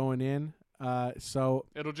 going in. So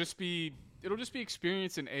it'll just be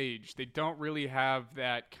experience and age. They don't really have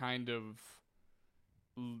that kind of,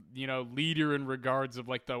 leader in regards of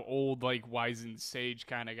like the old, like Wizen Sage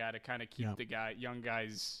kind of guy to kind of keep young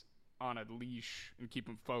guys on a leash and keep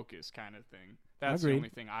them focused kind of thing. That's the only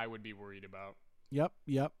thing I would be worried about. Yep.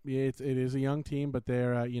 It is a young team, but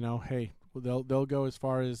they're, they'll go as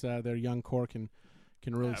far as their young core can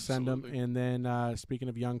really send them. And then speaking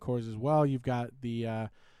of young cores as well, you've got the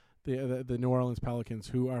New Orleans Pelicans,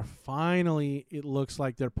 who are finally, it looks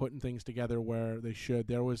like they're putting things together where they should.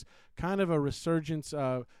 There was kind of a resurgence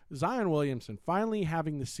of Zion Williamson finally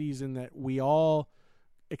having the season that we all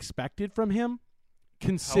expected from him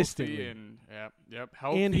consistently.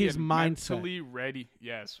 Healthy and his and mindset. Mentally ready.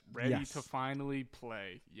 Ready to finally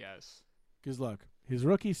play. Yes. Because look, his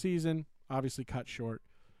rookie season obviously cut short.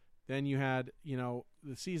 Then you had,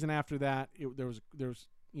 the season after that, there was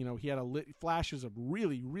he had flashes of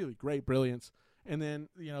really, really great brilliance. And then,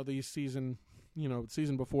 the season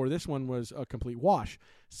before this one was a complete wash.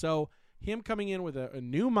 So him coming in with a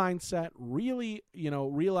new mindset, really,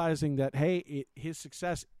 realizing that, hey, his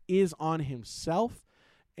success is on himself.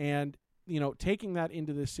 And, taking that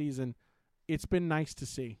into this season, it's been nice to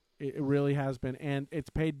see. It really has been. And it's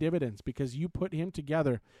paid dividends because you put him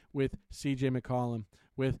together with C.J. McCollum,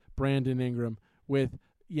 with Brandon Ingram, with,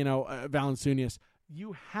 Valanciunas.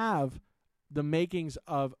 You have the makings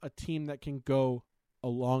of a team that can go a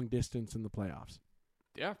long distance in the playoffs.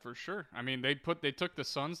 Yeah, for sure. I mean, they took the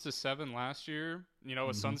Suns to 7 last year.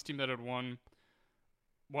 A Suns team that had won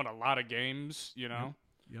a lot of games.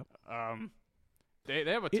 Yep. They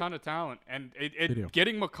have a ton of talent, and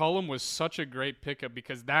getting McCollum was such a great pickup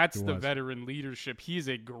because that's the veteran leadership. He's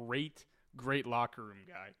a great locker room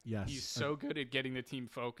guy. Yes, he's so good at getting the team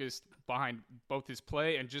focused behind both his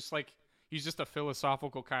play and just like. He's just a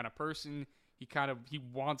philosophical kind of person. He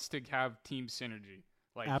wants to have team synergy.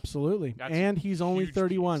 Like, absolutely. that's And he's only huge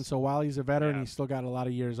 31, piece. so while he's a veteran, Yeah. he's still got a lot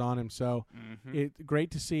of years on him. So it's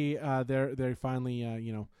great to see they're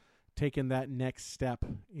finally taking that next step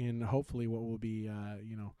in hopefully what will be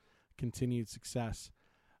continued success.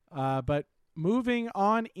 But moving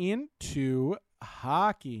on into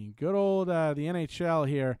hockey, good old the NHL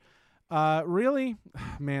here. Really,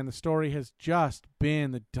 man, the story has just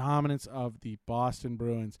been the dominance of the Boston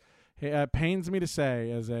Bruins. It pains me to say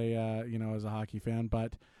as a as a hockey fan,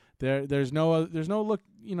 but there's no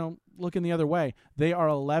looking the other way. They are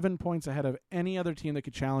 11 points ahead of any other team that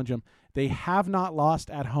could challenge them. They have not lost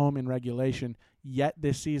at home in regulation yet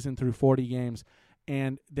this season through 40 games,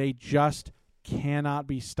 and they just cannot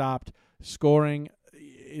be stopped. Scoring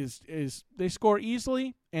is they score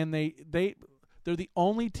easily, and they're the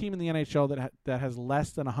only team in the NHL that has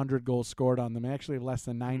less than 100 goals scored on them. They actually have less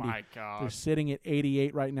than 90. My God. They're sitting at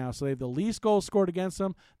 88 right now. So they have the least goals scored against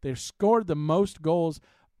them. They've scored the most goals,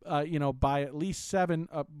 by at least 7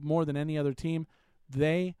 more than any other team.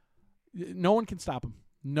 No one can stop them.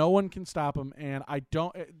 No one can stop them. And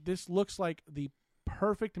this looks like the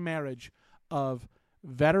perfect marriage of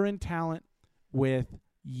veteran talent with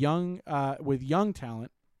young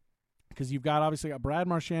talent. Because you've got obviously Brad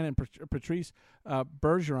Marchand and Patrice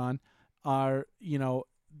Bergeron are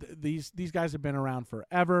these guys have been around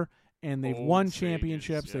forever, and they've won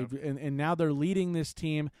championships. Sages, yeah. And now they're leading this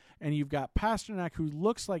team. And you've got Pasternak, who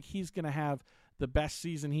looks like he's going to have the best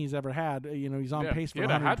season he's ever had. He's on pace for he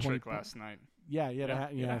had a hat 120 trick last night. Yeah, Yeah.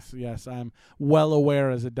 yes. I'm well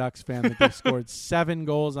aware as a Ducks fan that they scored 7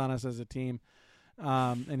 goals on us as a team,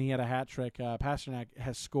 and he had a hat trick. Pasternak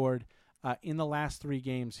has scored. In the last 3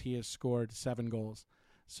 games, he has scored 7 goals.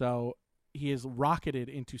 So he is rocketed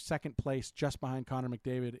into second place just behind Connor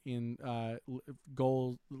McDavid in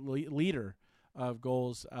leader of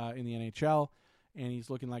goals in the NHL. And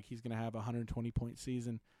he's looking like he's going to have a 120-point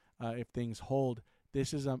season if things hold.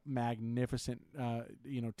 This is a magnificent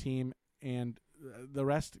team, and the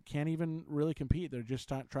rest can't even really compete. They're just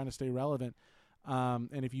trying to stay relevant.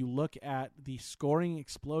 And if you look at the scoring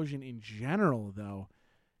explosion in general, though,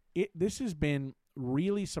 this has been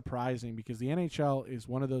really surprising because the NHL is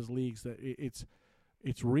one of those leagues that it's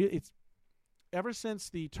ever since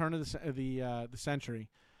the turn of the century,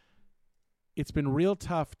 it's been real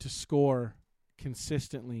tough to score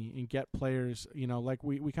consistently and get players. Like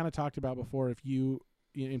we kind of talked about before. If you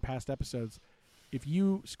in past episodes, if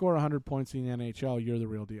you score 100 points in the NHL, you're the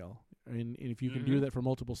real deal. And if you can do that for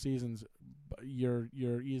multiple seasons, you're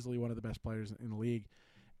easily one of the best players in the league.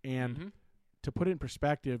 And to put it in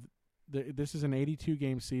perspective, this is an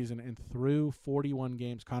 82-game season, and through 41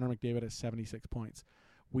 games, Connor McDavid has 76 points.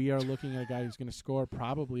 We are looking at a guy who's going to score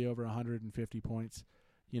probably over 150 points,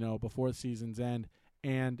 before the season's end.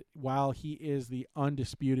 And while he is the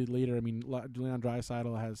undisputed leader, Leon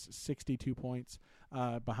Draisaitl has 62 points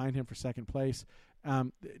behind him for second place.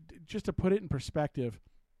 Just to put it in perspective,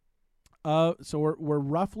 so we're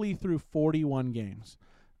roughly through 41 games.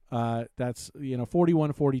 That's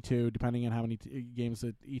 41, 42, depending on how many games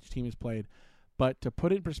that each team has played. But to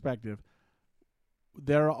put it in perspective,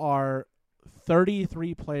 there are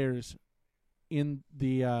 33 players in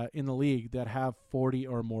the league that have 40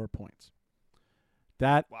 or more points.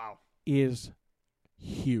 That is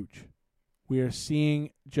huge. We are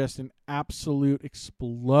seeing just an absolute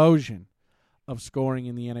explosion of scoring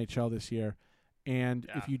in the NHL this year. And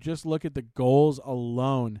if you just look at the goals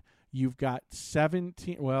alone, you've got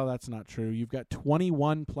 17. Well, that's not true. You've got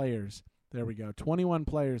 21 players. There we go. 21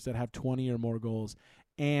 players that have 20 or more goals.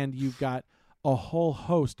 And you've got a whole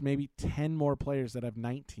host, maybe 10 more players that have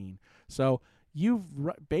 19. So you've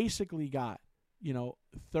basically got,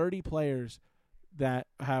 30 players that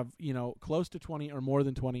have, close to 20 or more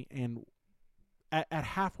than 20 and at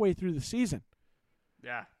halfway through the season.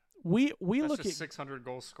 Yeah. We That's look just at 600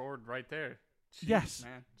 goals scored right there. Jeez, yes.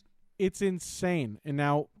 Man. It's insane. And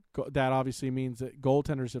now that obviously means that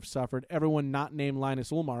goaltenders have suffered. Everyone not named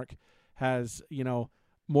Linus Ullmark has,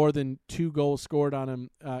 more than 2 goals scored on him,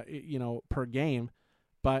 per game.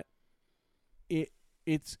 But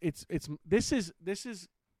this is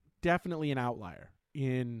definitely an outlier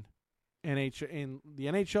in the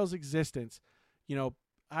NHL's existence.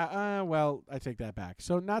 Well, I take that back.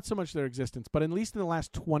 So not so much their existence, but at least in the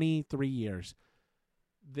last 23 years,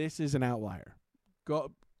 this is an outlier.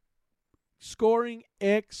 Scoring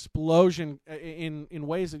explosion in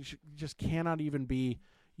ways that just cannot even be,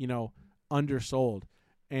 undersold.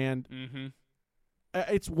 And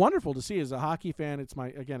it's wonderful to see. As a hockey fan, it's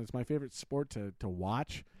my favorite sport to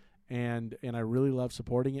watch, and I really love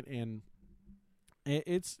supporting it. And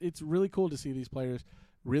it's really cool to see these players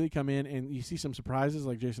really come in, and you see some surprises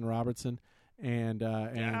like Jason Robertson and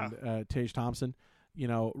Tage Thompson,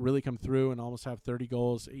 really come through and almost have 30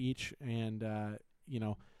 goals each. And,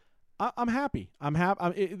 I'm happy. I'm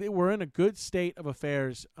happy. We're in a good state of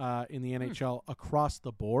affairs in the NHL across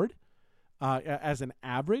the board as an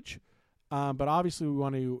average. But obviously we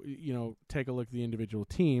want to, take a look at the individual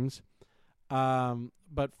teams.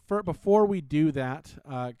 But before we do that,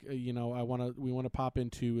 we want to pop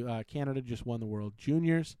into Canada just won the World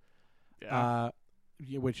Juniors,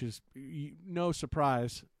 which is no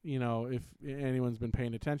surprise, if anyone's been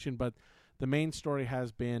paying attention. But the main story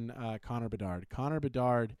has been Connor Bedard. Connor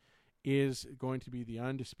Bedard is going to be the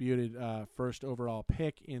undisputed first overall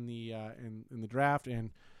pick in the draft, and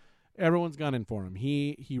everyone's gunning for him.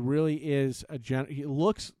 He really is he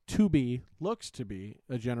looks to be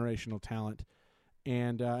a generational talent.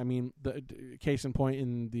 And the case in point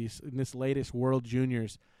in this latest World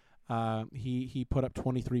Juniors, he put up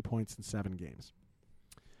 23 points in 7 games.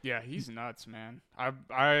 Yeah, he's nuts, man.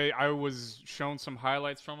 I was shown some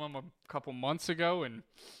highlights from him a couple months ago, and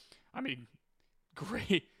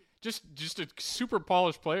great. Just a super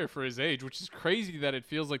polished player for his age, which is crazy that it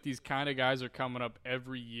feels like these kind of guys are coming up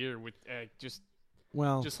every year with just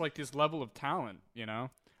like this level of talent,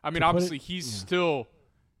 Obviously he's still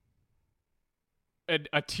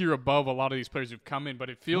a tier above a lot of these players who've come in,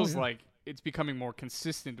 but it feels like it's becoming more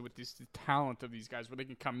consistent with the talent of these guys where they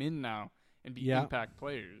can come in now and be impact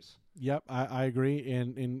players. Yep, I agree.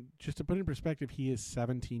 And just to put in perspective, he is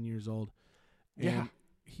 17 years old. And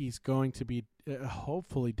he's going to be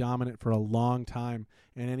hopefully dominant for a long time,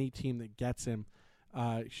 and any team that gets him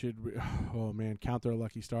should count their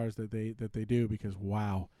lucky stars that they do, because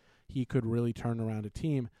wow, he could really turn around a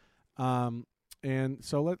team. And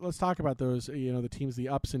so let's talk about those, the teams, the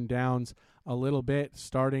ups and downs a little bit,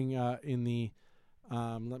 starting in the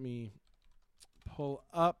let me pull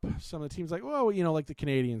up some of the teams, like the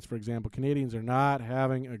Canadians, for example. Canadians are not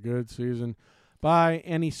having a good season by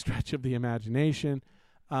any stretch of the imagination.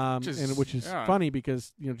 Which is funny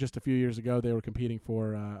because just a few years ago they were competing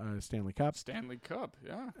for a Stanley Cup.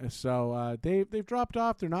 So they've dropped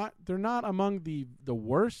off. They're not among the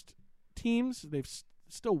worst teams. They've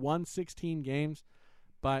still won 16 games,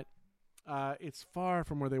 but it's far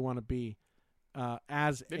from where they want to be. They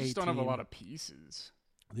just don't have a lot of pieces.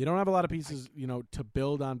 They don't have a lot of pieces, to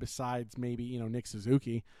build on besides maybe Nick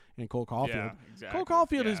Suzuki and Cole Caulfield. Yeah, exactly. Cole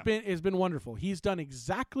Caulfield has been wonderful. He's done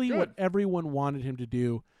exactly what everyone wanted him to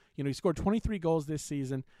do. He scored 23 goals this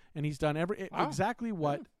season, and he's done exactly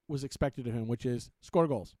what was expected of him, which is score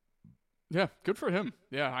goals. Yeah, good for him.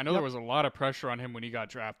 Yeah, I know there was a lot of pressure on him when he got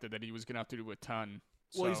drafted that he was going to have to do a ton.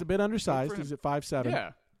 Well, he's a bit undersized. He's at 5'7".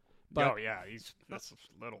 Yeah. That's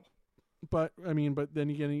little. But then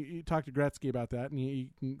you talk to Gretzky about that, and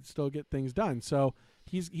he can still get things done. So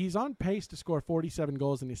he's on pace to score 47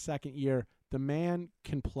 goals in his second year. The man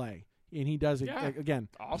can play, and he does again.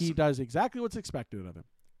 Awesome. He does exactly what's expected of him: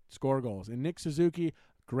 score goals. And Nick Suzuki,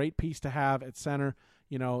 great piece to have at center.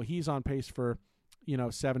 He's on pace for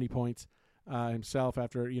 70 points himself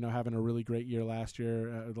after having a really great year last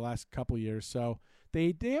year, the last couple years. So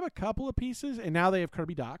they have a couple of pieces, and now they have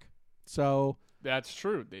Kirby Dach. So. That's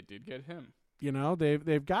true. They did get him.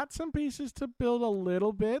 They've got some pieces to build a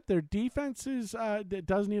little bit. Their defense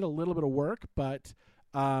does need a little bit of work, but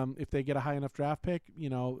if they get a high enough draft pick,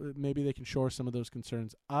 maybe they can shore some of those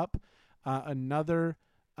concerns up. Another,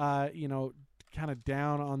 kind of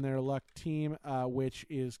down on their luck team, which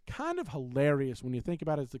is kind of hilarious when you think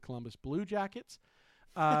about it, is the Columbus Blue Jackets,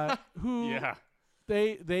 who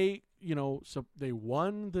they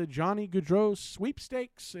won the Johnny Gaudreau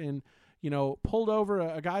sweepstakes and. Pulled over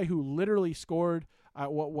a guy who literally scored,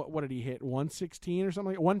 what did he hit, 116 or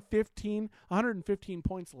something like 115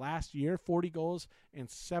 points last year, 40 goals and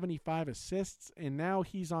 75 assists, and now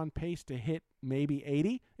he's on pace to hit maybe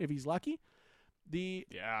 80 if he's lucky. The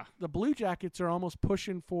Blue Jackets are almost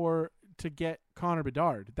pushing to get Connor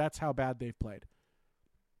Bedard. That's how bad they've played.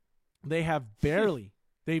 They have barely,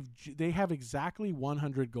 they have exactly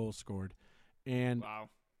 100 goals scored, and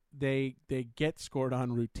they get scored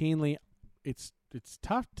on routinely. It's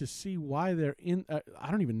tough to see why they're in. I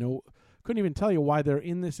don't even know. Couldn't even tell you why they're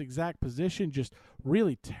in this exact position. Just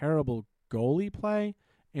really terrible goalie play,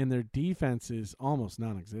 and their defense is almost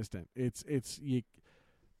non-existent. You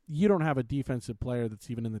don't have a defensive player that's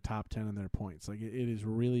even in the top 10 in their points. Like it is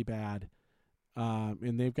really bad,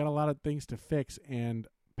 and they've got a lot of things to fix. And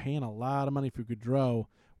paying a lot of money for Gaudreau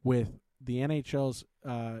with the NHL's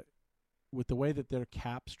with the way that their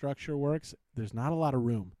cap structure works, there's not a lot of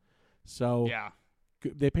room. So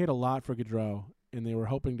they paid a lot for Gaudreau, and they were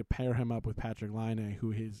hoping to pair him up with Patrick Laine,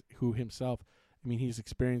 who himself, he's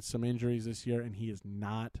experienced some injuries this year, and he has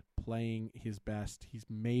not playing his best. He's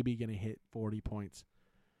maybe going to hit 40 points,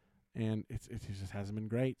 and it just hasn't been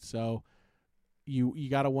great. So you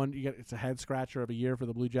got to wonder. It's a head scratcher of a year for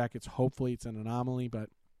the Blue Jackets. Hopefully, it's an anomaly, but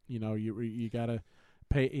you got to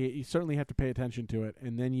pay. You certainly have to pay attention to it.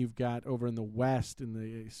 And then you've got over in the West, in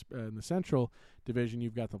the Central Division,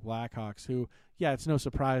 you've got the Blackhawks, who, it's no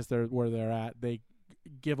surprise they're where they're at. They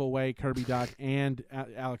give away Kirby Dach and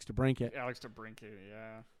Alex DeBrincat.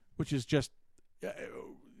 Yeah. Which is just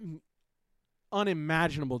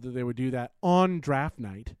unimaginable that they would do that on draft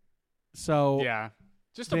night. So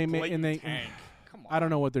just a blatant tank. Come on. I don't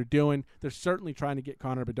know what they're doing. They're certainly trying to get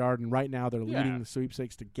Connor Bedard, and right now they're leading the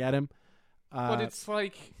sweepstakes to get him. But it's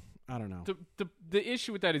like, I don't know. The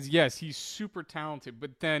issue with that is, yes, he's super talented,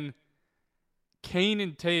 but then Kane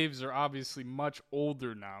and Taves are obviously much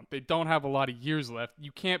older now. They don't have a lot of years left.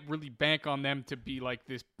 You can't really bank on them to be like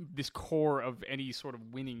this core of any sort of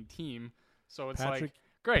winning team. So it's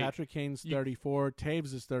great. Patrick Kane's 34,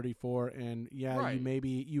 Taves is 34, and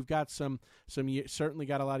you've got you certainly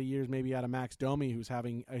got a lot of years maybe out of Max Domi, who's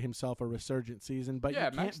having himself a resurgent season, but you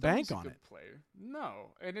can't Max bank Domi's on a good it. Player.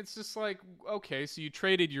 No, and it's just like, okay, so you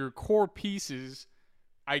traded your core pieces.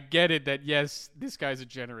 I get it that, yes, this guy's a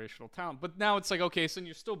generational talent. But now it's like, okay, so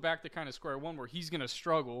you're still back to kind of square one where he's going to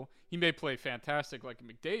struggle. He may play fantastic like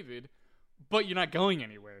McDavid, but you're not going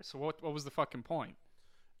anywhere. So what was the fucking point?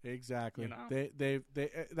 Exactly. You know?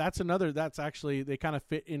 That's actually, they kind of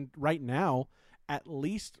fit in right now, at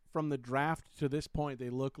least from the draft to this point. They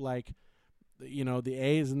look like, the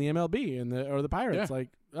A's and the MLB or the Pirates. Yeah. Like,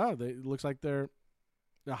 it looks like they're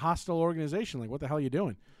a hostile organization. Like, what the hell are you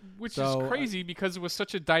doing? Which is crazy because it was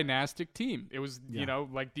such a dynastic team. It was,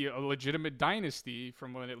 like a legitimate dynasty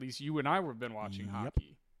from when at least you and I have been watching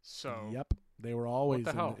hockey. So they were always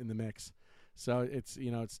in the mix. So it's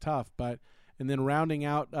it's tough. And then rounding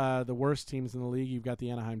out the worst teams in the league, you've got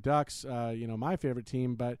the Anaheim Ducks. My favorite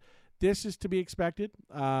team, but this is to be expected.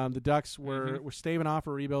 The Ducks were staving off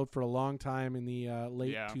a rebuild for a long time in the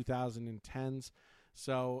late 2010s.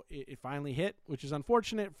 So it finally hit, which is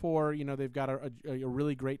unfortunate for, they've got a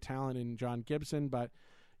really great talent in John Gibson, but,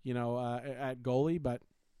 at goalie. But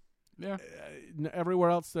everywhere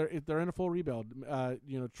else, they're in a full rebuild.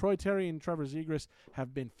 Troy Terry and Trevor Zegras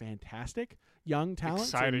have been fantastic young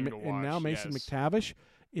talents. Exciting to watch, and now Mason McTavish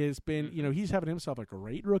has been, he's having himself a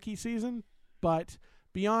great rookie season. But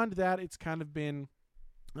beyond that, it's kind of been,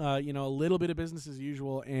 a little bit of business as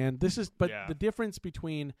usual. And this is, the difference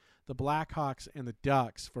between the Blackhawks and the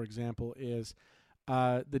Ducks, for example, is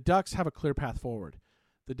the Ducks have a clear path forward.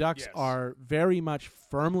 The Ducks are very much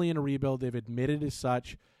firmly in a rebuild. They've admitted as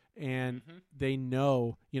such, and they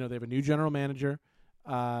know, they have a new general manager,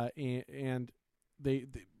 and they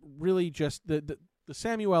really just the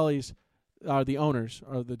Samuelis are the owners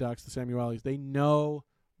of the Ducks. The Samuelis, they know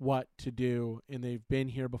what to do, and they've been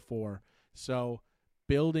here before. So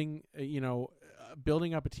building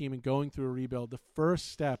up a team and going through a rebuild, the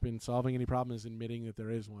first step in solving any problem is admitting that there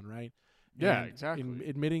is one, right? Yeah, exactly.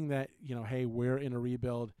 Admitting that, hey, we're in a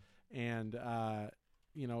rebuild, and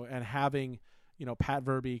and having, Pat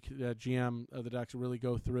Verbeek, the GM of the Ducks, really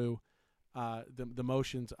go through the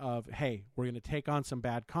motions of, hey, we're going to take on some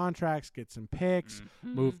bad contracts, get some picks,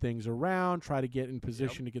 move things around, try to get in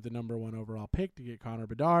position to get the number 1 overall pick, to get Connor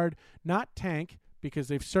Bedard, not tank, because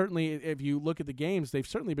they've certainly, if you look at the games, they've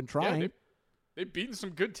certainly been trying. Yeah, they've beaten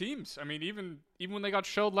some good teams. I mean, even when they got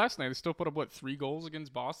shelled last night, they still put up, 3 goals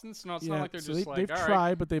against Boston? So it's not like they've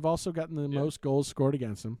tried, but they've also gotten the most goals scored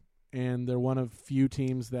against them. And they're one of few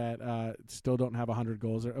teams that still don't have 100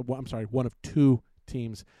 goals. One of 2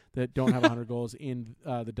 teams that don't have 100 goals in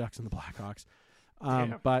the Ducks and the Blackhawks.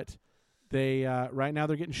 But they right now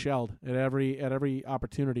they're getting shelled at every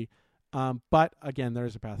opportunity. But again, there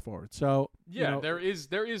is a path forward. So there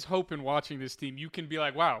is hope in watching this team. You can be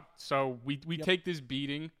like, wow. So we take this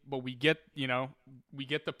beating, but we get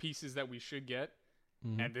the pieces that we should get,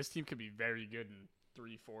 and this team could be very good in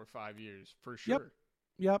 3, 4, 5 years for sure.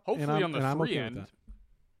 Yep. Hopefully on the free end. With that.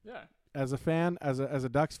 Yeah. As a fan, as a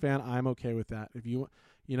Ducks fan, I'm okay with that. If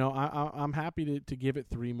I'm happy to give it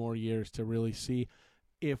 3 more years to really see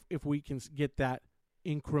if we can get that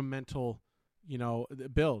incremental,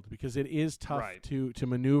 build, because it is tough to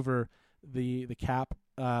maneuver the cap,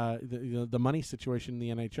 the money situation in the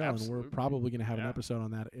NHL. Absolutely. And we're probably going to have an episode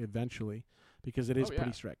on that eventually, because it is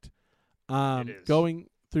pretty strict. It is. Going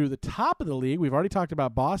through the top of the league, we've already talked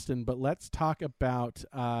about Boston, but let's talk about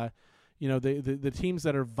the teams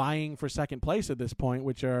that are vying for second place at this point,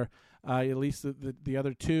 which are at least the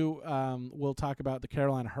other 2. We'll talk about the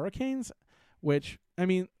Carolina Hurricanes, which, I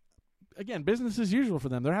mean, again, business as usual for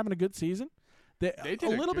them. They're having a good season. They did a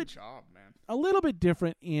little good job, man. A little bit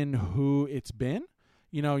different in who it's been.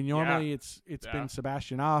 Normally it's been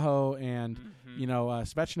Sebastian Aho and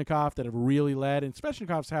Svechnikov that have really led, and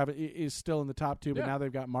Svechnikov's is still in the top two, but now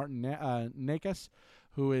they've got Martin Necas,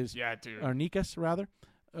 who is or Nikas rather.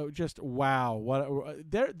 Just wow!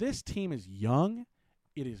 This team is young,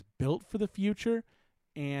 it is built for the future,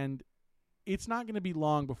 and it's not going to be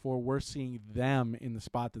long before we're seeing them in the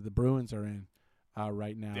spot that the Bruins are in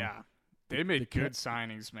right now. Yeah. They made good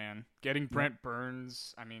signings, man. Getting Brent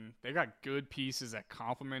Burns, I mean, they got good pieces that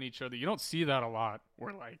complement each other. You don't see that a lot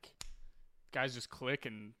where, guys just click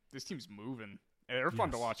and this team's moving. They're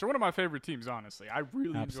fun to watch. They're one of my favorite teams, honestly. I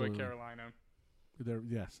really enjoy Carolina.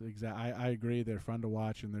 Yes, exactly. I agree. They're fun to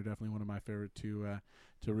watch, and they're definitely one of my favorite to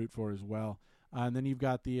root for as well. And then you've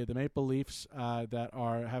got the Maple Leafs that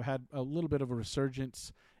have had a little bit of a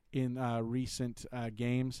resurgence in recent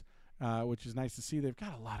games. Which is nice to see. They've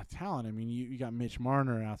got a lot of talent. I mean, you got Mitch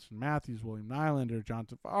Marner, Austin Matthews, William Nylander, John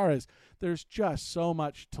Tavares. There's just so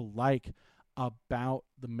much to like about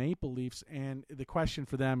the Maple Leafs. And the question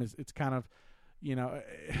for them is, it's kind of,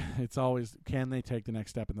 it's always, can they take the next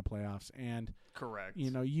step in the playoffs? And correct.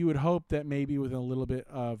 You would hope that maybe with a little bit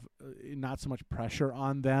of not so much pressure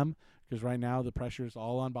on them, because right now the pressure is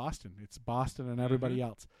all on Boston. It's Boston and everybody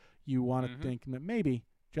else. You want to think that maybe,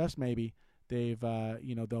 just maybe, they'll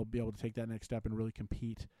be able to take that next step and really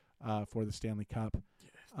compete for the Stanley Cup.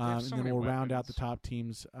 And then we'll round out the top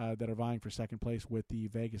teams that are vying for second place with the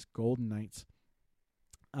Vegas Golden Knights.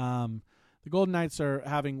 The Golden Knights are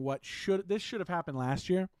having this should have happened last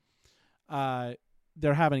year.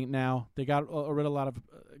 They're having it now. They got rid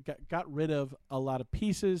of a lot of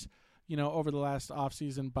pieces, over the last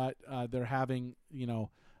offseason, but they're having,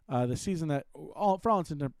 the season that, for all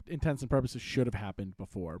intents and purposes, should have happened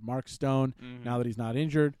before. Mark Stone, now that he's not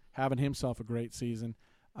injured, having himself a great season.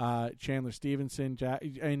 Chandler Stevenson,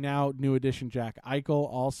 and now new addition Jack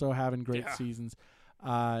Eichel, also having great seasons.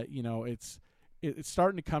 It's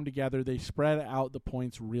starting to come together. They spread out the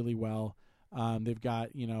points really well. They've got,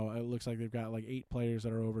 it looks like they've got 8 players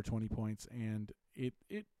that are over 20 points, and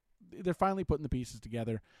they're finally putting the pieces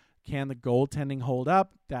together. Can the goaltending hold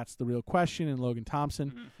up? That's the real question in Logan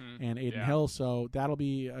Thompson and Aiden Hill. So that'll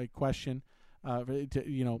be a question.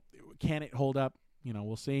 Can it hold up?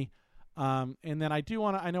 We'll see. And then I do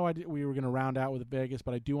want to. We were going to round out with Vegas,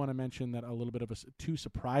 but I do want to mention that a little bit of two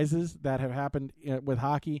surprises that have happened with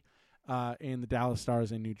hockey in the Dallas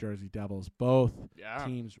Stars and New Jersey Devils. Both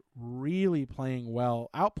teams really playing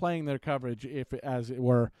well, outplaying their coverage, as it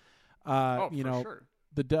were. For sure.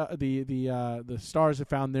 The Stars have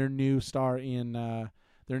found their new star in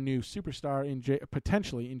their new superstar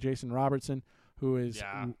potentially in Jason Robertson, who is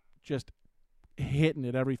just hitting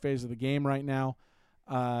at every phase of the game right now.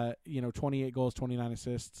 28 goals, 29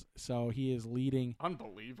 assists. So he is leading.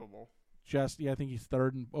 Unbelievable. I think he's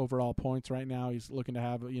third in overall points right now. He's looking to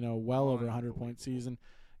have well over 100-point season.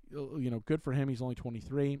 Good for him. He's only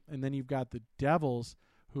 23. And then you've got the Devils,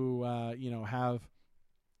 who have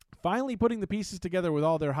finally putting the pieces together with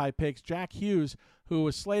all their high picks. Jack Hughes, who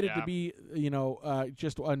was slated to be,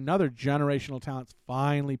 just another generational talent,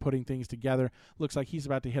 finally putting things together. Looks like he's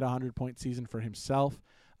about to hit a 100-point season for himself.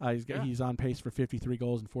 He's on pace for 53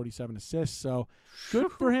 goals and 47 assists. So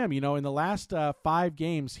good for him. In the last 5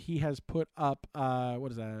 games, he has put up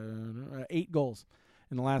 8 goals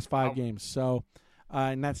in the last 5 games. So,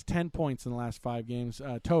 and that's 10 points in the last 5 games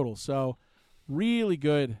total. So really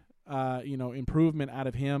good. Improvement out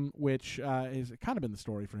of him, which has kind of been the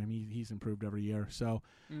story for him. He's improved every year. So,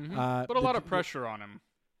 but a lot of pressure on him.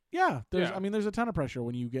 Yeah, there's a ton of pressure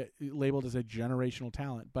when you get labeled as a generational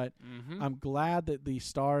talent. But I'm glad that the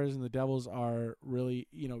Stars and the Devils are really,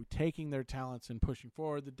 taking their talents and pushing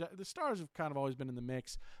forward. The Stars have kind of always been in the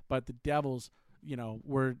mix, but the Devils,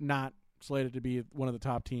 were not slated to be one of the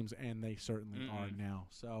top teams, and they certainly are now.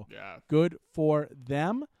 So good for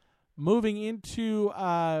them. Moving into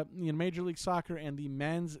Major League Soccer and the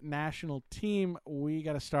men's national team, we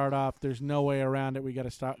got to start off. There's no way around it. We got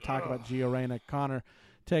to talk about Gio Reyna. Connor,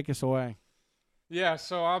 take us away. Yeah,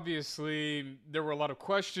 so obviously there were a lot of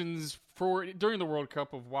questions during the World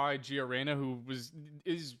Cup of why Gio Reyna, who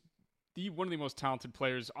is one of the most talented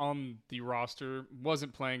players on the roster,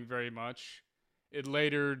 wasn't playing very much. It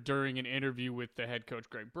later, during an interview with the head coach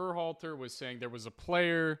Greg Berhalter, was saying there was a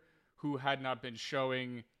player who had not been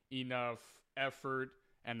showing enough effort,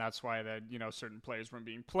 and that's why that certain players weren't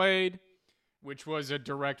being played, which was a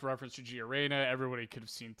direct reference to Gio Reyna. Everybody could have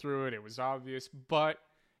seen through it. It was obvious. But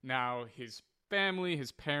now his family,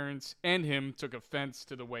 his parents, and him took offense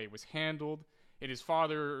to the way it was handled. And his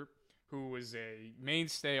father, who was a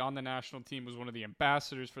mainstay on the national team, was one of the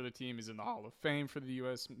ambassadors for the team, is in the Hall of Fame for the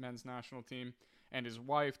U.S. men's national team, and his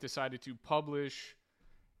wife decided to publish.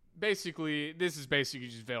 Basically, this is basically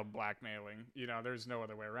just veiled blackmailing. There's no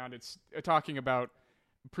other way around. It's talking about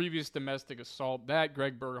previous domestic assault that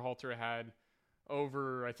Greg Berhalter had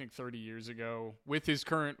over, I think, 30 years ago with his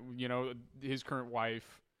current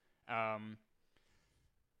wife.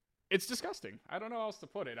 It's disgusting. I don't know how else to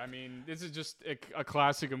put it. I mean, this is just a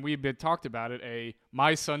classic, and we've talked about it.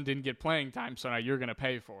 My son didn't get playing time, so now you're going to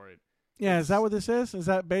pay for it. Yeah, is that what this is? Is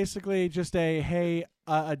that basically just a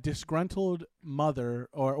disgruntled mother,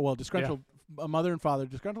 a mother and father,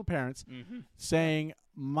 disgruntled parents, saying,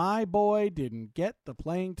 my boy didn't get the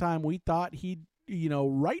playing time we thought he,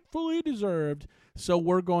 rightfully deserved, so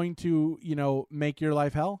we're going to, make your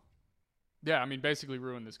life hell? Yeah, I mean, basically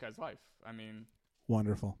ruin this guy's life. I mean...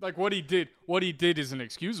 Wonderful. Like what he did is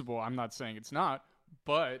inexcusable. I'm not saying it's not,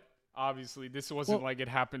 but obviously this wasn't like it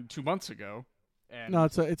happened 2 months ago. And no,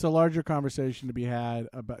 it's a larger conversation to be had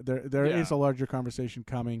about there is a larger conversation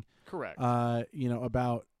coming. Correct.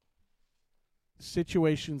 About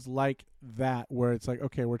situations like that where it's like,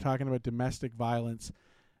 okay, we're talking about domestic violence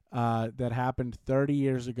that happened 30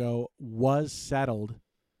 years ago, was settled,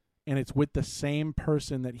 and it's with the same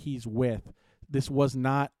person that he's with. This was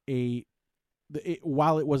not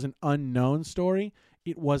while it was an unknown story,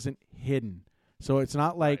 it wasn't hidden. So it's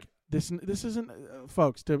not like this isn't,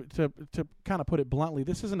 folks, to kind of put it bluntly,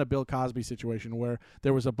 this isn't a Bill Cosby situation where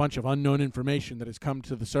there was a bunch of unknown information that has come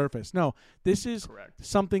to the surface. No, this is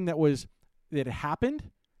something that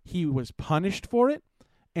happened. He was punished for it,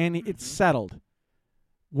 and it's settled.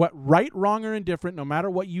 What, right, wrong, or indifferent, no matter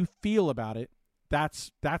what you feel about it,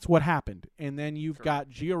 that's what happened. And then you've got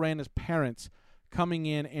Gio Reyna's parents coming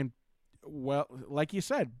in and, well, like you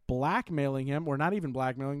said, blackmailing him, or not even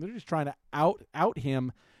blackmailing. They're just trying to out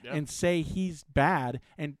him and say he's bad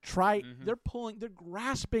and try. They're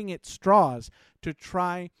grasping at straws to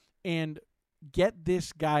try and get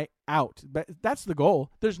this guy out. But that's the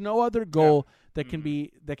goal. There's no other goal that can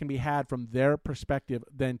be had from their perspective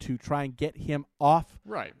than to try and get him off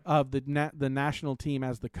of the national team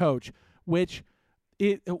as the coach, which.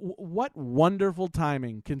 What wonderful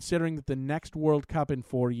timing, considering that the next World Cup in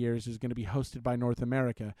 4 years is going to be hosted by North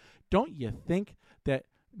America. Don't you think that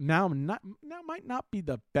now might not be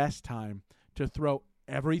the best time to throw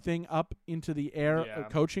everything up into the air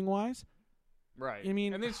coaching-wise? Right. I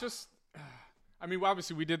mean, and it's just,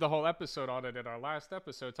 obviously we did the whole episode on it in our last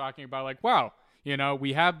episode talking about like, wow,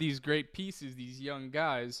 we have these great pieces, these young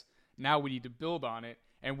guys. Now we need to build on it.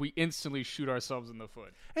 And we instantly shoot ourselves in the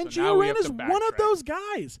foot. And Gio Reyna is one of those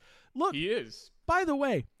guys. Look, he is. By the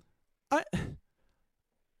way,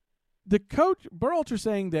 the coach Berhalter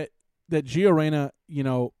saying that Gio Reyna,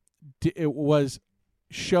 it was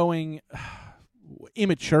showing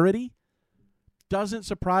immaturity doesn't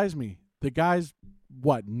surprise me. The guy's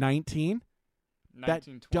 19? That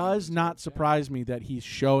does not surprise me that he's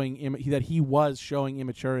showing that he was showing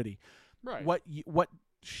immaturity. Right. What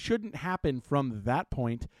shouldn't happen from that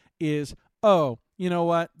point is, oh, you know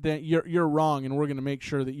what, that you're wrong, and we're going to make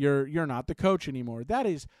sure that you're not the coach anymore. That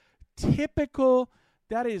is typical.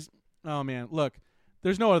 That is, oh man, look,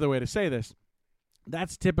 there's no other way to say this.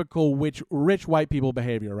 That's typical rich white people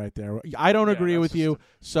behavior right there. I don't agree with you,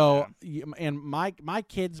 and my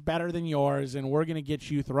kid's better than yours, and we're going to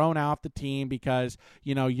get you thrown off the team because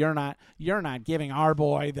you're not giving our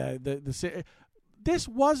boy the. This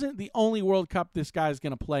wasn't the only World Cup this guy's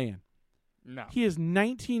going to play in. No. He is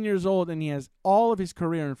 19 years old, and he has all of his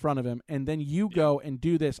career in front of him, and then you go and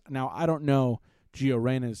do this. Now, I don't know Gio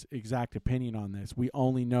Reyna's exact opinion on this. We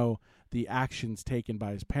only know the actions taken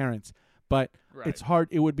by his parents. But it's hard.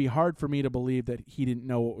 It would be hard for me to believe that he didn't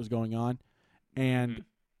know what was going on. And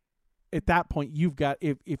at that point, you've got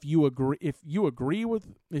if Gio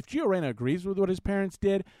Reyna agrees with what his parents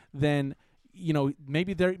did, then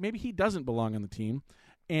maybe he doesn't belong on the team.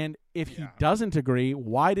 And if he doesn't agree,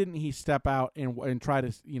 why didn't he step out and try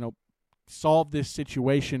to solve this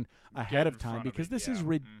situation ahead of time? Because this is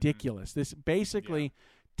ridiculous. This basically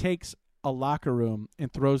takes a locker room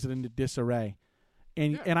and throws it into disarray.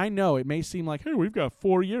 And I know it may seem like, hey, we've got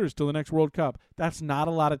 4 years till the next World Cup. That's not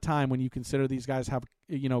a lot of time when you consider these guys have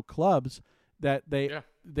clubs that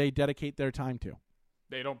they dedicate their time to.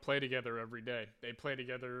 They don't play together every day. They play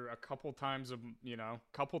together a couple times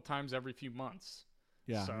every few months.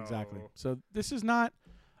 Yeah, exactly. So this is not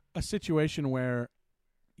a situation where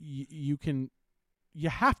you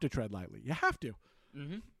have to tread lightly. You have to.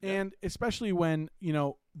 Mm-hmm. And especially when,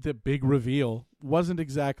 the big reveal wasn't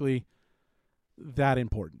exactly that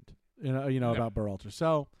important, about Berhalter.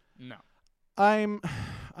 So no. I'm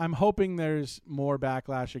I'm hoping there's more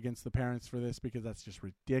backlash against the parents for this because that's just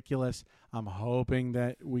ridiculous. I'm hoping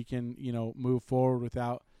that we can, move forward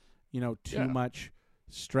without, too much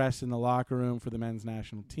stress in the locker room for the men's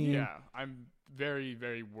national team. Yeah, I'm very,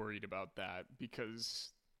 very worried about that because,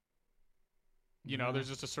 there's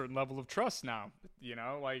just a certain level of trust now. You're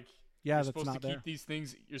that's supposed not to keep there. these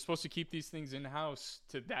things. You're supposed to keep these things in house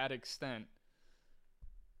to that extent.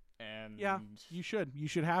 And yeah, you should. You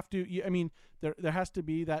should have to. I mean, there has to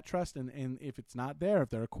be that trust, and if it's not there, if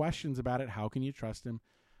there are questions about it, how can you trust him,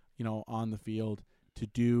 on the field to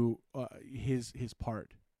do his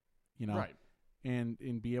part, right,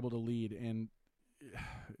 and be able to lead, and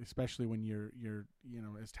especially when you're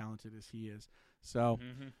as talented as he is. So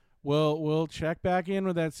we'll check back in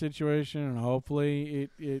with that situation, and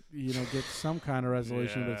hopefully it gets some kind of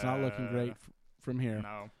resolution, but it's not looking great from here.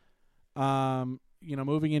 No.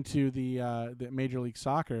 Moving into the Major League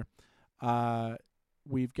Soccer,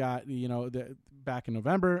 we've got back in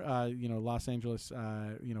November, Los Angeles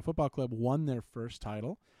Football Club won their first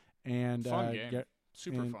title, and fun game,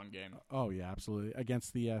 fun game. Oh yeah, absolutely,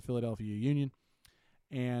 against the Philadelphia Union,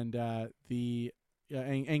 and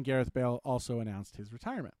and Gareth Bale also announced his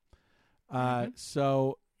retirement.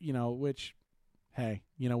 So which. Hey,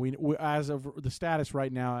 we as of the status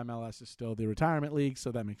right now, MLS is still the retirement league,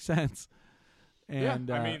 so that makes sense.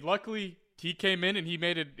 And I mean, luckily he came in and he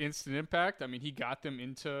made an instant impact. I mean, he got them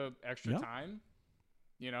into extra time.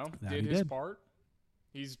 Did his part.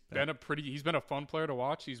 He's been a fun player to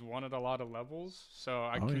watch. He's won at a lot of levels. So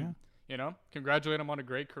I congratulate him on a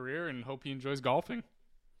great career and hope he enjoys golfing.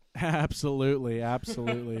 Absolutely.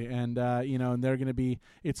 And and they're going to be.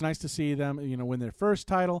 It's nice to see them, win their first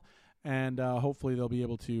title. And hopefully they'll be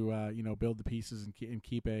able to, build the pieces and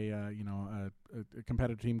keep a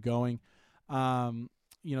competitive team going.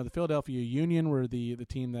 The Philadelphia Union were the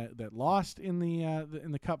team that lost in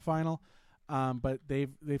the Cup final, but they've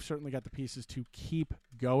certainly got the pieces to keep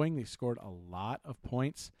going. They scored a lot of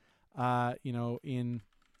points, in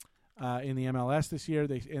the MLS this year.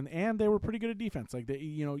 And they were pretty good at defense. Like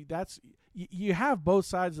you have both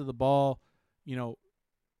sides of the ball,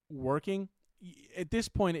 working. At this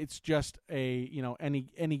point, it's just a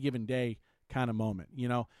any given day kind of moment.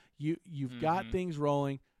 You've got things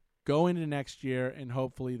rolling, go into next year, and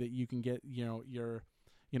hopefully that you can get your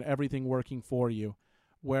everything working for you.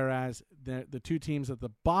 Whereas the two teams at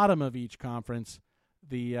the bottom of each conference,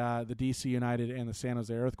 the DC United and the San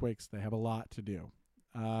Jose Earthquakes, they have a lot to do.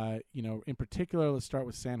 In particular, let's start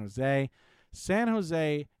with San Jose. San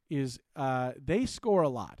Jose is they score a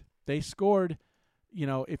lot. They scored.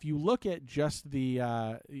 If you look at just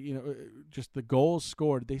the goals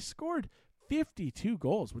scored, they scored 52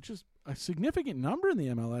 goals, which is a significant number in the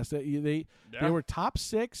MLS. They were top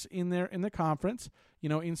 6 in the conference,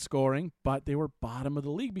 in scoring, but they were bottom of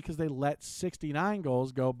the league because they let 69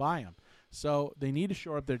 goals go by them. So they need to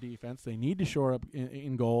shore up their defense. They need to shore up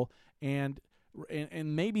in goal, and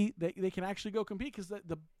maybe they can actually go compete because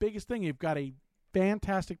the biggest thing, you've got a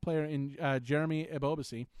fantastic player in Jeremy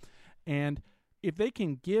Ebobisse, and if they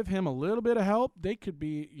can give him a little bit of help, they could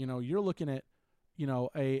be, you're looking at,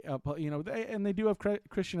 and they do have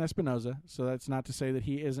Christian Espinoza, so that's not to say that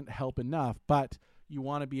he isn't help enough, but you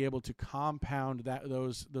want to be able to compound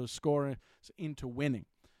those scores into winning.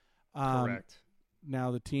 Correct. Now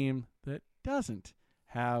the team that doesn't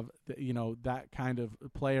have that kind of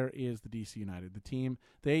player is the DC United. The team,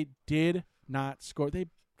 they did not score. They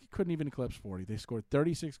couldn't even eclipse 40. They scored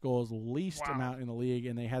 36 goals, least amount in the league,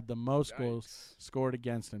 and they had the most goals scored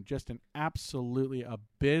against them. Just an absolutely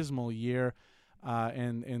abysmal year.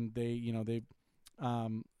 And they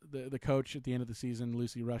the coach at the end of the season,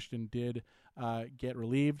 Lucy Rushton, did get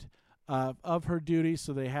relieved of her duties.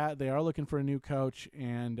 So they are looking for a new coach,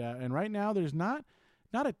 and right now there's not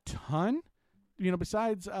a ton,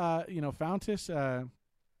 besides Fountas,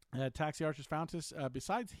 Taxi Archers Fountas.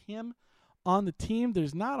 Besides him on the team,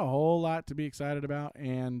 there's not a whole lot to be excited about,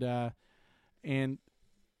 and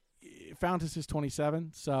Fountas is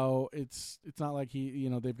 27, so it's not like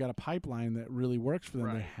they've got a pipeline that really works for them.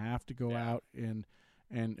 Right. They have to go out and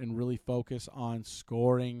really focus on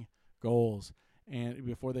scoring goals, and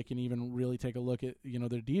before they can even really take a look at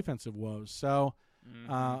their defensive woes. So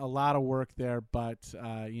a lot of work there, but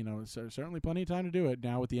certainly plenty of time to do it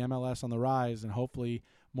now with the MLS on the rise, and hopefully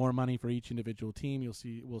more money for each individual team.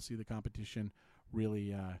 We'll see the competition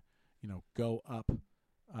really go up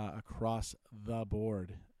across the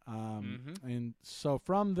board. And so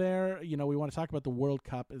from there, we want to talk about the World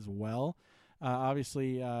Cup as well.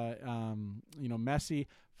 Obviously, Messi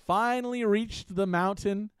finally reached the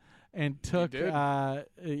mountain and took the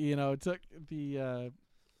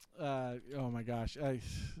oh my gosh,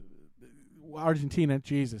 Argentina,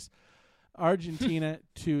 Jesus, Argentina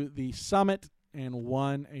to the summit and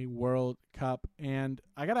won a World Cup. And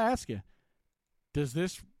I got to ask you, does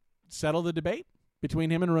this settle the debate between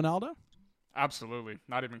him and Ronaldo? Absolutely.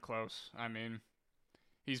 Not even close. I mean,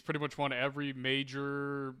 he's pretty much won every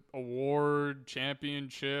major award,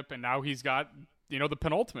 championship, and now he's got, the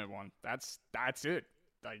penultimate one. That's it.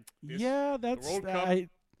 Like, that's the World Cup.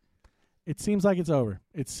 It seems like it's over.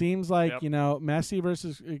 It seems like, Yep. Messi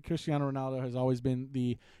versus Cristiano Ronaldo has always been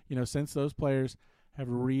the, since those players have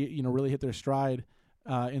really hit their stride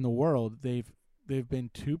in the world, they've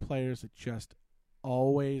been two players that just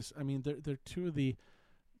always, I mean, they're two of the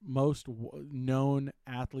most known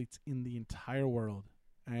athletes in the entire world.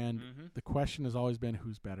 And the question has always been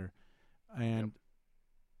who's better. And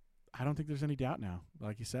I don't think there's any doubt now.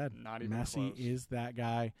 Like you said, Not even Messi close. is that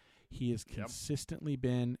guy. He has consistently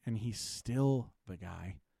been, and he's still the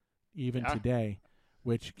guy, even today,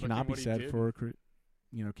 which cannot be said for,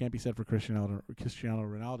 can't be said for Cristiano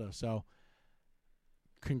Ronaldo. So,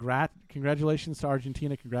 congratulations to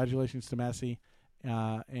Argentina, congratulations to Messi,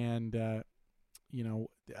 and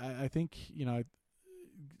I think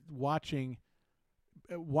watching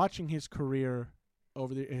his career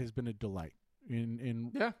over there has been a delight.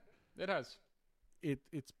 It has.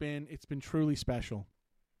 It's been truly special.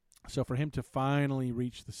 So for him to finally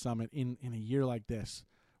reach the summit in a year like this,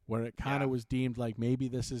 where it kind of was deemed like maybe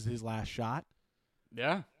this is his last shot,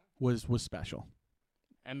 was special.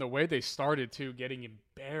 And the way they started too, getting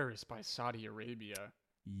embarrassed by Saudi Arabia.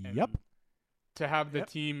 Yep. And to have the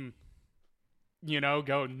team,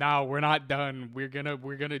 go, no, we're not done. We're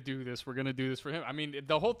gonna do this. We're gonna do this for him. I mean,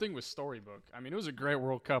 the whole thing was storybook. I mean, it was a great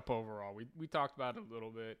World Cup overall. We talked about it a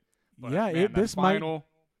little bit. But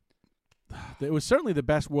it was certainly the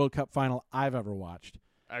best World Cup final I've ever watched.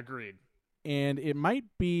 Agreed. And it might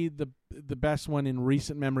be the best one in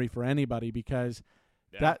recent memory for anybody because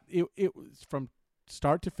it was from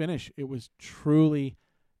start to finish. It was truly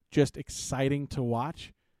just exciting to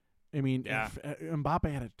watch. I mean, Mbappe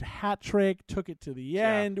had a hat trick, took it to the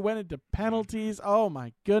end, went into penalties. Oh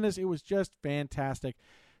my goodness, it was just fantastic.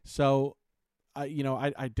 So,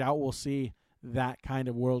 I doubt we'll see that kind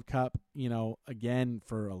of World Cup, again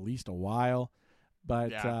for at least a while.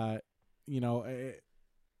 But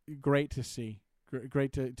great to see.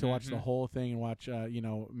 Great to watch the whole thing and watch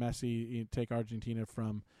Messi take Argentina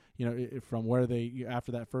from where they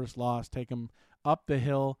after that first loss, take them up the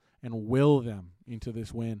hill and will them into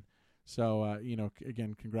this win. So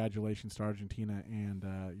again, congratulations to Argentina and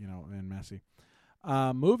and Messi.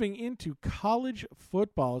 Moving into college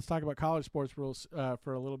football, let's talk about college sports rules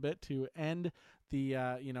for a little bit to end the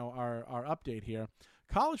our update here.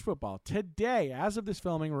 College football today, as of this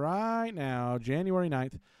filming right now, January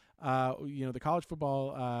 9th, the college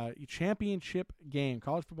football championship game,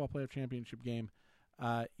 college football playoff championship game,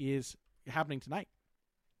 is happening tonight.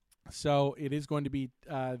 So it is going to be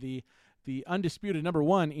the undisputed number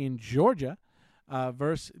one in Georgia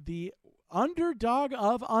versus the underdog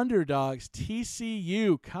of underdogs,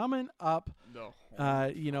 TCU, coming up,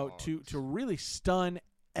 to really stun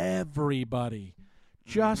everybody.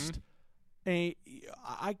 Just I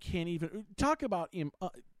can't even talk about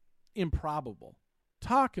improbable.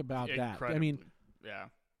 Talk about that. I mean,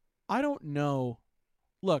 I don't know.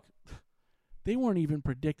 Look, they weren't even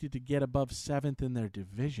predicted to get above 7th in their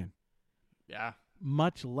division. Yeah.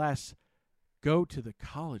 Much less go to the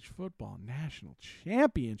college football national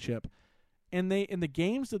championship. And in the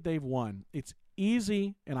games that they've won, it's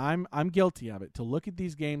easy, and I'm guilty of it, to look at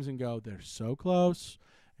these games and go, they're so close,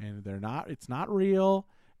 and it's not real,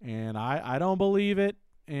 and I don't believe it,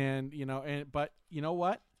 but you know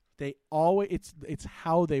what? They always it's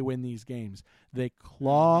how they win these games. They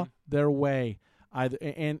claw their way.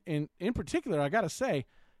 And in particular, I got to say,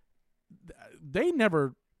 Michigan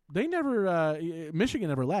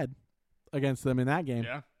never led against them in that game.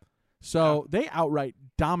 Yeah. So they outright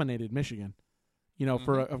dominated Michigan,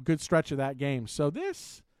 for a good stretch of that game. So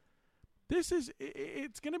it's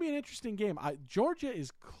going to be an interesting game. Georgia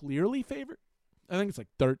is clearly favored. I think it's like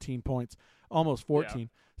 13 points, almost 14. Yeah.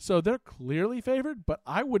 So they're clearly favored, but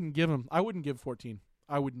I wouldn't give 14.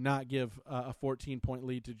 I would not give a 14-point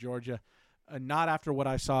lead to Georgia, not after what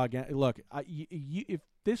I saw again. Look, if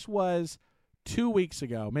this was 2 weeks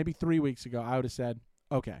ago, maybe 3 weeks ago, I would have said,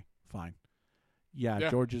 okay, fine. Yeah,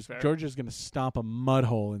 Georgia's going to stomp a mud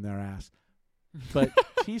hole in their ass. But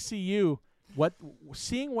TCU,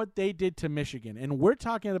 seeing what they did to Michigan, and we're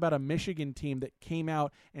talking about a Michigan team that came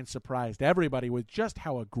out and surprised everybody with just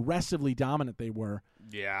how aggressively dominant they were.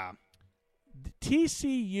 Yeah.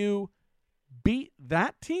 TCU beat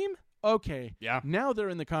that team okay, Yeah. now they're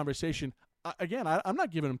in the conversation. Again, I'm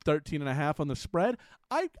not giving them 13.5 on the spread.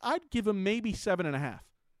 I'd give them maybe 7.5.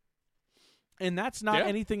 And that's not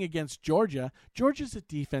anything against Georgia. Georgia's a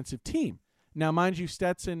defensive team. Now, mind you,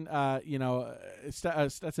 Stetson Bennett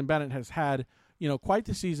has had, quite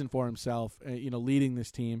the season for himself, leading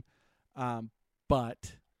this team.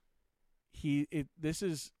 But this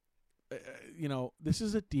is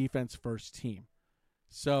a defense first team.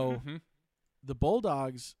 So the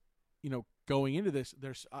Bulldogs, going into this,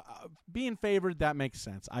 there's being favored. That makes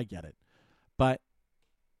sense. I get it. But,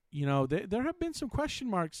 there have been some question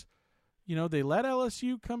marks. They let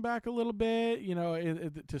LSU come back a little bit,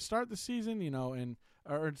 to start the season,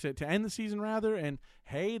 or to end the season rather. And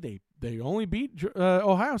hey, they only beat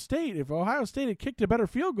Ohio State. If Ohio State had kicked a better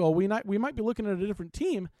field goal, we might be looking at a different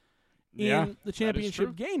team in the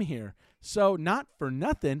championship game here. So not for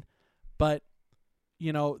nothing, but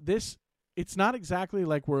it's not exactly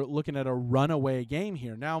like we're looking at a runaway game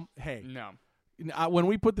here. Now, hey, no, when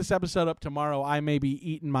we put this episode up tomorrow, I may be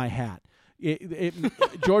eating my hat.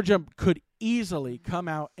 Georgia could easily come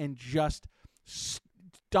out and just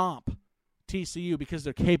stomp TCU because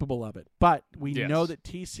they're capable of it. But we know that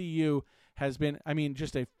TCU has been,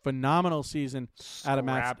 just a phenomenal season out of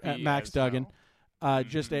Max Duggan.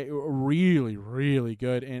 Just a really, really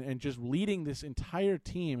good and just leading this entire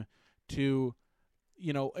team to,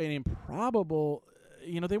 an improbable,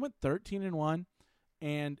 they went 13-1.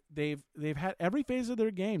 And they've had every phase of their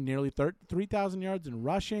game, nearly 3,000 yards in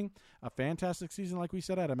rushing, a fantastic season, like we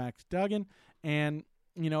said, out of Max Duggan, and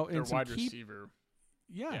their wide receiver,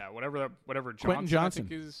 whatever Quentin Johnson I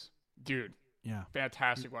think is, dude, yeah,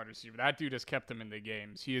 fantastic wide receiver. That dude has kept them in the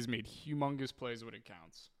games. He has made humongous plays when it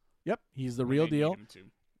counts. Yep, he's the real deal.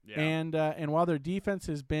 Yeah. And while their defense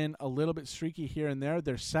has been a little bit streaky here and there,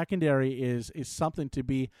 their secondary is something to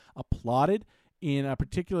be applauded.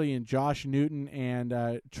 Particularly in Josh Newton and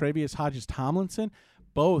Travius Hodges-Tomlinson,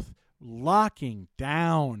 both locking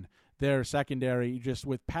down their secondary just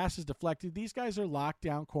with passes deflected. These guys are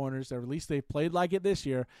lockdown corners, or at least they've played like it this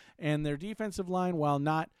year. And their defensive line, while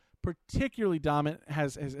not particularly dominant,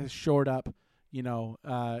 has shored up.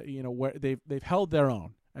 Where they've held their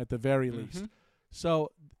own at the very least. So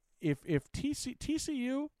if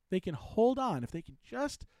TCU, they can hold on, if they can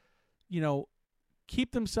just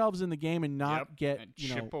keep themselves in the game and not get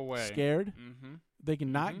scared. They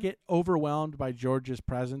can not get overwhelmed by Georgia's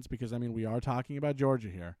presence because we are talking about Georgia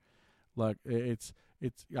here. Look, it's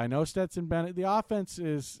I know Stetson Bennett. The offense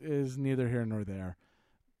is neither here nor there,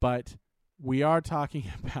 but we are talking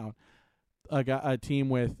about a team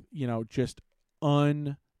with just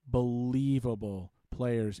unbelievable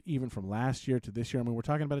players, even from last year to this year. We're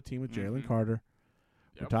talking about a team with Jalen Carter.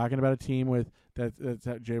 We're talking about a team with that's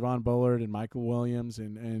Javon Bullard and Michael Williams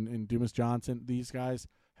and Dumas Johnson. These guys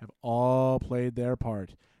have all played their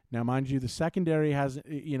part. Now, mind you, the secondary hasn't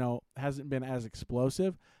been as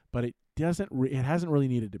explosive, but it hasn't really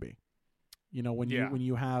needed to be. When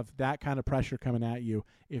you have that kind of pressure coming at you,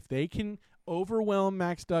 if they can overwhelm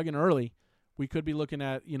Max Duggan early, we could be looking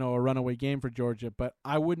at a runaway game for Georgia. But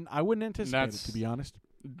I wouldn't anticipate it, to be honest.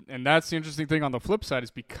 And that's the interesting thing on the flip side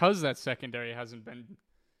is because that secondary hasn't been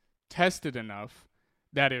tested enough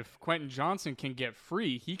that if Quentin Johnson can get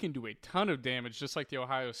free, he can do a ton of damage just like the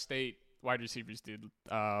Ohio State wide receivers did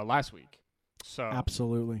last week. So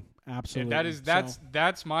Absolutely. And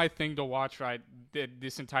that's my thing to watch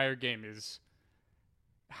this entire game is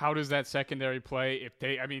how does that secondary play? If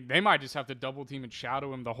they might just have to double team and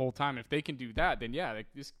shadow him the whole time. If they can do that, then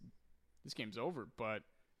this game's over. But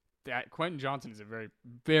that Quentin Johnson is a very,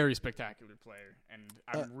 very spectacular player, and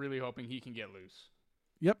I'm really hoping he can get loose.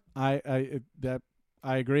 Yep, I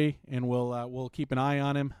agree, and we'll keep an eye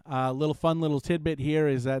on him. Little tidbit here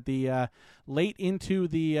is that the late into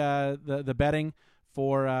the betting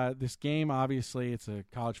for this game, obviously it's a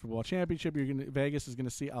college football championship. Vegas is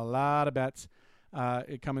gonna see a lot of bets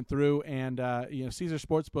coming through, and Caesar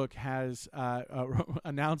Sportsbook has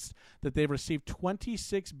announced that they've received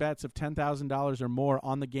 26 bets of $10,000 or more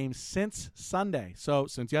on the game since Sunday, so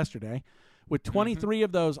since yesterday, with 23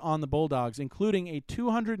 of those on the Bulldogs, including a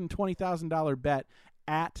 $220,000 bet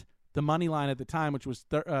at the money line at the time, which was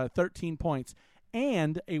 13 points,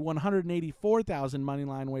 and a $184,000 money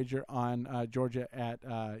line wager on Georgia at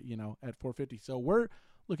 450. So we're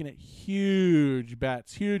looking at huge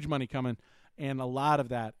bets, huge money coming. And a lot of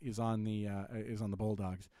that is on the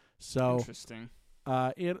Bulldogs. So interesting.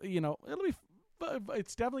 It's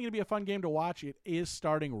definitely going to be a fun game to watch. It is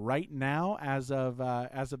starting right now as of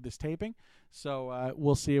this taping. So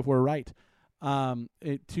we'll see if we're right.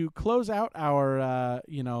 To close out our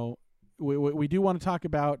we do want to talk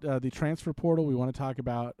about the transfer portal. We want to talk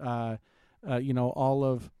about all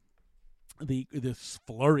of this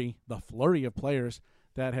flurry of players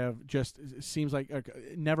that have just seems like a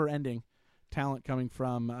never-ending talent coming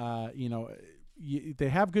from. They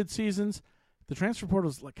have good seasons. The transfer portal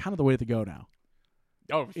is like kind of the way to go now.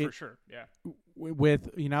 Oh, for sure, yeah. With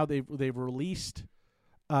they've released,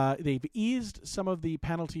 they've eased some of the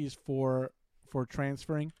penalties for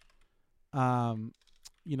transferring, for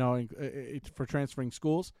transferring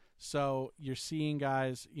schools. So you're seeing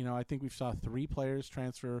guys. I think we saw 3 players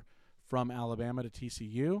transfer from Alabama to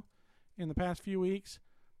TCU in the past few weeks.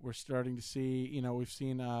 We're starting to see. We've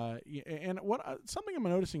seen, and what something I'm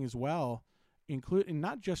noticing as well, including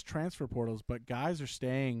not just transfer portals, but guys are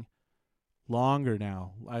staying longer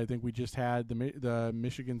now. I think we just had the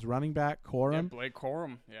Michigan's running back Corum. Yeah, Blake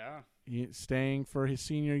Corum, yeah. Staying for his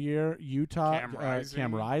senior year. Utah,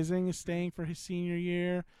 Cam Rising is staying for his senior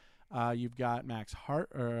year. You've got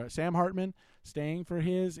Sam Hartman staying for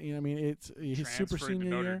his. It's his super senior to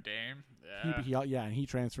Notre year. Dame. Yeah. And he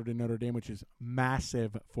transferred to Notre Dame, which is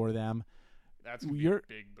massive for them. That's gonna be a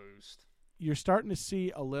big boost. You're starting to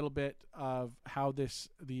see a little bit of how these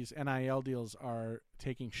NIL deals are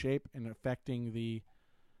taking shape and affecting the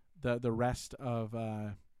rest of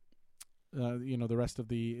the rest of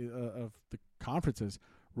the conferences,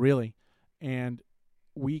 really. And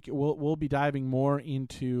we'll be diving more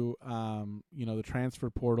into the transfer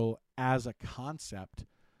portal as a concept,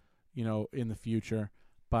 in the future.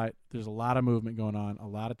 But there's a lot of movement going on. A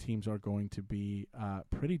lot of teams are going to be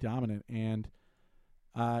pretty dominant, and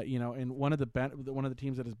and one of the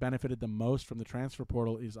teams that has benefited the most from the transfer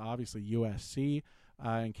portal is obviously USC.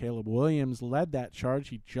 And Caleb Williams led that charge.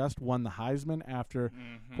 He just won the Heisman after,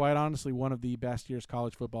 quite honestly, one of the best years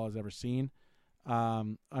college football has ever seen.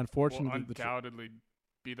 Unfortunately, will undoubtedly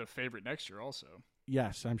be the favorite next year also.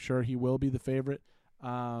 Yes, I'm sure he will be the favorite.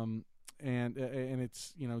 And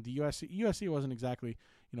it's, the USC wasn't exactly,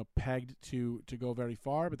 pegged to go very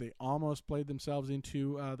far, but they almost played themselves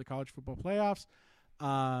into the college football playoffs.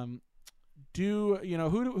 Who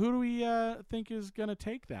do we think is going to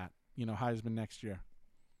take that, Heisman next year?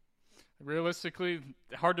 Realistically,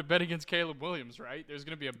 hard to bet against Caleb Williams, right? There's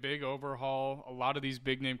going to be a big overhaul. A lot of these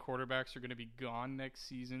big-name quarterbacks are going to be gone next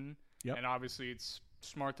season. Yep. And obviously it's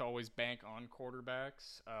smart to always bank on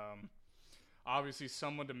quarterbacks. Obviously,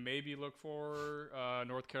 someone to maybe look for,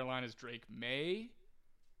 North Carolina's Drake May.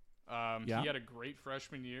 He had a great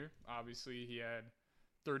freshman year. Obviously, he had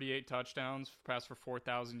 38 touchdowns, passed for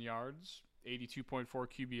 4,000 yards, 82.4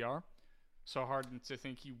 QBR. So hard to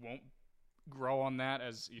think he won't grow on that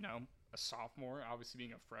as, a sophomore, obviously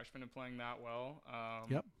being a freshman and playing that well.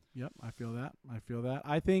 Yep. I feel that.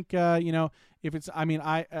 I think, if it's,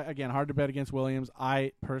 again, hard to bet against Williams.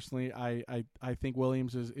 I personally, I think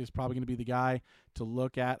Williams is probably going to be the guy to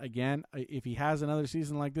look at again. If he has another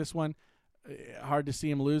season like this one, hard to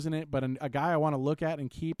see him losing it. But a guy I want to look at and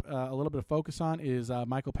keep a little bit of focus on is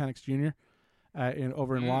Michael Penix Jr.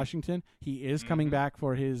 Over in Washington. He is coming back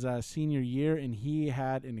for his senior year, and he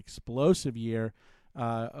had an explosive year.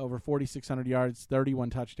 Over 4,600 yards, 31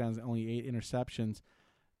 touchdowns, only 8 interceptions.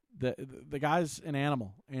 The guy's an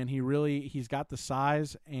animal, and he's got the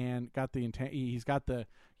size and got the intent. He's got the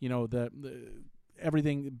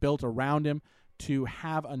everything built around him to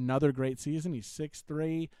have another great season. He's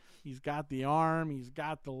 6'3". He's got the arm. He's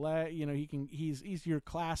got the leg. He's your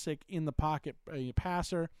classic in the pocket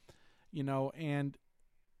passer. And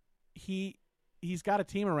he's got a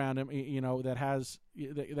team around him.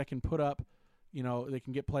 That can put up. They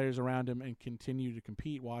can get players around him and continue to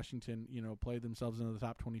compete. Washington, played themselves into the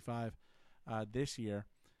top 25 this year.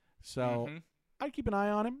 So I'd keep an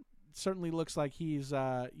eye on him. Certainly looks like he's,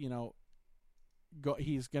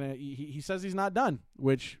 he says he's not done,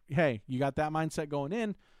 which, hey, you got that mindset going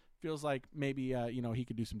in. Feels like maybe, he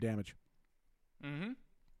could do some damage.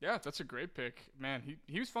 Yeah, that's a great pick. Man,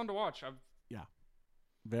 he was fun to watch.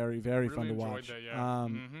 Very, very really fun to watch. That, yeah.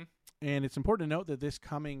 And it's important to note that this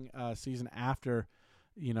coming season after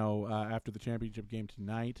the championship game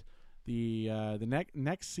tonight, the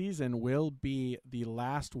next season will be the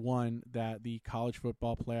last one that the college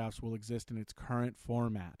football playoffs will exist in its current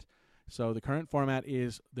format. So the current format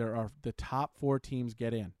is the top 4 teams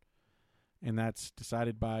get in, and that's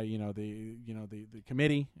decided by the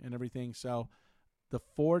committee and everything. So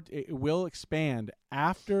it will expand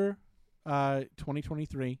after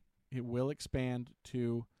 2023. It will expand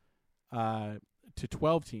to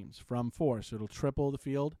 12 teams from 4, so it'll triple the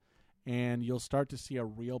field, and you'll start to see a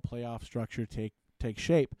real playoff structure take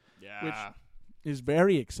shape, which is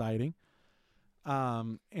very exciting.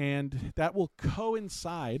 And that will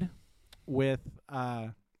coincide with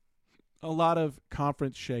a lot of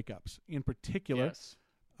conference shakeups. In particular, Yes.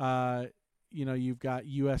 You've got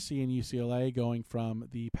USC and UCLA going from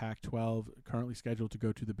the Pac-12 currently scheduled to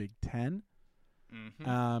go to the Big Ten.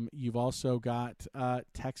 Mm-hmm. You've also got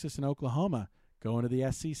Texas and Oklahoma going to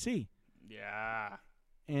the SEC. Yeah.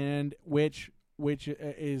 And which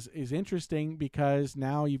is interesting because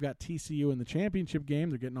now you've got TCU in the championship game.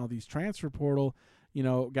 They're getting all these transfer portal,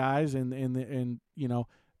 guys, and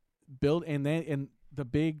build, and the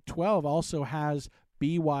Big 12 also has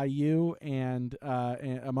BYU and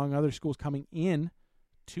among other schools coming in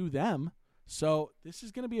to them. So this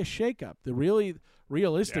is going to be a shakeup.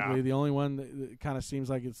 Realistically, the only one that kind of seems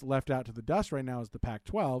like it's left out to the dust right now is the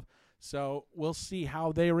Pac-12. So we'll see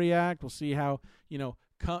how they react. We'll see how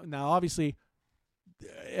now obviously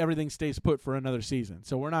everything stays put for another season.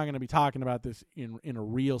 So we're not going to be talking about this in a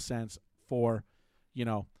real sense for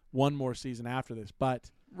one more season after this. But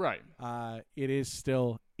right, it is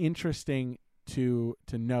still interesting to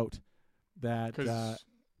note that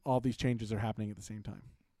all these changes are happening at the same time.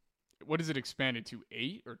 What is it expanded to,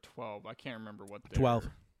 8 or 12? I can't remember what. 12.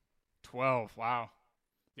 12. Wow.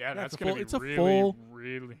 Yeah, that's going to be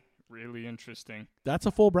really, really interesting. That's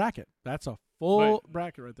a full bracket. That's a full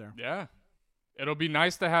bracket right there. Yeah. It'll be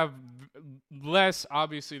nice to have less.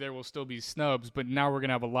 Obviously, there will still be snubs, but now we're going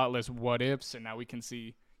to have a lot less what ifs, and now we can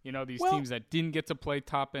see, these teams that didn't get to play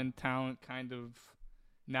top-end talent kind of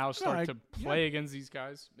now start to play against these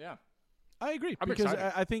guys. Yeah. I agree. I'm because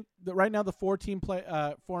excited. I think that right now the 4-team play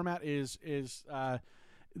format is it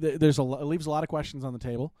leaves a lot of questions on the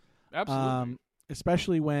table. Absolutely.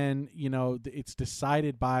 Especially when, it's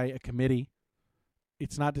decided by a committee.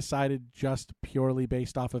 It's not decided just purely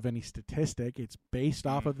based off of any statistic. It's based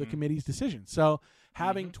off of the committee's decision. So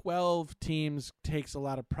having 12 teams takes a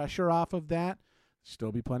lot of pressure off of that.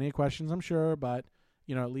 Still be plenty of questions, I'm sure, but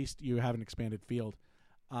at least you have an expanded field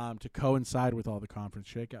to coincide with all the conference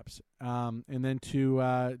shakeups. And then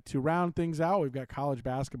to round things out, we've got college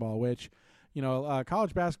basketball, which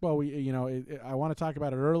college basketball, I want to talk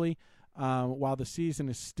about it early. While the season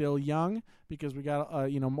is still young, because we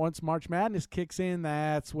got once March Madness kicks in,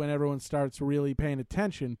 that's when everyone starts really paying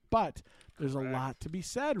attention. But there's a lot to be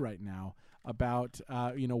said right now about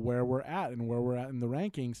where we're at and where we're at in the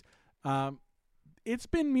rankings. It's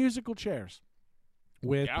been musical chairs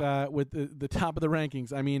with the top of the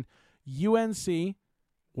rankings. I mean, UNC,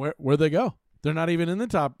 where'd they go? They're not even in the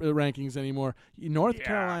top rankings anymore. North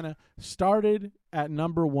Carolina started at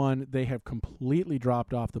number 1. They have completely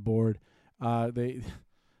dropped off the board.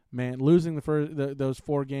 Losing those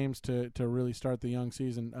 4 games to really start the young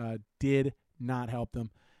season did not help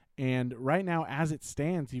them. And right now, as it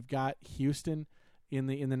stands, you've got Houston in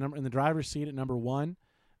the driver's seat at number 1,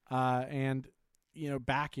 and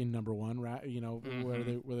back in number 1, right? Where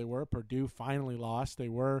they were. Purdue finally lost. They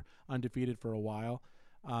were undefeated for a while.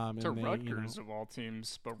 To Rutgers of all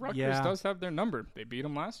teams, but Rutgers does have their number. They beat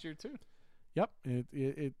them last year too. Yep,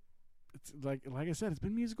 it's like I said, it's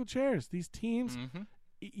been musical chairs. These teams,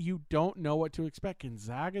 you don't know what to expect.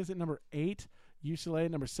 Gonzaga's at number 8, UCLA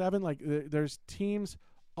at number 7. Like there's teams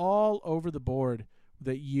all over the board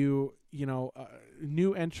that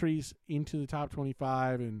new entries into the top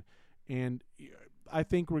 25, and I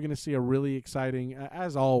think we're going to see a really exciting,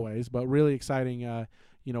 as always, but really exciting.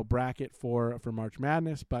 Bracket for March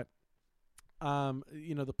Madness, but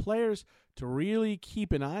the players to really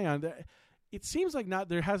keep an eye on. It seems like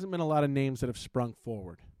there hasn't been a lot of names that have sprung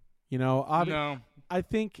forward. No. I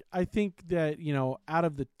think that out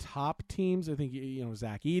of the top teams, I think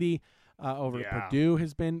Zach Edey over at Purdue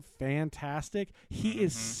has been fantastic. He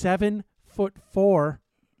is 7'4".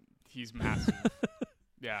 He's massive.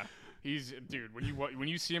 Yeah, he's dude. When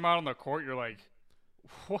you see him out on the court, you're like,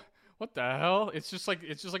 what? What the hell? It's just like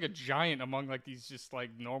a giant among like these just like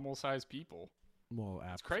normal sized people. Well,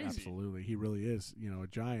 it's crazy. Absolutely, he really is. A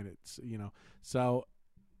giant. It's so.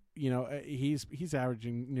 He's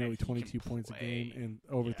averaging nearly 22 points a game and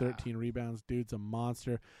over 13 rebounds. Dude's a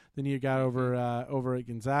monster. Then you got over at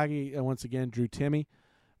Gonzaga once again, Drew Timme.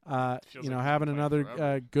 Having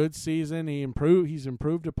another good season. He's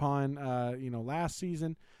improved upon last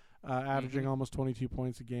season, averaging almost 22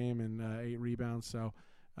 points a game and 8 rebounds. So.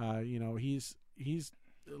 He's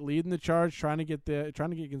leading the charge, trying to get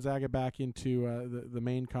Gonzaga back into the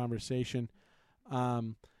main conversation.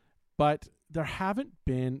 But there hasn't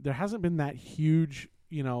been that huge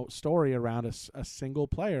story around a single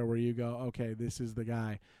player where you go, okay, this is the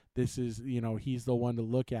guy. This is he's the one to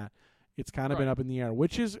look at. It's kind of been up in the air,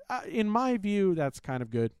 which is in my view that's kind of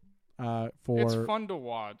good. It's fun to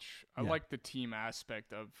watch. I like the team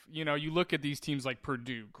aspect of you look at these teams like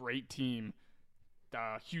Purdue, great team.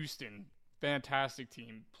 Houston, fantastic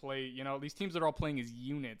team. These teams are all playing as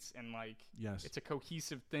units, and Yes. it's a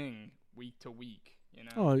cohesive thing week to week.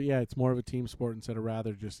 Oh yeah, it's more of a team sport instead of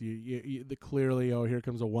rather just clearly. Oh, here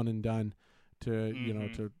comes a one and done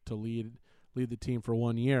to to lead the team for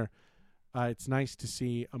 1 year. It's nice to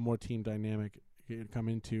see a more team dynamic come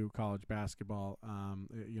into college basketball.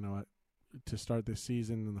 To start this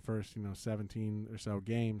season in the first 17 or so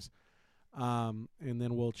games, and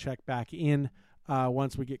then we'll check back in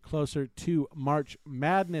once we get closer to March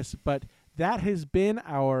Madness. But that has been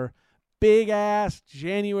our big ass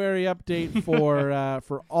January update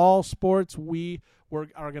for all sports. We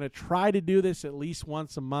are going to try to do this at least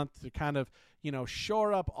once a month to kind of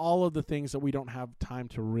shore up all of the things that we don't have time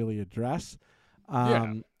to really address.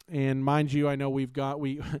 And mind you, I know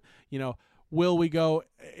will we go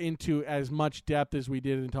into as much depth as we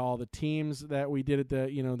did into all the teams that we did at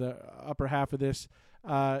the upper half of this?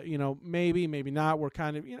 Maybe not. We're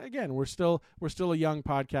kind of again, we're still a young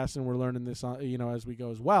podcast, and we're learning this as we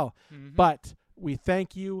go as well. Mm-hmm. But we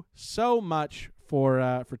thank you so much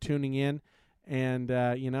for tuning in, and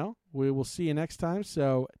we will see you next time.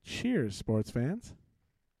 So cheers, sports fans.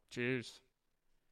 Cheers.